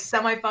 be a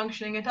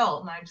semi-functioning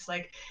adult. And I'm just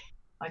like,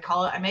 I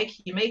call it,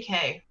 you make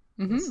hay.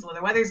 So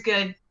the weather's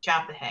good,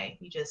 chop the hay.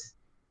 You just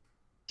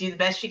do the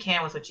best you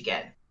can with what you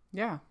get.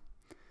 Yeah.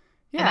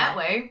 And that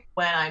way,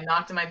 when I'm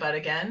knocked in my butt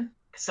again,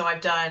 So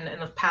I've done, in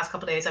the past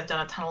couple of days, I've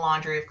done a ton of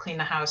laundry. I've cleaned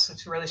the house. I've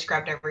really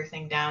scrubbed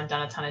everything down,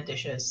 done a ton of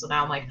dishes. So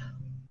now I'm like,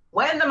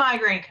 when the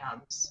migraine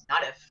comes,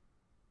 not if,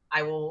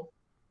 I will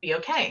be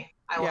okay.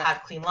 I will Yeah.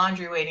 have clean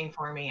laundry waiting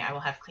for me. I will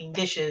have clean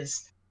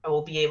dishes. I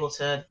will be able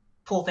to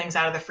pull things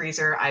out of the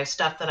freezer. I have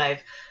stuff that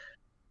I've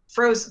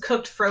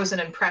cooked, frozen,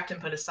 and prepped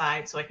and put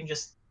aside so I can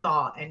just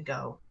thaw and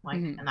go. Like,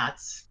 Mm-hmm. and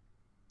that's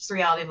just the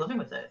reality of living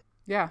with it.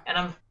 Yeah.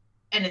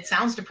 And it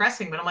sounds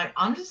depressing, but I'm like,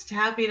 I'm just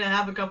happy to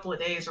have a couple of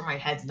days where my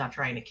head's not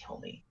trying to kill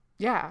me.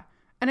 Yeah.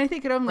 And I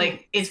think it only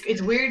Like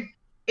it's weird.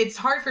 It's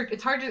hard to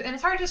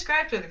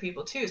describe to other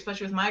people too,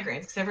 especially with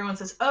migraines, because everyone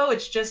says, "Oh,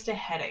 it's just a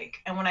headache."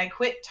 And when I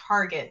quit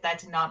Target, that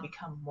did not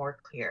become more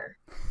clear.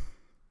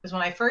 Because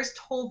when I first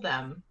told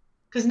them,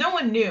 because no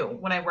one knew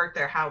when I worked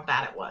there how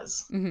bad it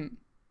was, mm-hmm.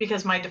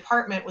 because my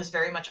department was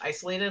very much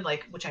isolated,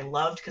 like, which I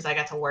loved because I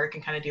got to work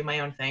and kind of do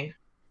my own thing.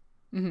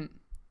 Mm-hmm.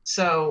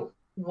 So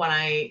when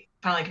I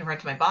finally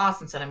confronted my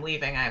boss and said I'm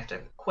leaving, I have to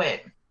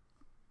quit,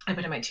 I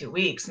put in my 2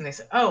 weeks, and they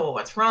said, "Oh, well,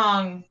 what's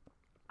wrong?"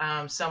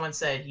 Someone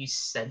said you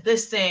said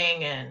this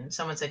thing, and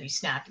someone said you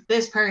snapped at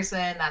this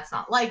person. That's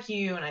not like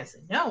you. And I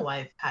said, no,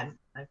 I've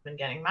been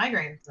getting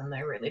migraines, and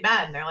they're really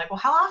bad. And they're like, well,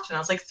 how often? I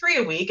was like, 3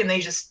 a week, and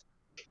they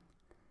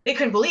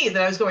couldn't believe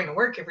that I was going to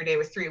work every day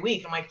with 3 a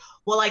week. I'm like,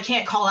 well, I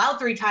can't call out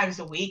 3 times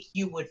a week.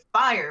 You would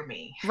fire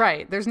me.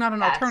 Right. There's not an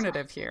That's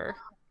alternative here.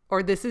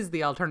 Or this is the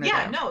Yeah,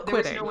 alternative. no, there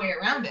was no Quitting. way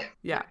around it.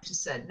 Yeah. I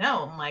just said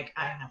no. I'm like,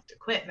 I have to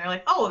quit. And they're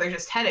like, oh, they're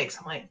just headaches.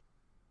 I'm like,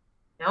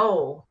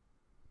 no,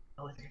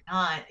 no, they're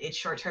not. It's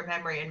short-term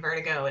memory and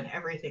vertigo and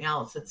everything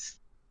else. It's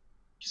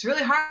just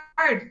really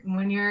hard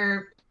when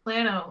you're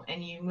plano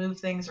and you move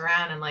things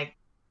around, and like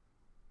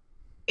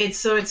it's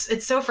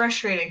so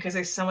frustrating because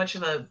there's so much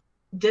of a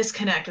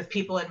disconnect with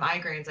people in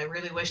migraines. I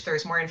really wish there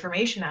was more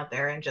information out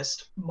there and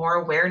just more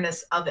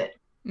awareness of it,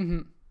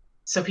 Mm-hmm.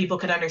 so people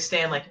could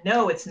understand, like,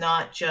 no, it's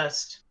not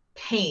just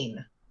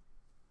pain,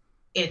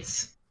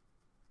 it's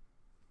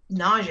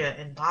nausea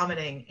and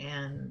vomiting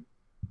and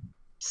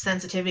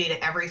sensitivity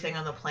to everything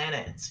on the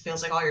planet. It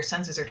feels like all your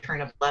senses are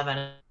turned up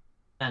 11,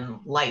 and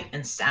light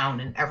and sound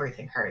and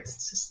everything hurts.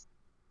 It's just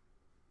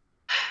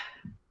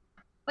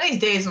one of these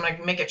days I'm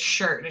gonna make a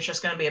shirt and it's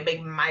just gonna be a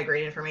big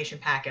migraine information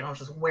packet. I'll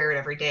just wear it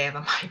every day I have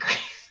a migraine.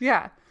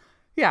 Yeah.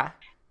 Yeah.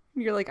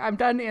 You're like, I'm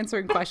done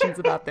answering questions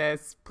about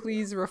this.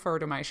 Please refer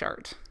to my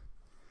chart.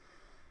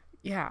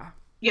 Yeah.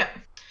 Yeah.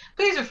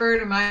 Please refer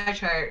to my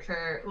chart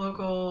for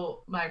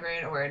local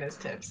migraine awareness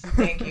tips.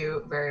 Thank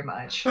you very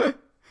much.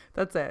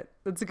 That's it.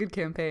 That's a good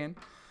campaign.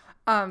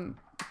 And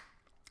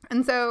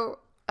so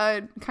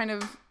a kind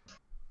of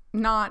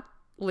not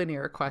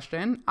linear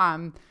question.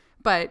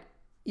 But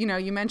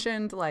you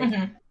mentioned like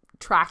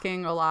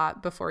tracking a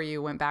lot before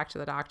you went back to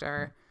the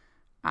doctor,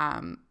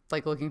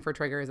 like looking for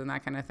triggers and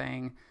that kind of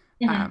thing.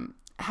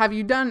 Have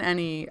you done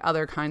any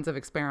other kinds of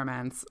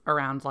experiments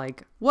around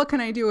like, what can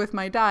I do with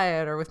my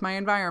diet or with my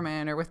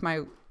environment or with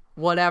my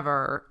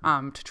whatever,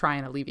 to try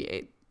and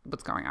alleviate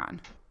what's going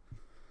on?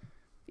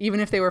 Even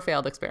if they were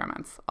failed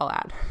experiments, I'll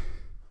add.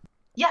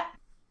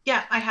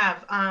 Yeah, I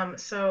have.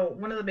 So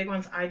one of the big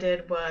ones I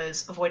did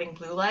was avoiding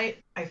blue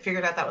light. I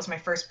figured out that was my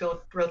first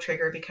real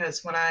trigger,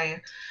 because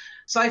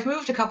so I've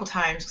moved a couple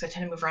times because I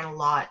tend to move around a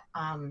lot.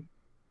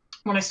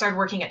 When I started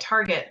working at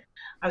Target,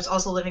 I was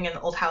also living in an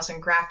old house in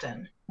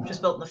Grafton, which was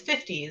built in the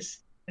 50s.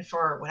 And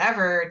for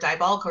whatever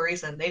diabolical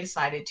reason, they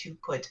decided to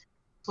put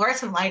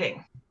fluorescent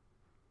lighting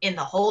in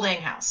the whole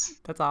dang house.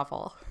 That's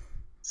awful.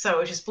 So it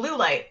was just blue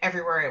light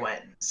everywhere I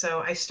went.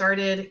 So I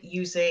started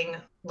using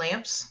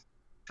lamps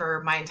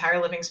for my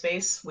entire living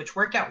space, which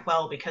worked out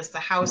well because the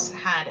house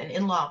had an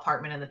in-law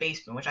apartment in the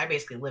basement, which I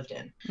basically lived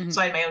in.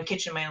 So I had my own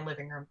kitchen, my own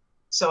living room.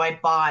 So I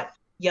bought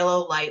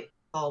yellow light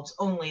bulbs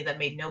only that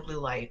made no blue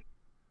light,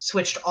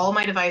 switched all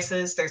my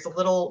devices. There's a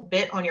little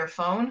bit on your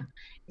phone.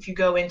 If you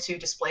go into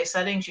display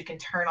settings, you can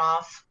turn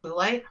off blue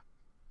light.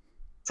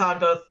 It's on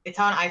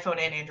iPhone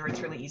and Android. It's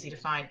really easy to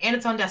find, and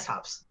it's on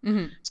desktops.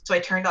 So I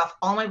turned off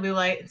all my blue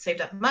light and saved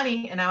up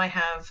money, and now I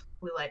have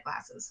blue light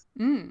glasses.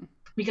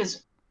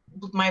 Because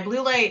my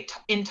blue light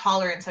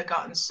intolerance had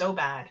gotten so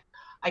bad,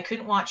 I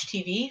couldn't watch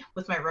TV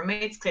with my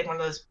roommates because I had one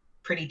of those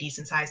pretty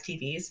decent sized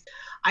TVs.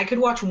 I could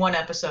watch one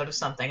episode of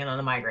something and then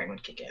the migraine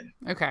would kick in.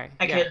 Okay.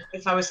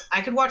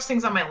 I could watch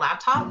things on my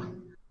laptop.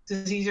 It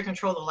was easier to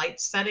control the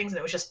light settings, and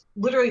it was just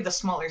literally the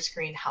smaller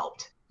screen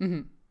helped.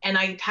 And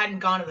I hadn't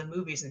gone to the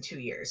movies in 2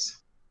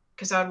 years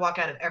because I would walk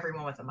out of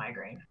everyone with a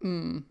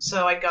migraine.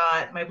 So I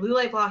got my blue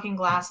light blocking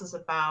glasses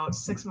about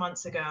 6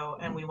 months ago,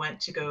 and we went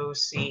to go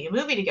see a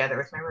movie together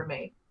with my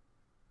roommate.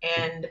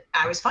 And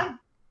I was fine. It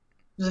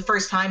was the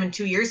first time in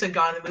 2 years I'd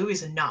gone to the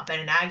movies and not been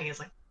in agony. It's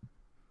like,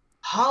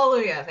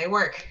 hallelujah, they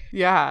work.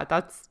 Yeah,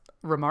 that's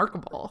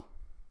remarkable.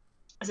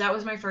 So that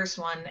was my first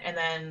one. And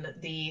then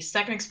the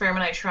second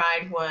experiment I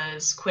tried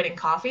was quitting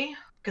coffee,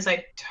 because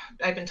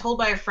I've been told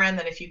by a friend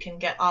that if you can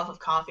get off of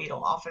coffee,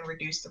 it'll often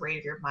reduce the rate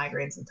of your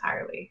migraines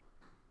entirely.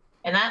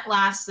 And that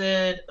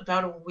lasted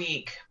about a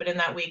week, but in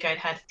that week I'd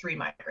had 3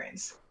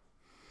 migraines.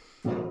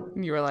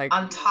 You were like,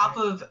 on top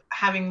of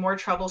having more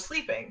trouble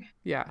sleeping.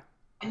 Yeah.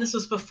 And this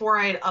was before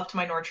I had upped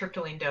my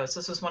nortriptyline dose.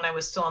 This was when I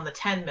was still on the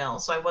 10 mil,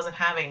 so I wasn't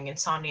having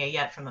insomnia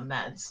yet from the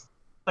meds,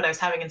 but I was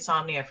having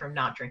insomnia from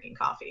not drinking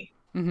coffee.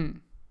 Mm-hmm.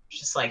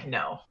 Just like,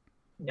 no,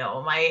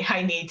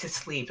 I need to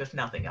sleep if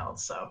nothing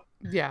else. So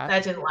Yeah.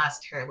 that didn't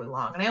last terribly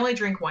long. And I only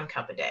drink 1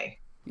 cup a day.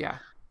 Yeah.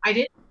 I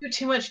didn't do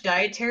too much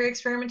dietary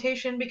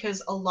experimentation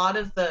because a lot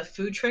of the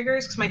food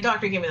triggers, because my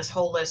doctor gave me this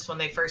whole list when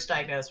they first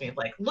diagnosed me of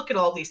like, look at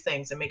all these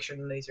things and make sure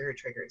that these are your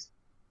triggers.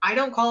 I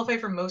don't qualify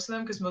for most of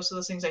them because most of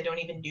those things I don't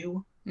even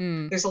do.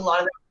 There's a lot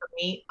of them for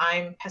meat.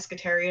 I'm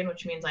pescatarian,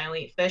 which means I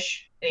only eat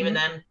fish. And even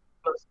then,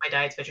 most of my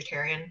diet's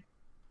vegetarian.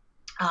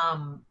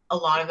 A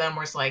lot of them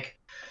was like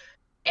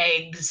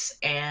eggs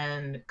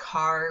and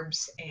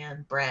carbs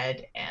and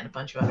bread and a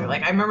bunch of other,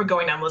 like, I remember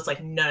going down the list,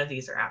 like, none of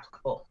these are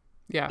applicable.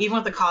 Yeah. Even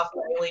with the coffee,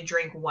 I only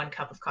drink 1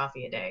 cup of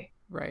coffee a day.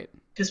 Right.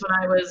 Because when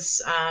I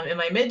was in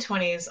my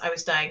mid-20s, I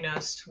was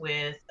diagnosed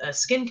with a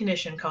skin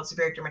condition called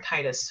seborrheic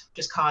dermatitis, which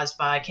is caused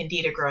by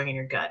candida growing in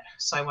your gut.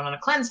 So I went on a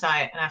cleanse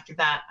diet, and after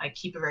that, I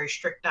keep a very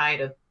strict diet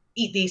of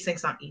eat these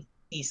things, not eat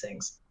these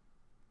things.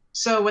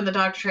 So when the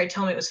doctor tried to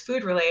tell me it was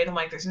food related, I'm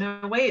like, there's no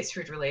way it's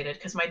food related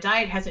because my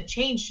diet hasn't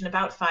changed in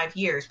about 5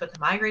 years, but the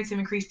migraines have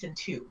increased in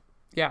 2.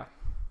 Yeah.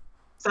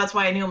 So that's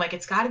why I knew, I'm like,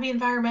 it's got to be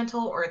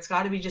environmental, or it's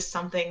got to be just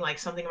something like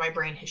something in my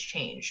brain has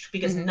changed,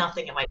 because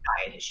nothing in my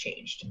diet has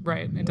changed.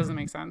 Right. It doesn't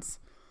make sense.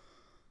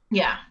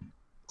 Yeah.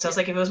 So it's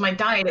like, if it was my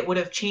diet, it would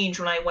have changed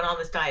when I went on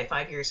this diet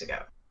 5 years ago.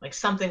 Like,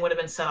 something would have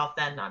been set off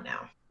then, not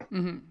now.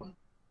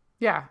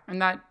 Yeah.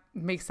 And that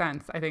makes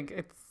sense.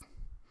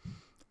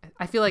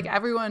 I feel like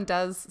everyone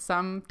does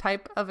some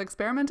type of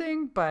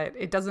experimenting, but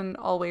it doesn't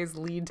always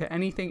lead to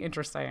anything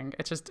interesting.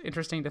 It's just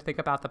interesting to think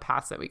about the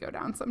paths that we go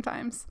down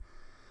sometimes.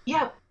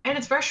 Yeah, and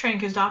it's frustrating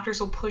because doctors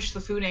will push the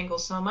food angle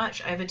so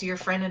much. I have a dear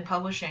friend in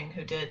publishing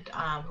who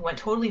went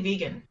totally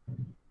vegan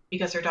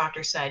because her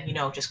doctor said,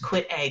 just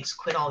quit eggs,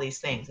 quit all these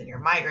things, and your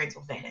migraines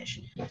will vanish.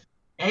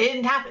 And it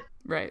didn't happen.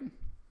 Right.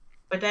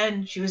 But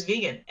then she was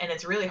vegan, and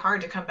it's really hard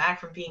to come back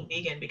from being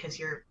vegan because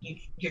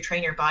you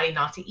train your body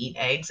not to eat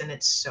eggs, and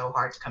it's so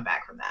hard to come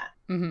back from that.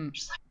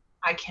 Just like,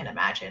 I can't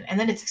imagine. And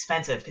then it's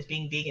expensive because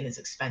being vegan is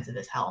expensive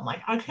as hell. I'm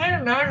like, I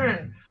can't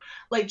imagine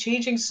like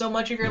changing so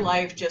much of your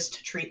life just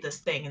to treat this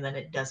thing, and then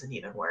it doesn't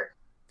even work.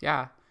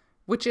 Yeah.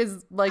 Which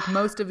is like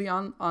most of the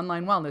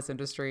online wellness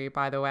industry,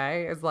 by the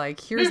way, is like,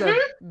 here's a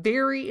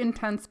very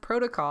intense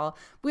protocol,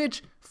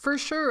 which for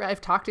sure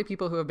I've talked to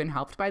people who have been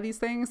helped by these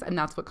things, and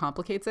that's what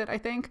complicates it, I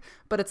think.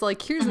 But it's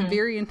like, here's a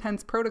very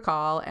intense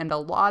protocol and a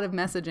lot of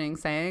messaging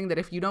saying that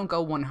if you don't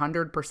go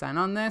 100%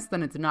 on this,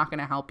 then it's not going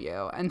to help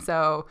you. And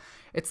so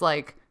it's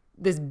like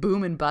this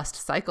boom and bust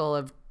cycle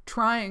of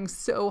trying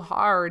so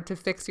hard to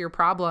fix your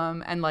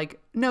problem and like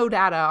no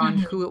data on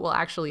who it will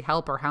actually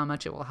help or how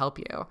much it will help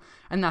you.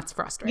 And that's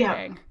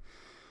frustrating.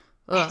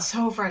 Yeah. It's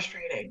so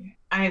frustrating.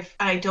 I've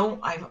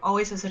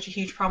always had such a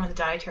huge problem with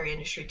the dietary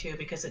industry too,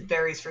 because it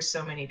varies for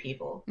so many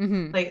people.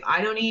 Like,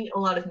 I don't eat a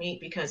lot of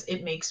meat because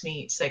it makes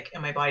me sick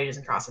and my body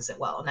doesn't process it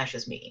well. And that's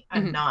just me.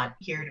 I'm not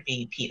here to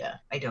be PETA.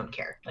 I don't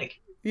care.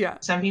 Like,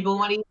 some people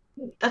want to eat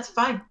meat. That's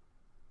fine.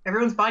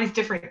 Everyone's body's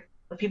different.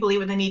 But people eat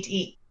what they need to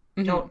eat.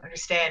 I don't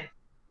understand.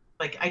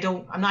 Like,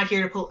 I'm not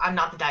here to I'm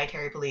not the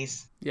dietary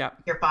police. Yeah.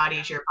 Your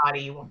body's your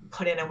body. You will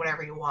put in it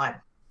whatever you want.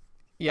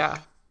 Yeah.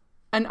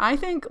 And I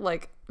think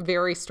like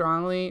very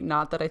strongly,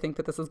 not that I think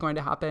that this is going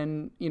to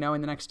happen, in the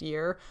next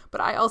year, but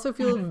I also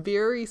feel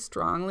very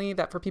strongly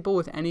that for people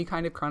with any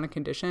kind of chronic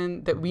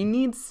condition, that we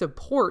need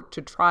support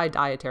to try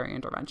dietary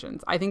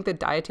interventions. I think that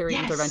dietary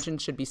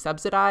interventions should be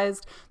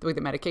subsidized the way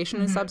that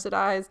medication is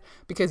subsidized,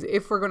 because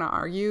if we're going to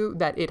argue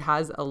that it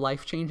has a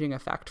life-changing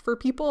effect for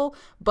people,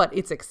 but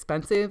it's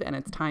expensive and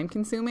it's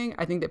time-consuming,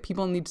 I think that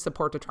people need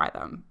support to try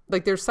them.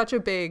 Like, there's such a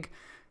big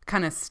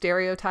kind of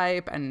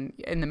stereotype and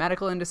in the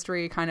medical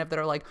industry kind of that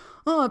are like,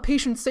 oh,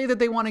 patients say that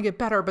they want to get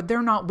better, but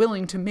they're not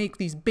willing to make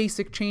these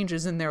basic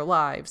changes in their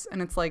lives.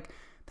 And it's like,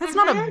 that's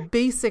not a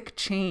basic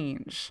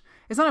change.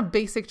 It's not a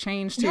basic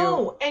change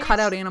to cut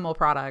out animal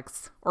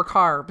products or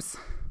carbs.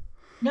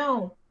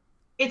 No,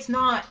 it's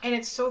not. And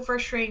it's so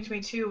frustrating to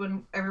me too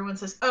when everyone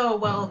says, oh,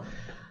 well,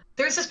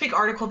 there's this big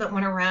article that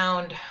went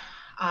around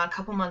a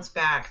couple months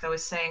back that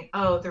was saying,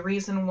 oh, the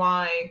reason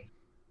why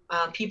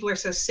people are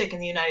so sick in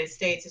the United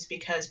States is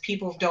because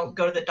people don't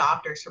go to the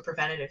doctors for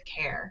preventative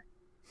care.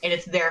 And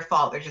it's their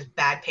fault. They're just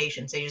bad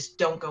patients. They just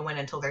don't go in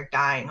until they're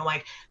dying. I'm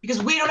like,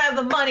 because we don't have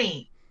the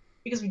money.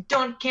 Because we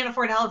can't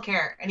afford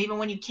healthcare. And even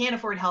when you can't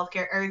afford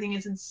healthcare, everything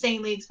is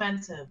insanely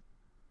expensive.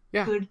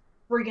 Yeah. Good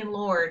friggin'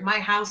 Lord. My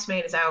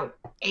housemate is out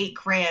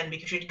 $8,000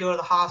 because she had to go to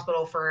the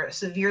hospital for a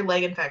severe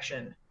leg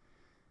infection.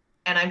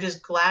 And I'm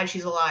just glad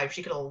she's alive.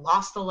 She could have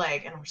lost the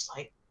leg. And I'm just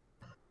like,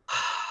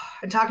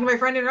 and talking to my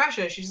friend in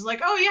Russia, she's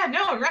like, oh yeah,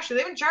 no, in Russia,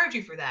 they wouldn't charge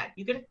you for that.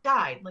 You could have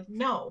died. Like,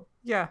 no.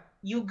 Yeah.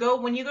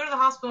 When you go to the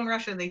hospital in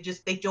Russia, they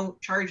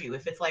don't charge you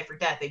if it's life or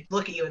death. They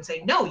look at you and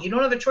say, no, you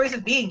don't have a choice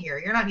of being here.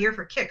 You're not here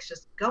for kicks.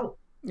 Just go.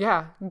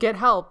 Yeah. Get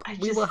help.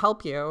 We will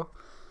help you.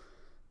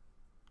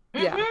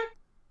 Yeah.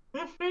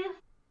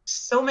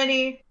 So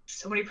many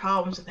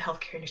problems with the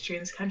healthcare industry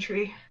in this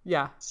country.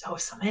 Yeah. So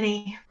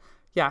many.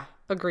 Yeah,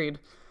 agreed.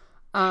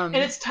 And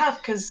it's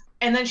tough because,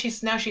 and then she's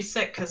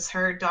sick because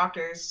her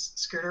doctors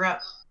screwed her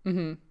up.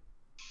 Mm-hmm.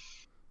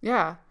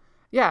 Yeah.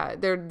 Yeah,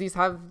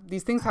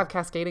 these things have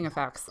cascading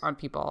effects on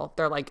people.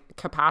 They're like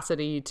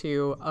capacity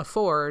to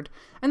afford,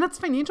 and that's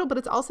financial, but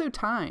it's also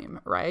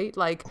time, right?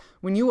 Like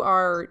when you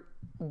are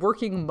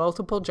working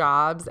multiple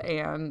jobs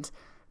and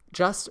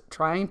just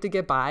trying to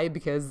get by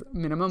because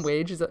minimum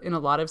wage is in a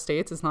lot of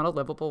states is not a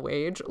livable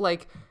wage,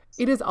 like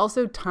it is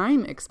also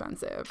time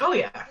expensive. Oh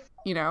yeah.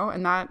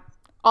 And that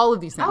all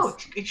of these Oh,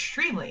 things.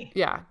 extremely.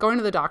 Yeah, going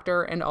to the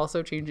doctor and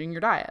also changing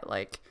your diet.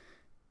 Like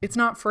it's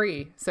not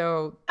free.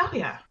 So oh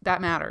yeah.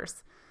 that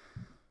matters.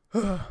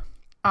 Oh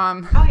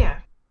yeah.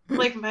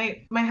 Like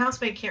my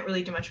housemate can't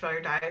really do much about her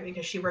diet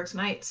because she works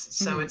nights.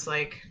 So it's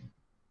like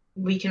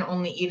we can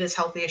only eat as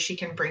healthy as she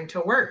can bring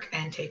to work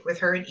and take with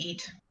her and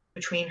eat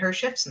between her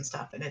shifts and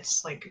stuff. And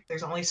it's like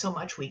there's only so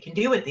much we can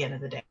do at the end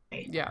of the day.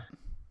 Yeah.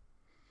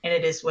 And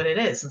it is what it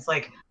is. It's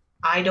like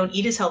I don't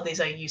eat as healthy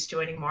as I used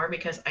to anymore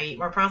because I eat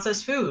more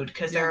processed food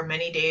because there are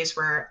many days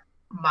where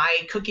my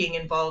cooking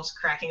involves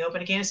cracking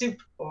open a can of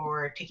soup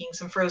or taking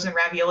some frozen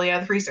ravioli out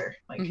of the freezer.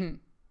 Like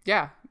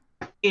yeah.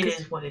 It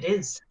is what it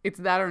is. It's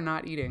that or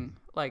not eating.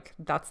 Like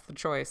that's the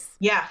choice.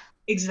 Yeah,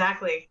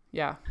 exactly.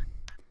 Yeah.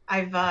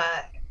 I've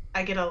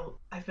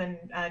been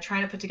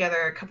trying to put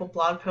together a couple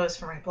blog posts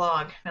for my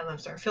blog now that I'm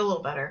starting to feel a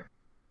little better.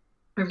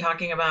 We're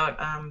talking about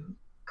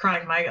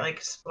chronic migraine,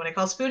 like what I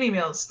call spoonie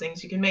meals,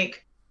 things you can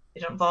make. They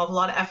don't involve a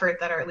lot of effort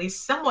that are at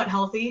least somewhat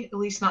healthy, at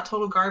least not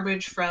total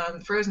garbage from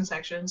the frozen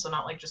section, so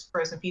not like just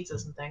frozen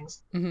pizzas and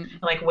things. And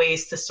like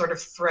ways to sort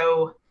of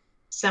throw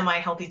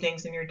semi-healthy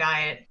things in your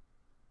diet.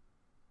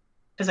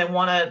 Because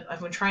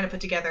I've been trying to put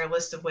together a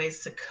list of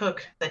ways to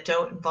cook that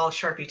don't involve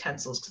sharp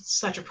utensils. Because it's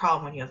such a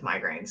problem when you have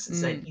migraines.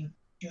 It's that you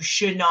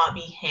should not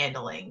be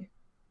handling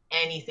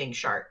anything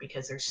sharp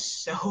because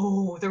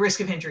the risk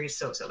of injury is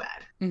so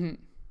bad.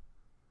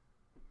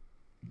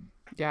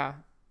 Yeah,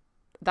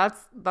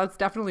 that's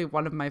definitely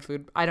one of my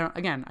food.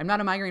 I'm not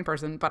a migraine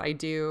person, but I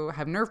do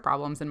have nerve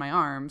problems in my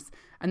arms,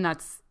 and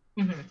that's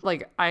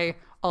like I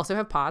also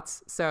have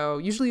POTS. So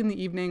usually in the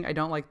evening, I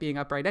don't like being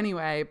upright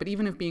anyway. But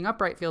even if being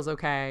upright feels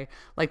okay,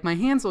 like my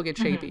hands will get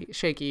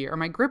shaky, or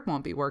my grip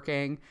won't be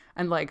working.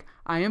 And like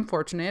I am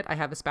fortunate, I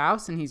have a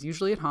spouse, and he's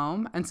usually at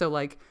home, and so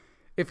like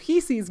if he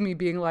sees me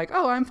being like,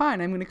 oh, I'm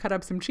fine, I'm going to cut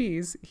up some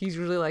cheese, he's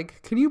usually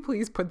like, can you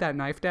please put that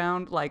knife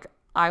down? Like,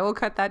 I will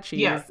cut that cheese.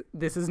 Yeah.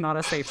 This is not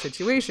a safe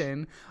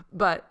situation.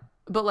 But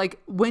like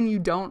when you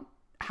don't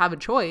have a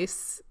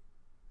choice,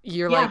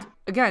 you're like,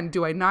 again,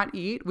 do I not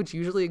eat? Which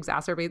usually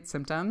exacerbates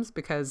symptoms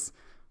because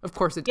of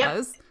course it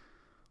does.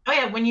 Oh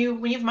yeah. When you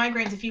have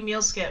migraines, if you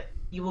meal skip,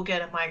 you will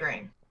get a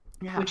migraine,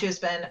 which has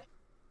been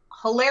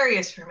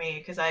hilarious for me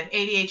because I have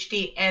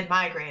ADHD and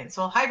migraine.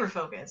 So I'll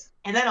hyperfocus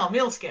and then I'll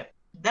meal skip.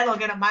 Then I'll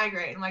get a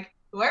migraine. I'm like,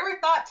 whoever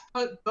thought to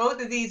put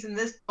both of these in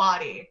this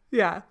body?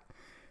 Yeah.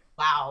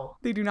 Wow.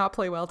 They do not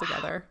play well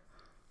together.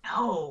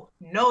 No,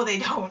 they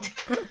don't.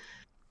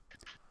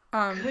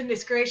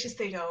 Goodness gracious,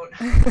 they don't.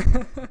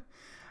 Okay.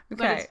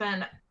 But it's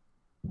been,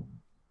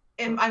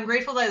 and I'm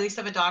grateful that I at least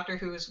have a doctor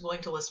who is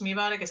willing to listen to me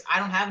about it because I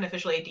don't have an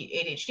official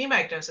ADHD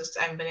diagnosis.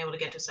 I haven't been able to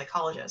get to a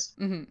psychologist.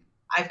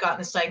 I've gotten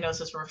this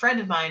diagnosis from a friend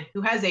of mine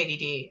who has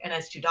ADD and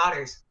has 2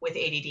 daughters with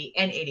ADD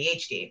and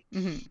ADHD.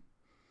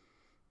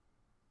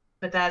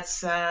 But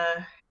that's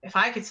if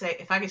I could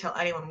tell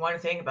anyone one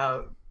thing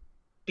about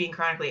being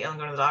chronically ill and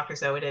going to the doctor,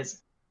 so it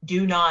is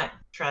do not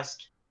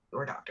trust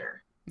your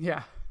doctor.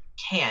 Yeah.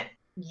 Can't.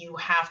 You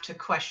have to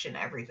question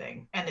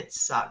everything, and it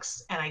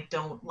sucks. And I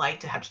don't like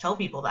to have to tell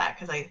people that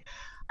because I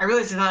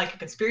realize it's not like a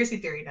conspiracy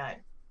theory nut,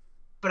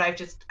 but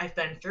I've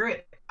been through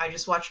it. I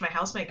just watched my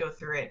housemate go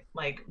through it.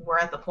 Like we're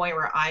at the point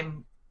where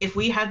if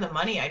we had the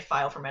money, I'd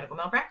file for medical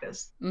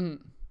malpractice.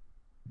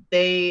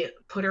 They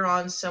put her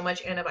on so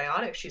much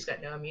antibiotics. She's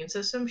got no immune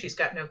system. She's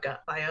got no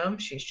gut biome.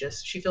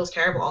 She feels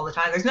terrible all the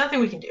time. There's nothing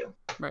we can do.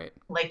 Right.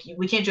 Like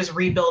we can't just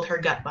rebuild her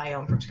gut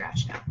biome from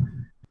scratch now.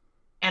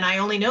 And I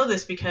only know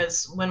this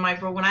because when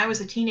I was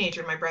a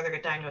teenager, my brother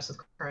got diagnosed with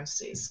Crohn's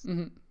disease.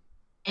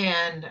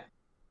 And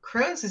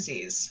Crohn's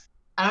disease,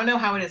 I don't know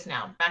how it is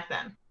now. Back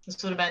then,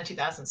 this would have been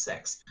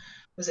 2006,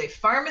 was a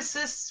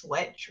pharmacist's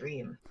wet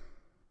dream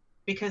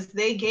because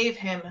they gave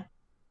him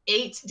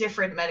 8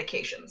 different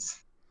medications.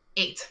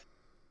 8.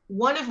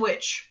 One of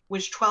which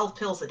was 12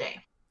 pills a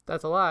day.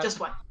 That's a lot. Just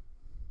one.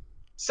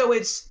 So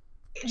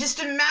just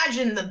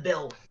imagine the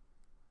bill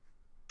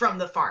from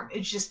the farm.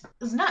 It's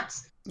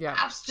nuts. Yeah.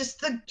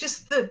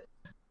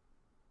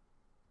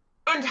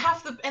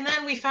 And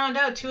then we found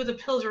out 2 of the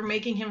pills were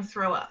making him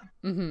throw up.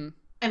 And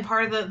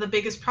part of the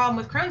biggest problem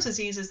with Crohn's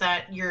disease is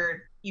that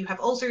you have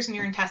ulcers in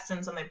your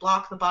intestines and they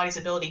block the body's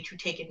ability to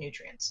take in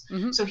nutrients.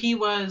 So he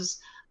was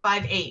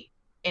 5'8"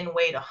 and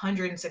weighed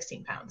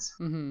 116 pounds.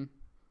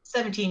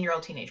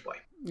 17-year-old teenage boy.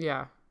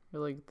 Yeah.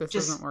 You're like, this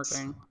isn't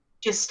working.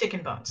 Just stick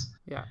and bones.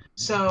 Yeah.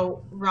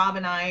 So Rob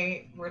and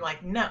I were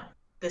like, no,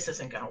 this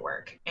isn't going to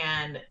work.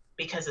 And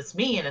because it's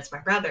me and it's my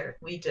brother,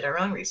 we did our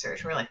own research.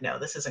 And we're like, no,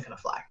 this isn't going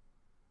to fly.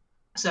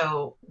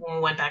 So when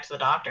we went back to the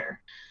doctor,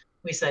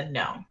 We said,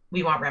 no,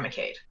 we want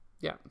Remicade.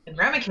 Yeah. And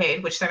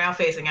Remicade, which they're now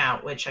phasing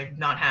out, which I'm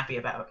not happy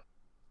about,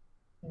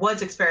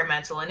 was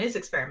experimental and is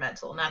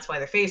experimental. And that's why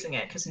they're phasing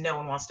it, because no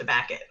one wants to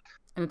back it.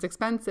 And it's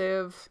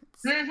expensive.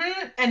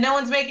 And no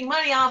one's making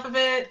money off of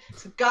it.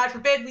 So God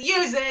forbid we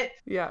use it.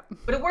 Yeah.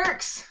 But it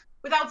works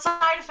without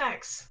side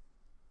effects.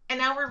 And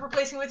now we're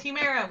replacing it with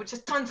Humira, which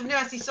has tons of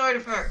nasty side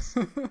effects.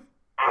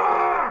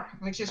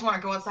 Makes you just want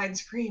to go outside and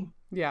scream.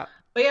 Yeah.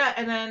 But yeah,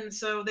 and then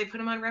so they put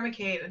him on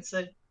Remicade. It's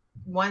a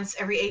once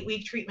every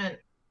 8-week treatment.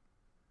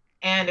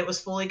 And it was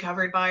fully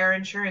covered by our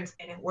insurance,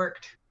 and it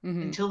worked.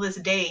 Until this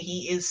day,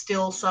 he is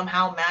still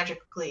somehow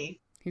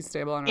magically he's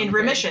stable on in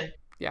remission.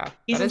 Yeah.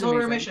 He's in total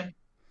remission.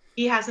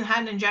 He hasn't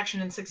had an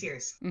injection in 6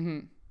 years.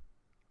 And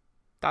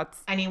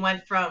he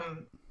went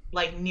from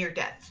like near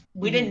death.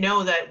 We didn't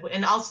know that,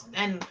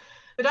 and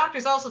the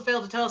doctors also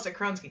failed to tell us that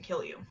Crohn's can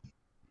kill you.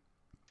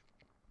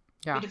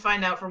 Yeah. We had to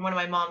find out from one of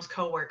my mom's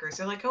coworkers.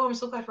 They're like, "Oh, I'm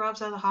so glad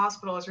Rob's out of the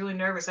hospital. I was really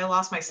nervous. I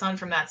lost my son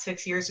from that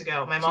 6 years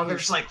ago." My mom was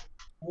just like,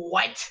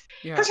 "What?"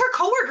 Because her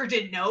coworker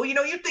didn't know. You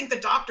know, you'd think the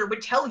doctor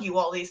would tell you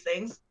all these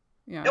things.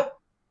 Yeah.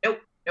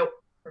 Nope.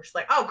 We're just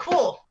like, "Oh,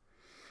 cool.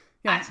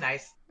 Yeah. That's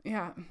nice."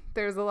 Yeah.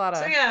 There's a lot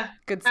of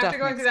good stuff. After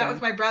going through that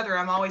with my brother,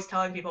 I'm always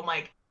telling people, I'm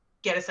like,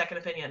 get a second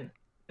opinion.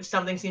 If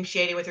something seems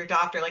shady with your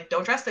doctor, like,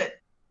 don't trust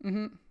it.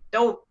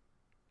 Don't.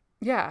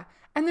 Yeah.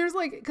 And there's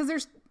like, because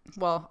there's,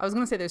 well, I was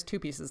going to say there's two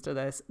pieces to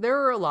this. There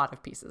are a lot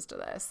of pieces to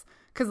this.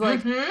 Because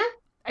like,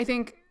 I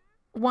think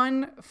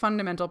one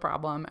fundamental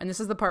problem, and this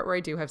is the part where I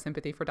do have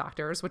sympathy for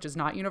doctors, which is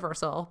not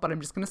universal, but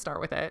I'm just going to start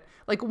with it.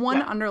 Like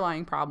one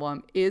underlying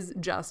problem is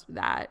just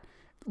that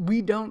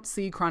we don't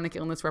see chronic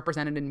illness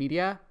represented in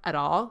media at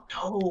all.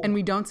 No. And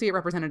we don't see it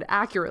represented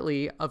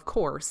accurately, of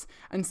course.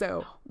 And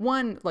so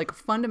one like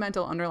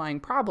fundamental underlying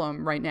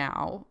problem right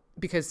now,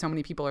 because so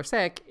many people are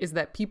sick, is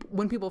that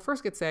when people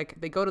first get sick,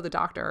 they go to the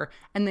doctor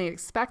and they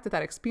expect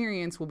that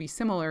experience will be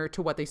similar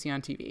to what they see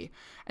on TV.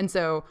 And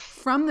so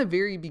from the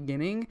very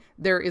beginning,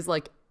 there is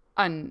like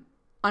an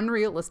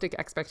unrealistic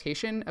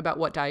expectation about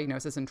what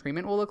diagnosis and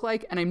treatment will look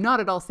like. And I'm not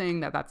at all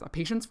saying that that's a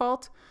patient's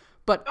fault.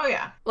 But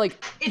like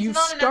it's you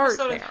not start an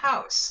episode there. Of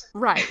House.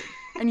 Right.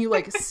 And you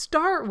like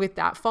start with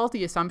that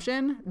faulty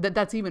assumption that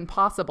that's even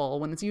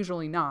possible when it's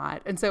usually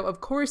not. And so of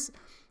course,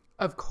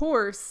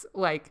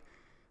 like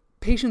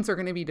patients are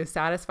going to be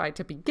dissatisfied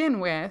to begin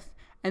with.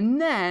 And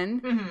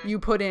then you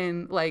put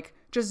in like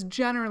just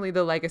generally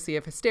the legacy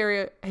of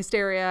hysteria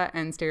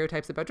and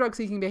stereotypes about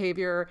drug-seeking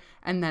behavior.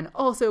 And then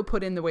also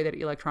put in the way that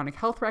electronic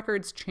health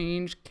records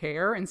change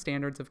care and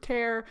standards of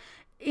care.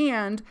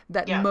 And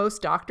that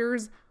most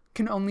doctors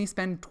can only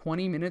spend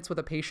 20 minutes with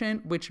a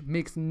patient, which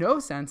makes no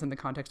sense in the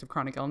context of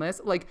chronic illness.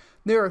 Like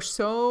there are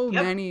so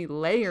many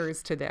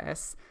layers to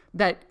this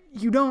that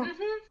you don't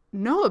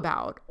know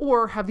about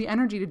or have the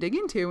energy to dig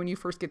into when you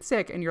first get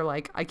sick and you're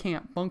like, I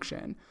can't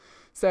function.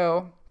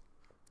 So,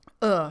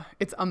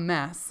 it's a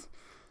mess.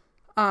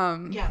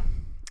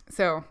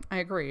 So I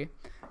agree.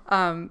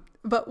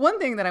 But one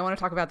thing that I want to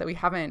talk about that we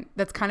haven't,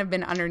 that's kind of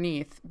been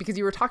underneath, because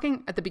you were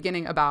talking at the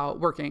beginning about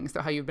working.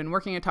 So how you've been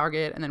working at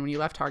Target, and then when you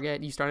left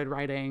Target, you started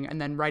writing,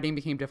 and then writing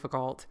became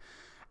difficult.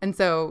 And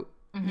so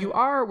you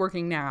are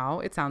working now,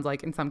 it sounds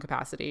like, in some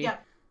capacity. Yeah.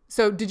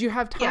 So did you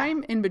have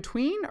time in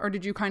between, or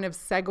did you kind of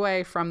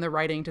segue from the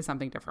writing to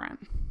something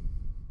different?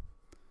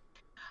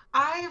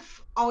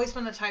 I've always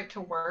been the type to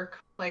work.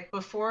 Like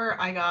before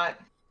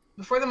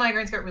the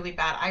migraines got really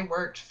bad, I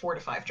worked 4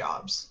 to 5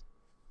 jobs.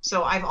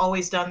 So I've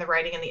always done the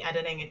writing and the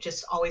editing. It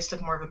just always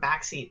took more of a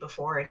backseat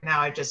before. And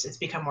now it's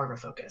become more of a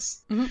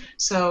focus.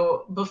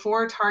 So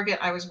before Target,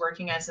 I was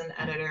working as an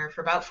editor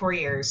for about 4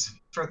 years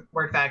for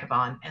Word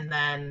Vagabond. And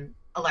then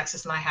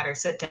Alexis and I had her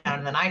sit down,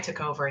 and then I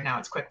took over, and now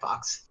it's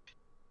QuickFox.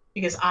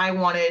 Because I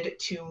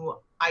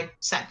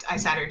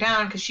sat her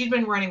down because she'd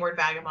been running Word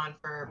Vagabond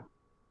for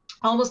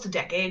almost a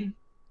decade.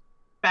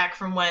 Back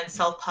from when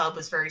self-pub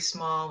was very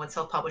small, when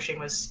self-publishing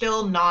was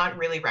still not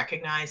really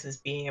recognized as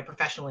being a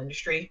professional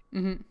industry.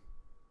 And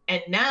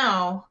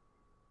now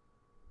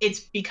it's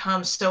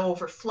become so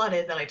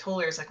overflooded that I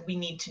told her, it's like, we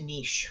need to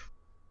niche.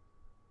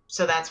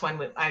 So that's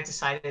when I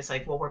decided, it's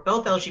like, well, we're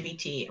both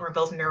LGBT and we're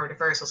both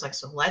neurodiverse. I was like,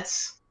 so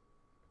let's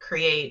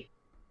create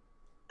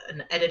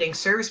an editing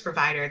service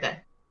provider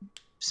that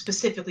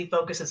specifically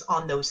focuses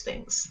on those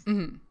things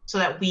so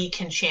that we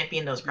can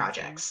champion those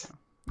projects.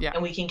 Yeah.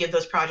 And we can give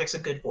those projects a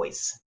good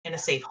voice and a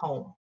safe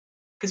home.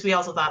 Because we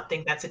also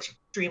think that's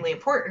extremely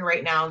important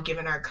right now,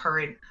 given our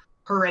current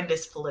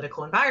horrendous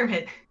political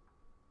environment.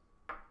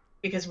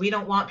 Because we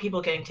don't want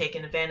people getting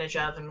taken advantage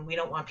of, and we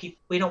don't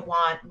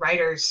want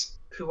writers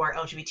who are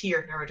LGBT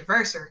or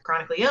neurodiverse or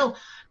chronically ill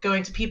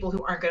going to people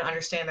who aren't going to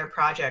understand their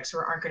projects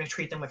or aren't going to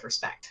treat them with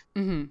respect.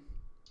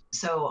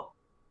 So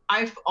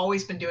I've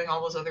always been doing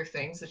all those other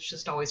things. It's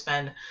just always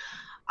been,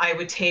 I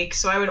would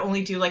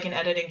only do like an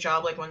editing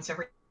job like once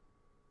every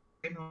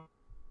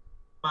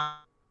month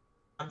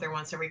or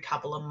once every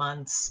couple of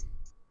months.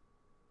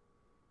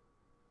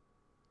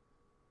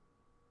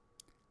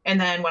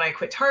 And then when I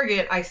quit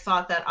Target, I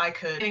thought that I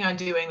could, on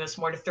doing this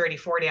more to 30,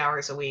 40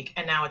 hours a week.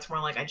 And now it's more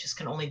like I just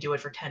can only do it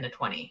for 10 to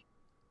 20.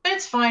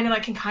 it's fine, and I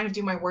can kind of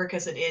do my work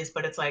as it is,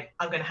 but it's like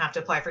I'm going to have to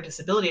apply for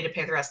disability to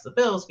pay the rest of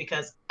the bills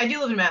because I do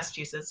live in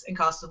Massachusetts and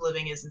cost of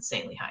living is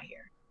insanely high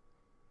here.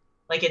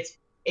 Like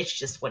it's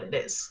just what it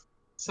is.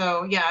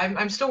 So yeah,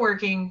 I'm still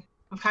working.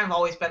 I've kind of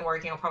always been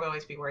working. I'll probably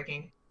always be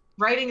working.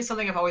 Writing is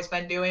something I've always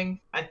been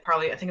doing. I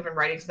think I've been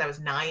writing since I was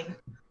 9,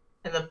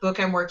 and the book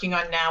I'm working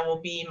on now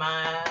will be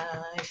my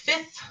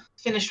 5th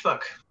finished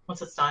book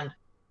once it's done.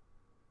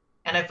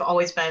 And I've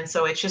always been,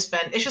 so it's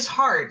just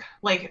hard.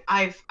 Like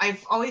I've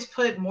always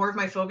put more of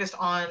my focus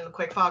on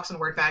QuickFox and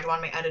Word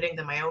Vagabond, my editing,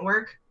 than my own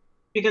work,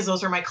 because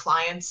those are my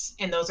clients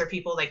and those are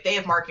people like they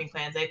have marketing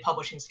plans, they have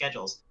publishing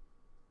schedules.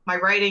 My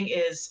writing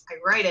is I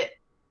write it,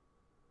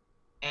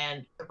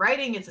 and the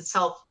writing is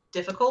itself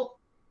difficult,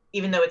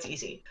 even though it's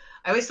easy.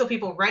 I always tell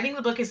people writing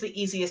the book is the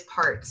easiest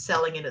part,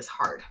 selling it is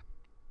hard.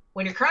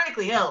 When you're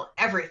chronically ill,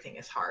 everything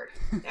is hard,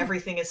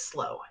 everything is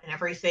slow, and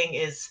everything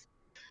is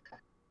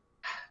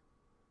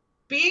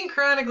being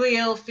chronically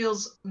ill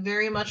feels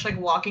very much like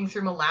walking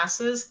through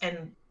molasses,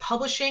 and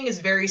publishing is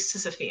very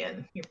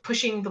Sisyphean. You're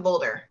pushing the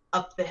boulder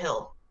up the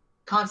hill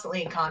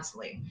constantly and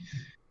constantly.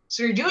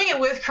 So you're doing it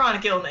with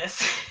chronic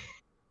illness.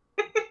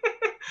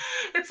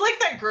 It's like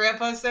that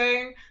grandpa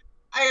saying,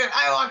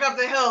 I walk up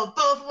the hill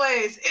both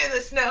ways in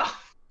the snow.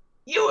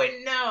 You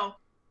wouldn't know.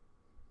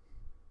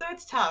 So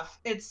it's tough.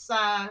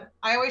 I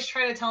always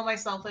try to tell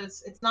myself that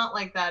it's not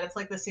like that. It's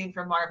like the scene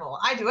from Marvel.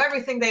 I do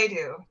everything they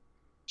do,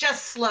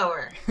 just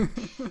slower.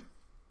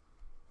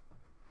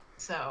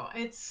 So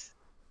it's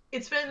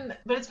been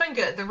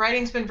good. The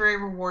writing's been very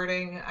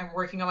rewarding. I'm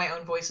working on my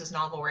own voices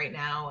novel right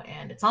now,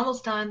 and it's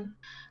almost done.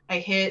 I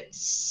hit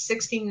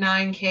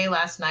 69K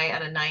last night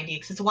out of 90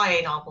 because it's a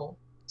YA novel.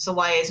 So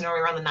YA is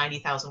normally around the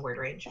 90,000 word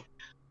range.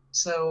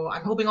 So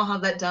I'm hoping I'll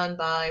have that done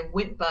by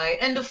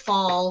end of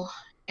fall,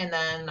 and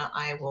then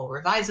I will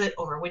revise it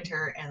over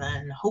winter, and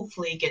then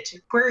hopefully get to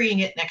querying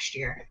it next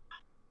year.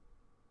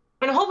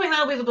 But I'm hoping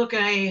that'll be the book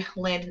I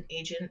land an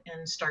agent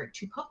and start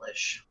to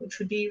publish, which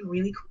would be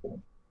really cool.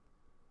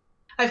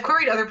 I've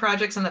queried other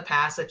projects in the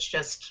past. It's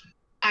just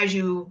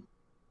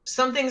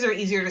some things are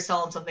easier to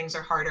sell and some things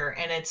are harder,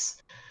 and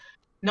it's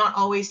not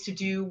always to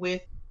do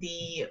with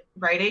the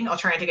writing. I'll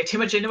try not to get too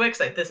much into it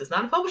because this is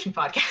not a publishing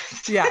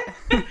podcast. Yeah.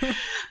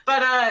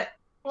 But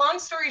long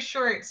story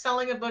short,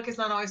 selling a book is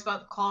not always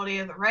about the quality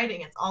of the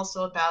writing. It's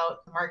also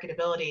about the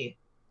marketability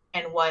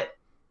and what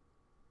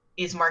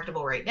is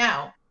marketable right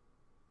now.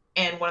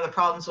 And one of the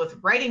problems with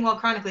writing while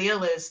chronically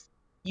ill is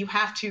you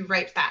have to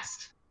write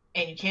fast,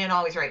 and you can't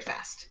always write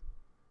fast.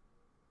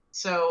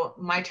 So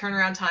my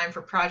turnaround time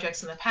for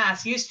projects in the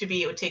past used to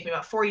be it would take me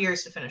about 4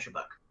 years to finish a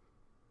book.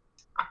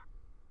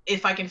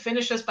 If I can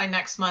finish this by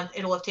next month,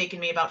 it'll have taken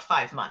me about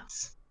 5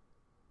 months,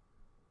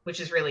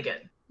 which is really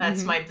good.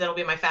 That'll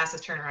be my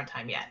fastest turnaround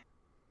time yet.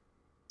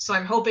 So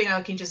I'm hoping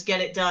I can just get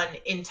it done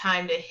in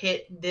time to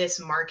hit this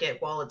market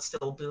while it's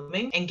still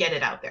booming and get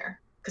it out there.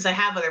 Because I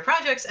have other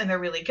projects and they're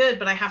really good,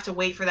 but I have to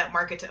wait for that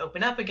market to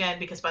open up again,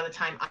 because by the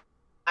time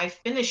I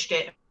finished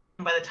it,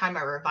 and by the time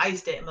I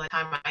revised it, and by the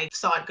time I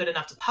saw it good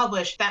enough to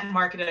publish, that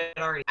market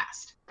had already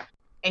passed.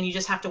 And you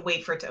just have to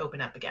wait for it to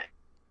open up again.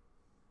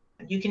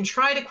 You can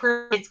try to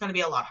query, it's going to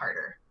be a lot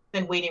harder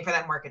than waiting for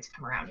that market to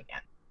come around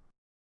again.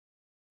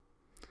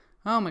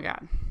 Oh my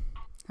God.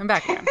 I'm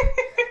back again.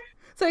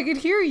 So I could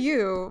hear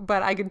you,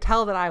 but I could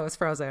tell that I was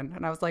frozen.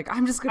 And I was like,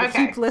 I'm just going to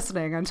keep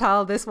listening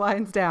until this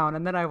winds down,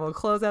 and then I will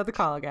close out the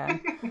call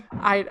again.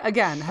 I,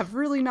 again, have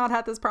really not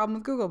had this problem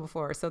with Google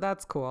before, so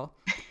that's cool.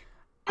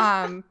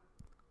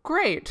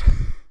 Great.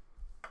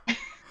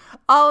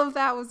 All of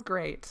that was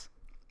great.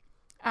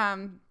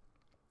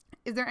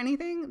 Is there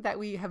anything that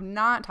we have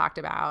not talked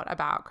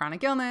about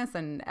chronic illness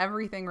and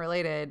everything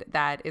related,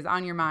 that is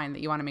on your mind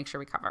that you want to make sure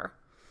we cover?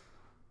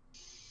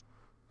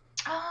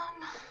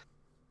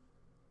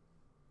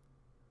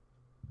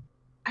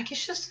 I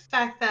guess just the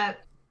fact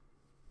that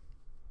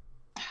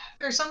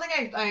there's something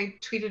I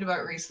tweeted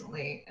about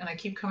recently, and I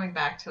keep coming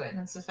back to it, and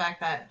it's the fact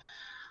that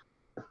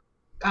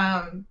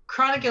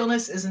chronic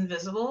illness is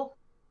invisible,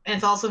 and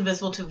it's also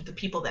invisible to the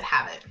people that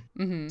have it.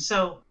 Mm-hmm.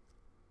 So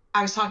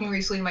I was talking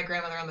recently to my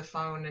grandmother on the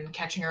phone and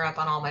catching her up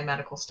on all my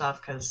medical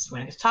stuff, because we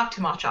don't get to talk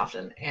too much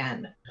often,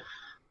 and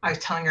I was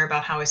telling her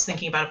about how I was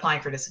thinking about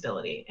applying for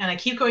disability. And I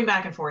keep going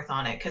back and forth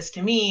on it, because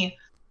to me,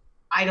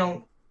 I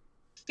don't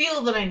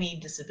feel that I need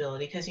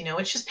disability, because,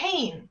 it's just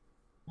pain.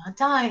 I'm not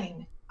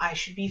dying. I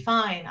should be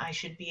fine. I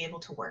should be able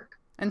to work.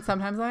 And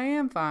sometimes I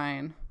am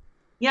fine.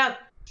 Yep,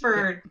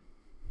 for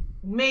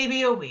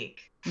maybe a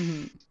week.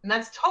 Mm-hmm. And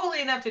that's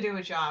totally enough to do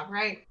a job,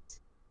 right?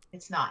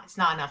 It's not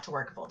enough to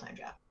work a full-time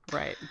job.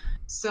 Right.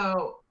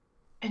 So,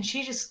 and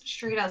she just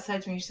straight out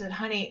said to me, she said,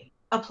 honey,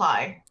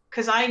 apply,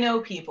 because I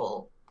know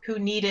people who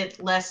need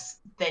it less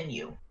than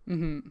you.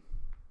 Mm-hmm.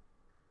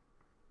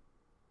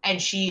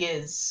 And she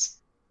is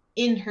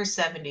in her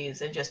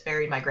 70s and just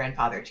buried my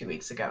grandfather 2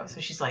 weeks ago.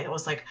 So she's like,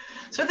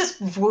 so this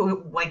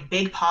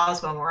big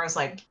pause moment where I was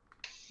like,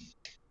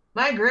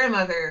 my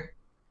grandmother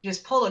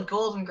just pulled a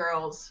Golden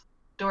Girls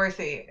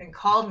Dorothy and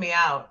called me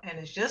out and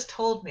has just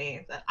told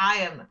me that I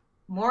am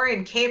more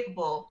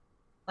incapable.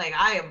 Like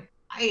I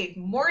I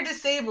am more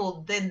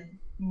disabled than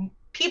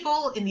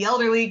people in the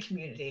elderly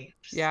community.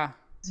 Yeah.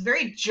 It's a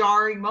very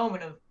jarring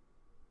moment of,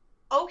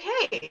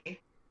 okay.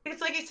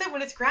 It's like I said,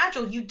 when it's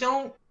gradual, you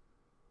don't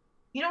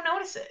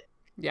notice it.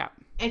 Yeah.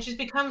 And it just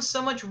becomes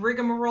so much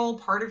rigmarole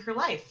part of your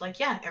life. Like,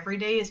 yeah, every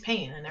day is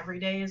pain and every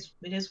day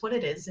it is what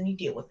it is and you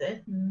deal with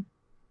it. And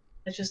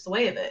that's just the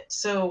way of it.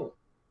 So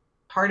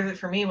part of it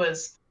for me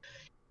was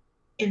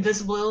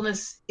invisible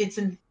illness. It's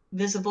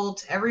invisible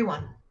to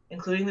everyone,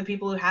 including the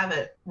people who have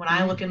it. When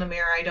I look in the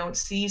mirror, I don't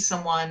see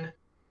someone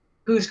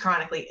who's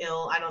chronically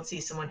ill. I don't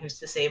see someone who's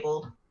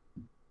disabled.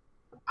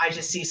 I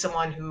just see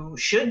someone who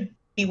should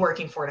be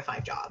working 4 to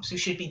 5 jobs, who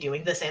should be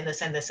doing this and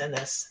this and this and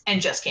this,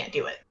 and just can't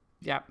do it.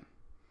 Yep.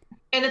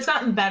 And it's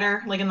gotten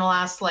better, like in the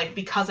last, like,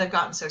 because I've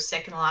gotten so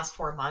sick in the last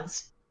 4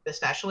 months,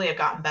 especially, I've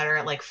gotten better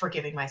at like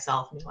forgiving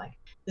myself and being like,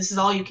 this is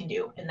all you can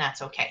do, and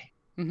that's okay.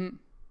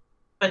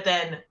 But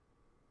then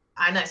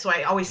so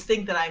I always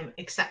think that I'm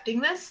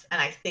accepting this,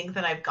 and I think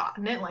that I've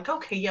gotten it, like,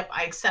 okay, yep,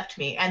 I accept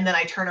me. And then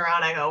I turn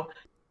around and I go,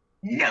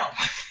 no,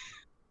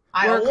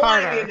 I don't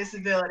want to be a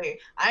disability.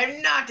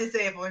 I'm not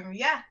disabled.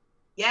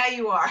 Yeah,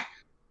 you are.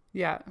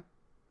 Yeah.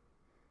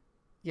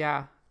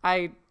 Yeah.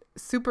 I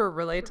super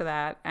relate to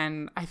that.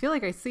 And I feel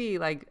like I see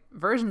like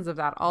versions of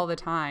that all the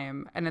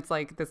time. And it's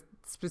like this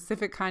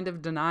specific kind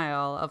of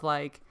denial of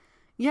like,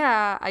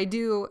 yeah, I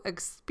do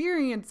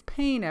experience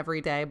pain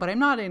every day, but I'm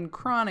not in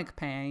chronic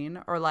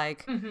pain. Or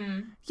like,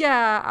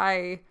 yeah,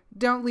 I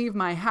don't leave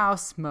my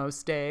house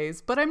most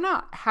days, but I'm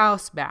not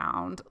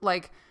housebound.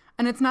 Like,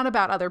 and it's not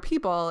about other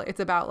people. It's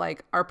about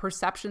like our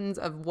perceptions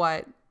of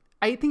what,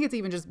 I think it's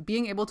even just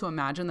being able to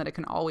imagine that it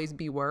can always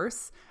be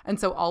worse. And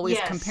so always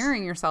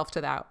comparing yourself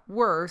to that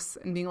worse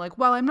and being like,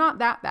 well, I'm not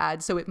that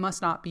bad, so it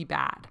must not be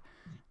bad.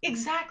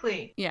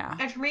 Exactly. Yeah.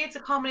 And for me, it's a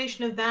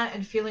combination of that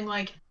and feeling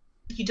like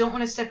you don't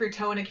want to step your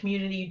toe in a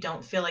community you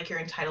don't feel like you're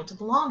entitled to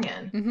belong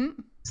in.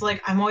 So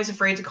like, I'm always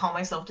afraid to call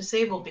myself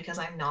disabled because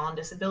I'm not on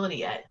disability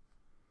yet.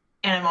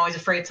 And I'm always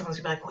afraid someone's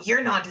gonna be like, well,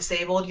 you're not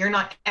disabled, you're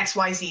not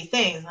XYZ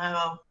things. And I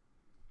go,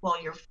 well,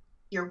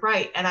 you're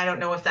right. And I don't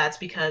know if that's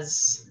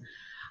because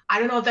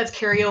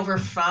carryover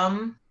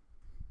from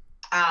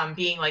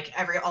being like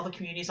all the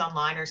communities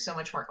online are so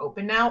much more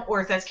open now, or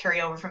if that's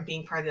carryover from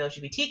being part of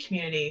the LGBT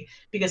community,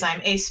 because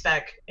I'm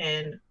aspec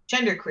and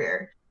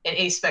genderqueer. And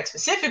aspec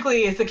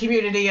specifically is the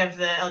community of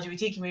the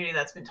LGBT community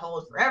that's been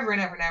told forever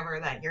and ever and ever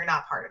that you're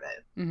not part of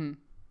it.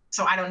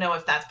 So I don't know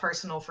if that's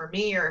personal for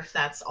me or if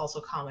that's also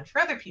common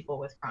for other people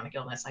with chronic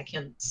illness. I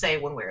can't say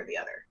one way or the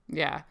other.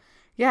 Yeah.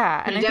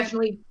 Yeah. And it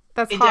definitely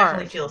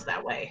feels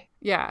that way.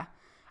 Yeah.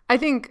 I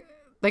think,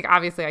 like,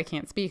 obviously I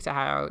can't speak to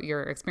how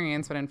your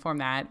experience would inform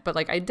that, but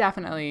like, I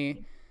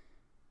definitely,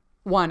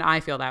 one, I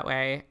feel that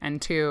way.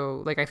 And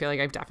two, like, I feel like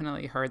I've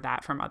definitely heard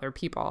that from other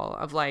people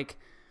of like,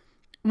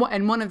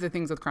 and one of the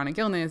things with chronic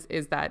illness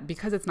is that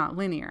because it's not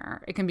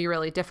linear, it can be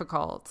really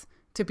difficult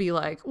to be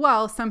like,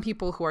 well, some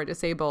people who are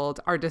disabled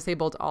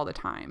all the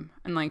time.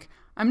 And like,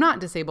 I'm not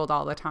disabled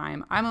all the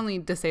time. I'm only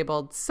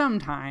disabled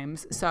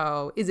sometimes.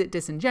 So is it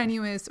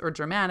disingenuous or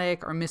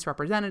dramatic or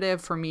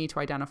misrepresentative for me to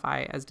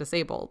identify as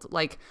disabled?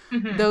 Like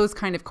those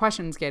kind of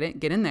questions get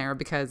in there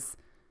because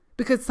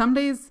some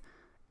days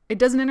it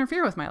doesn't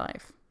interfere with my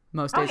life.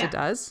 Most days it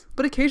does,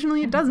 but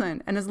occasionally it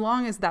doesn't. And as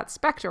long as that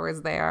specter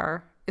is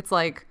there, it's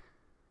like,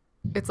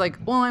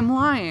 well, I'm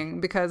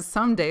lying because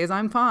some days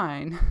I'm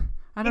fine.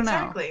 I don't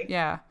know.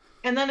 Yeah.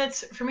 And then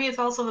for me, it's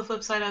also the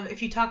flip side of, if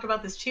you talk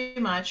about this too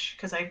much,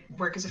 because I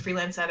work as a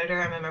freelance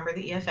editor, I'm a member of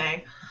the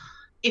EFA.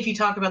 If you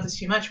talk about this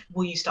too much,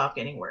 will you stop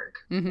getting work?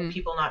 Will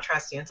people not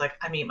trust you? It's like,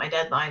 I meet my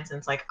deadlines, and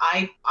it's like,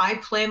 I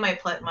plan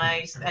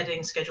my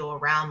editing schedule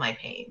around my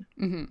pain.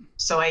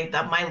 So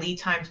my lead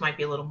times might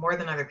be a little more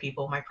than other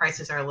people. My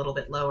prices are a little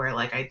bit lower.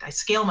 Like I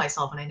scale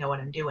myself and I know what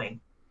I'm doing.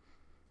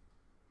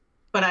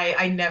 But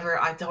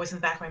it's always in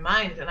the back of my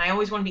mind. And I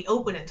always want to be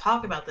open and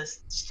talk about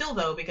this still,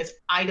 though, because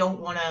I don't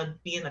want to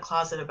be in the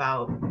closet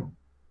about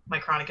my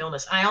chronic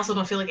illness. And I also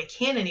don't feel like I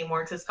can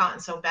anymore because it's gotten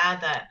so bad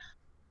that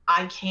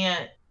I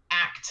can't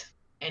act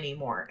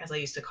anymore, as I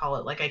used to call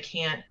it. Like, I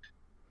can't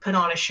put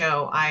on a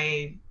show.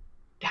 I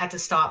had to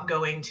stop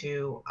going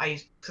to,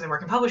 because I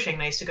work in publishing,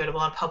 and I used to go to a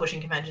lot of publishing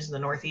conventions in the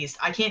Northeast.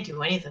 I can't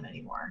do anything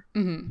anymore.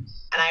 And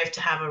I have to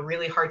have a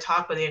really hard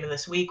talk by the end of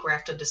this week where I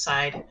have to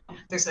decide.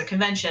 There's a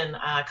convention,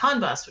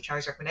 Conbust, which I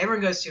always recommend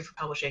everyone goes to for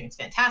publishing. It's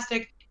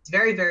fantastic. It's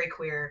very, very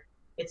queer.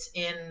 It's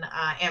in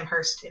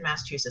Amherst in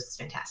Massachusetts. It's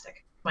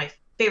fantastic. My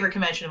favorite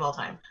convention of all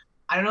time.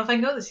 I don't know if I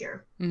can go this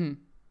year.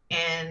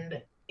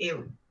 And it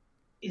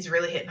is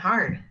really hitting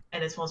hard.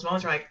 And it's one of those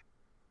moments where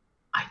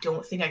I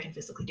don't think I can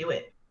physically do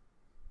it.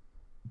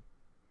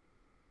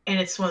 And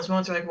it's one of those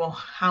moments where well,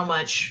 how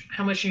much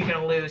are you going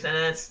to lose? And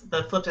then it's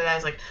the flip to that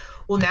is like,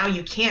 well, now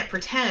you can't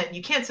pretend.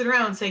 You can't sit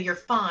around and say you're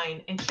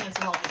fine and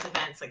cancel all these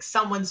events. Like,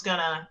 someone's going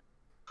to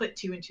put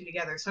 2 and 2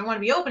 together. So I want to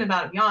be open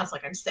about it, be honest.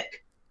 Like, I'm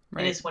sick.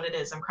 Right. It is what it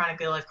is. I'm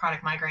chronically ill. I have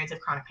chronic migraines. I have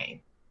chronic pain.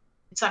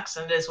 It sucks,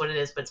 and it is what it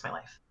is, but it's my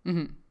life.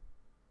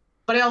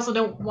 But I also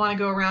don't want to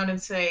go around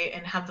and say,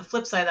 and have the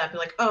flip side of that be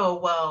like, oh,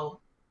 well,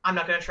 I'm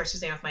not going to trust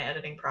Suzanne with my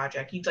editing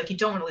project. You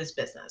don't want to lose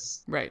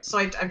business. Right. So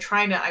I'm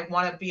trying to, I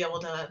want to be able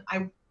to,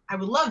 I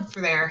would love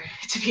for there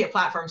to be a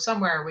platform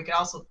somewhere we could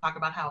also talk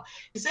about how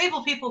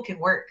disabled people can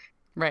work.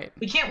 Right.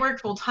 We can't work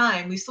full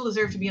time. We still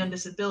deserve to be on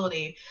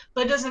disability,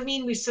 but it doesn't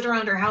mean we sit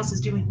around our houses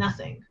doing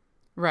nothing.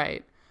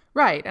 Right.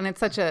 Right. And it's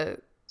such a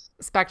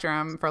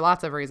spectrum for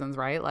lots of reasons,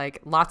 right? Like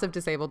lots of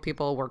disabled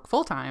people work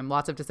full time.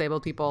 Lots of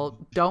disabled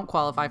people don't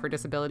qualify for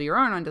disability or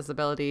aren't on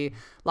disability.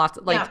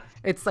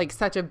 It's like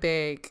such a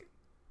big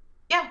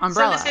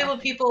umbrella. Some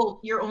disabled people,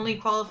 you're only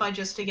qualified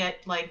just to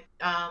get like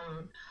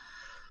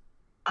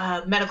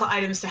medical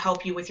items to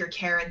help you with your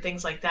care and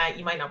things like that.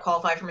 You might not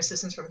qualify for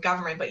assistance from the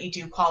government, but you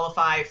do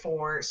qualify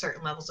for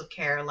certain levels of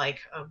care, like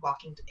a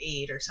walking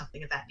aid or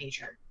something of that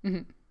nature.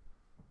 Mm-hmm.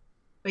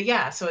 But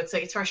yeah, so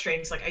it's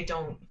frustrating. It's like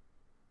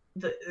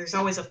there's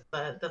always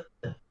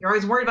you're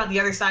always worried about the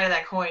other side of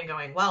that coin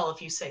going, well,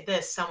 if you say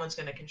this, someone's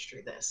going to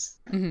construe this.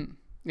 Mm-hmm.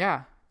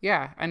 Yeah.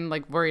 Yeah. And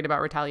like worried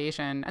about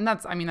retaliation. And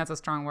that's a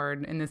strong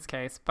word in this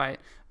case, but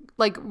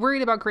like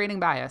worried about creating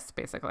bias,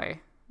 basically.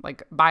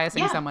 Like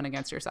biasing someone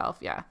against yourself.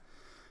 Yeah.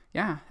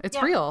 Yeah.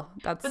 It's real.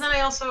 But then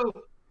I also,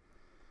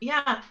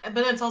 but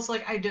it's also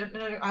like,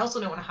 I also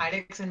don't want to hide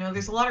it because I know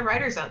there's a lot of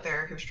writers out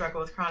there who struggle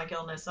with chronic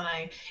illness.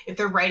 And if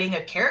they're writing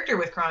a character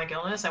with chronic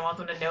illness, I want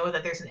them to know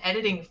that there's an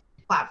editing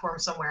platform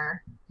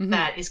somewhere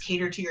that is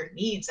catered to your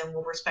needs and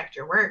will respect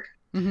your work.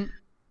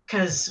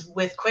 Because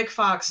with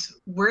QuickFox,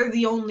 we're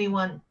the only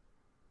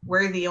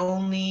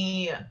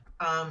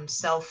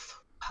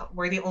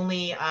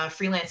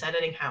freelance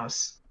editing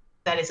house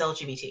that is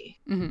LGBT,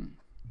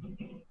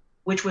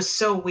 which was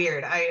so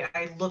weird.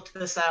 I looked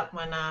this up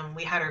when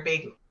we had our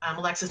big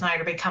Alexis and I had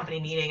our big company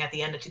meeting at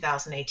the end of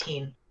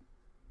 2018.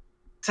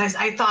 So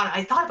I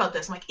thought about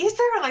this. I'm like, is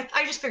there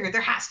I just figured there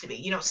has to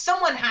be,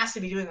 someone has to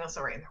be doing this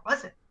already, and there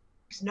wasn't.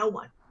 There's no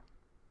one.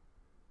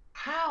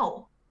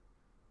 How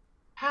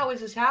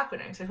is this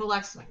happening? So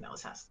Alexis, I'm like, no,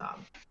 this has to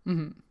stop.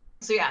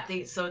 So yeah,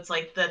 so it's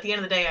like at the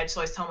end of the day, I just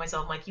always tell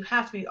myself, like, you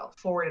have to be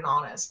forward and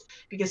honest,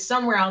 because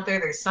somewhere out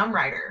there's some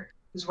writer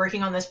who's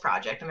working on this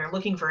project and they're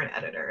looking for an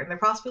editor and they're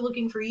possibly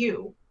looking for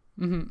you.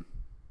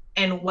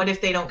 And what if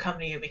they don't come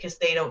to you because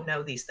they don't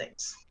know these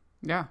things?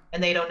 Yeah.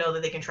 And they don't know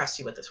that they can trust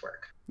you with this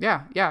work.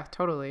 Yeah. Yeah,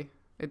 totally.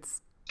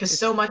 It's because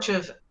so much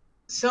of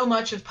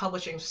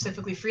publishing,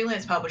 specifically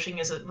freelance publishing,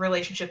 is a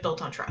relationship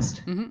built on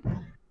trust. And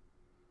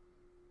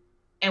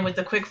with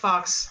the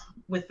QuickFox,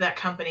 with that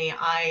company,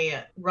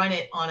 I run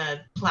it on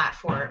a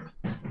platform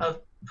of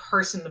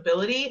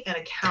personability and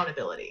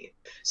accountability.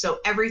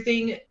 So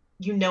everything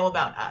you know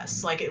about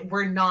us, like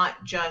we're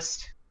not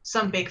just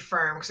some big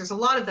firm, because there's a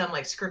lot of them,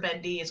 like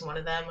Scribendi is one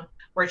of them,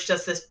 where it's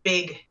just this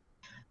big,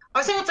 I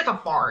would say it's like a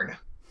barn.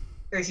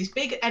 There's these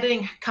big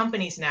editing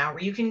companies now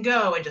where you can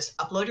go and just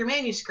upload your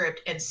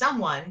manuscript and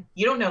someone,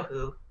 you don't know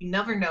who, you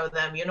never know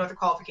them, you don't know what their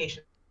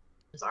qualifications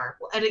are,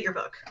 will edit your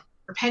book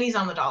for pennies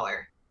on the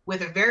dollar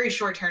with a very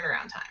short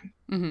turnaround time,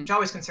 which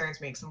always concerns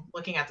me because I'm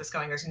looking at this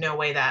going, there's no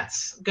way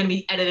that's going to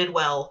be edited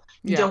well.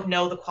 You don't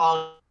know the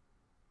quality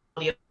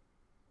of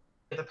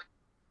the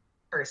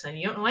person.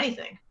 You don't know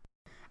anything.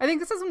 I think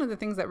this is one of the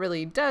things that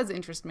really does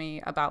interest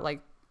me about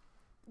like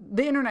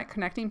the internet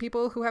connecting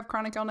people who have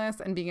chronic illness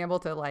and being able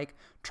to like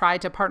try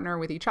to partner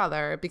with each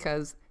other,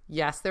 because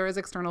yes, there is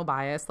external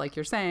bias, like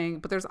you're saying,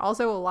 but there's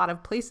also a lot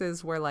of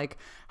places where like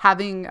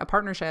having a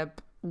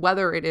partnership,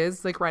 whether it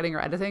is like writing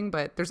or editing,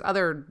 but there's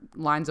other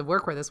lines of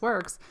work where this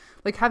works,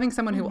 like having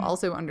someone who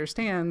also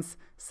understands,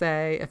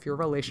 say, if your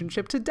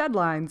relationship to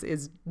deadlines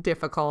is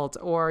difficult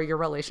or your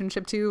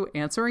relationship to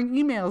answering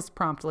emails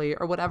promptly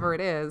or whatever it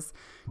is,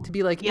 to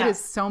be like, it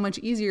is so much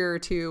easier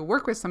to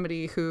work with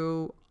somebody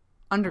who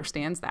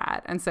understands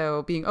that. And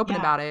so being open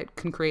about it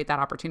can create that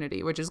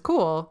opportunity, which is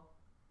cool,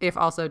 if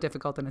also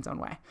difficult in its own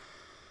way.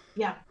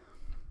 Yeah.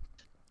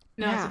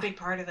 No, it's a big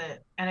part of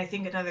it. And I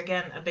think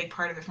a big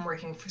part of it from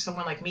working for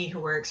someone like me who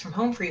works from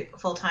home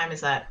full time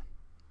is that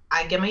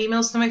I get my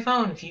emails to my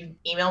phone. If you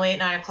email me at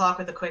 9:00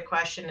 with a quick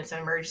question, it's an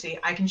emergency,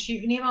 I can shoot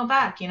you an email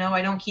back.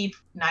 I don't keep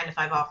 9 to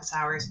 5 office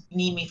hours. You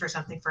need me for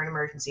something for an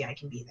emergency, I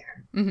can be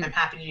there. I'm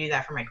happy to do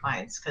that for my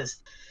clients, because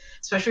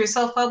especially with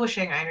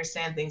self-publishing, I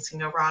understand things can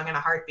go wrong in a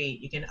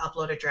heartbeat. You can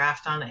upload a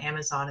draft on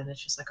Amazon and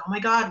it's just like, oh my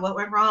God, what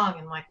went wrong?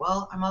 And I'm like,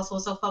 well, I'm also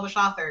a self-published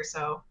author,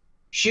 so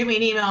shoot me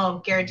an email,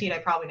 guaranteed I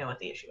probably know what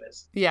the issue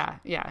is. Yeah.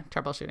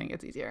 Troubleshooting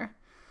gets easier.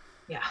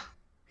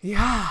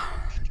 Yeah.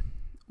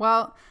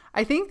 Well,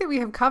 I think that we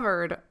have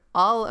covered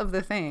all of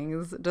the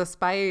things,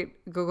 despite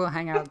Google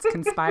Hangouts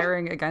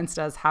conspiring against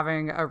us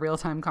having a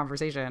real-time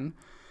conversation.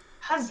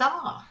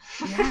 Huzzah!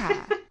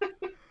 Yeah.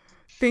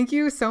 Thank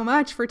you so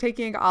much for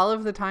taking all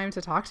of the time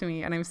to talk to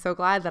me. And I'm so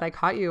glad that I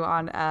caught you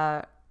on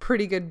a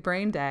pretty good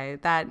brain day.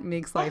 That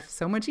makes life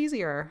so much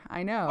easier.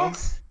 I know.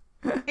 Yes.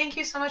 Thank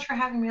you so much for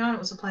having me on. It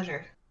was a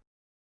pleasure.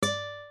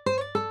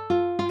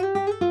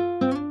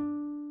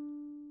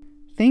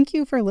 Thank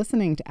you for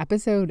listening to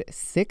episode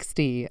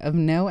 60 of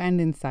No End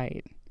in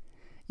Sight.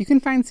 You can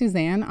find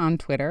Suzanne on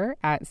Twitter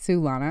at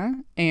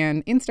Sulana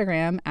and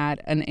Instagram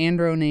at an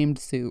andro named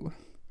Sue.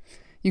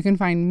 You can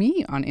find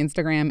me on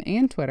Instagram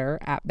and Twitter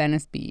at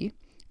BennisB.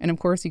 And of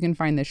course, you can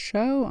find the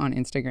show on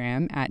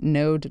Instagram at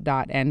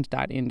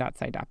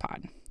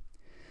node.end.in.site.pod.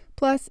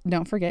 Plus,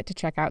 don't forget to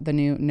check out the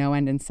new No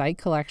End in Sight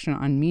collection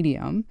on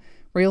Medium,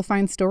 where you'll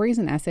find stories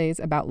and essays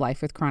about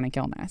life with chronic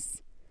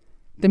illness.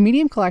 The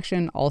Medium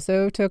collection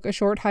also took a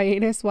short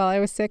hiatus while I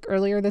was sick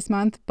earlier this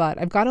month, but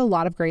I've got a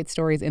lot of great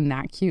stories in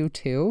that queue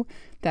too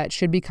that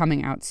should be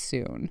coming out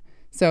soon.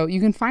 So you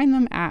can find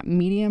them at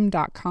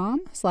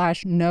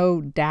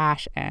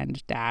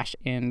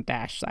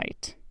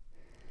medium.com/no-end-in-sight.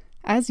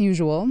 As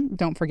usual,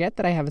 don't forget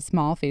that I have a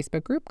small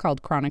Facebook group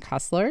called Chronic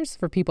Hustlers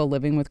for people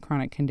living with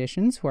chronic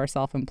conditions who are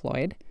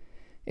self-employed.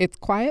 It's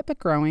quiet but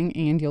growing,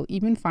 and you'll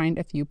even find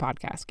a few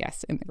podcast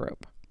guests in the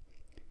group.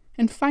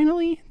 And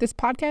finally, this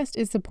podcast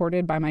is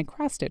supported by my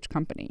cross-stitch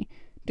company,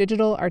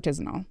 Digital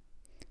Artisanal.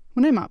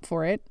 When I'm up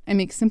for it, I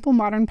make simple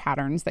modern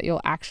patterns that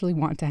you'll actually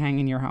want to hang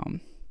in your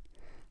home.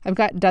 I've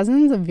got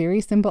dozens of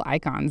very simple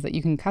icons that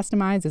you can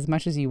customize as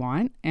much as you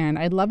want, and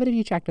I'd love it if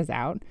you checked us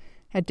out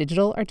at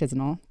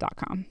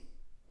digitalartisanal.com.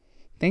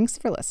 Thanks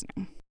for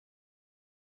listening.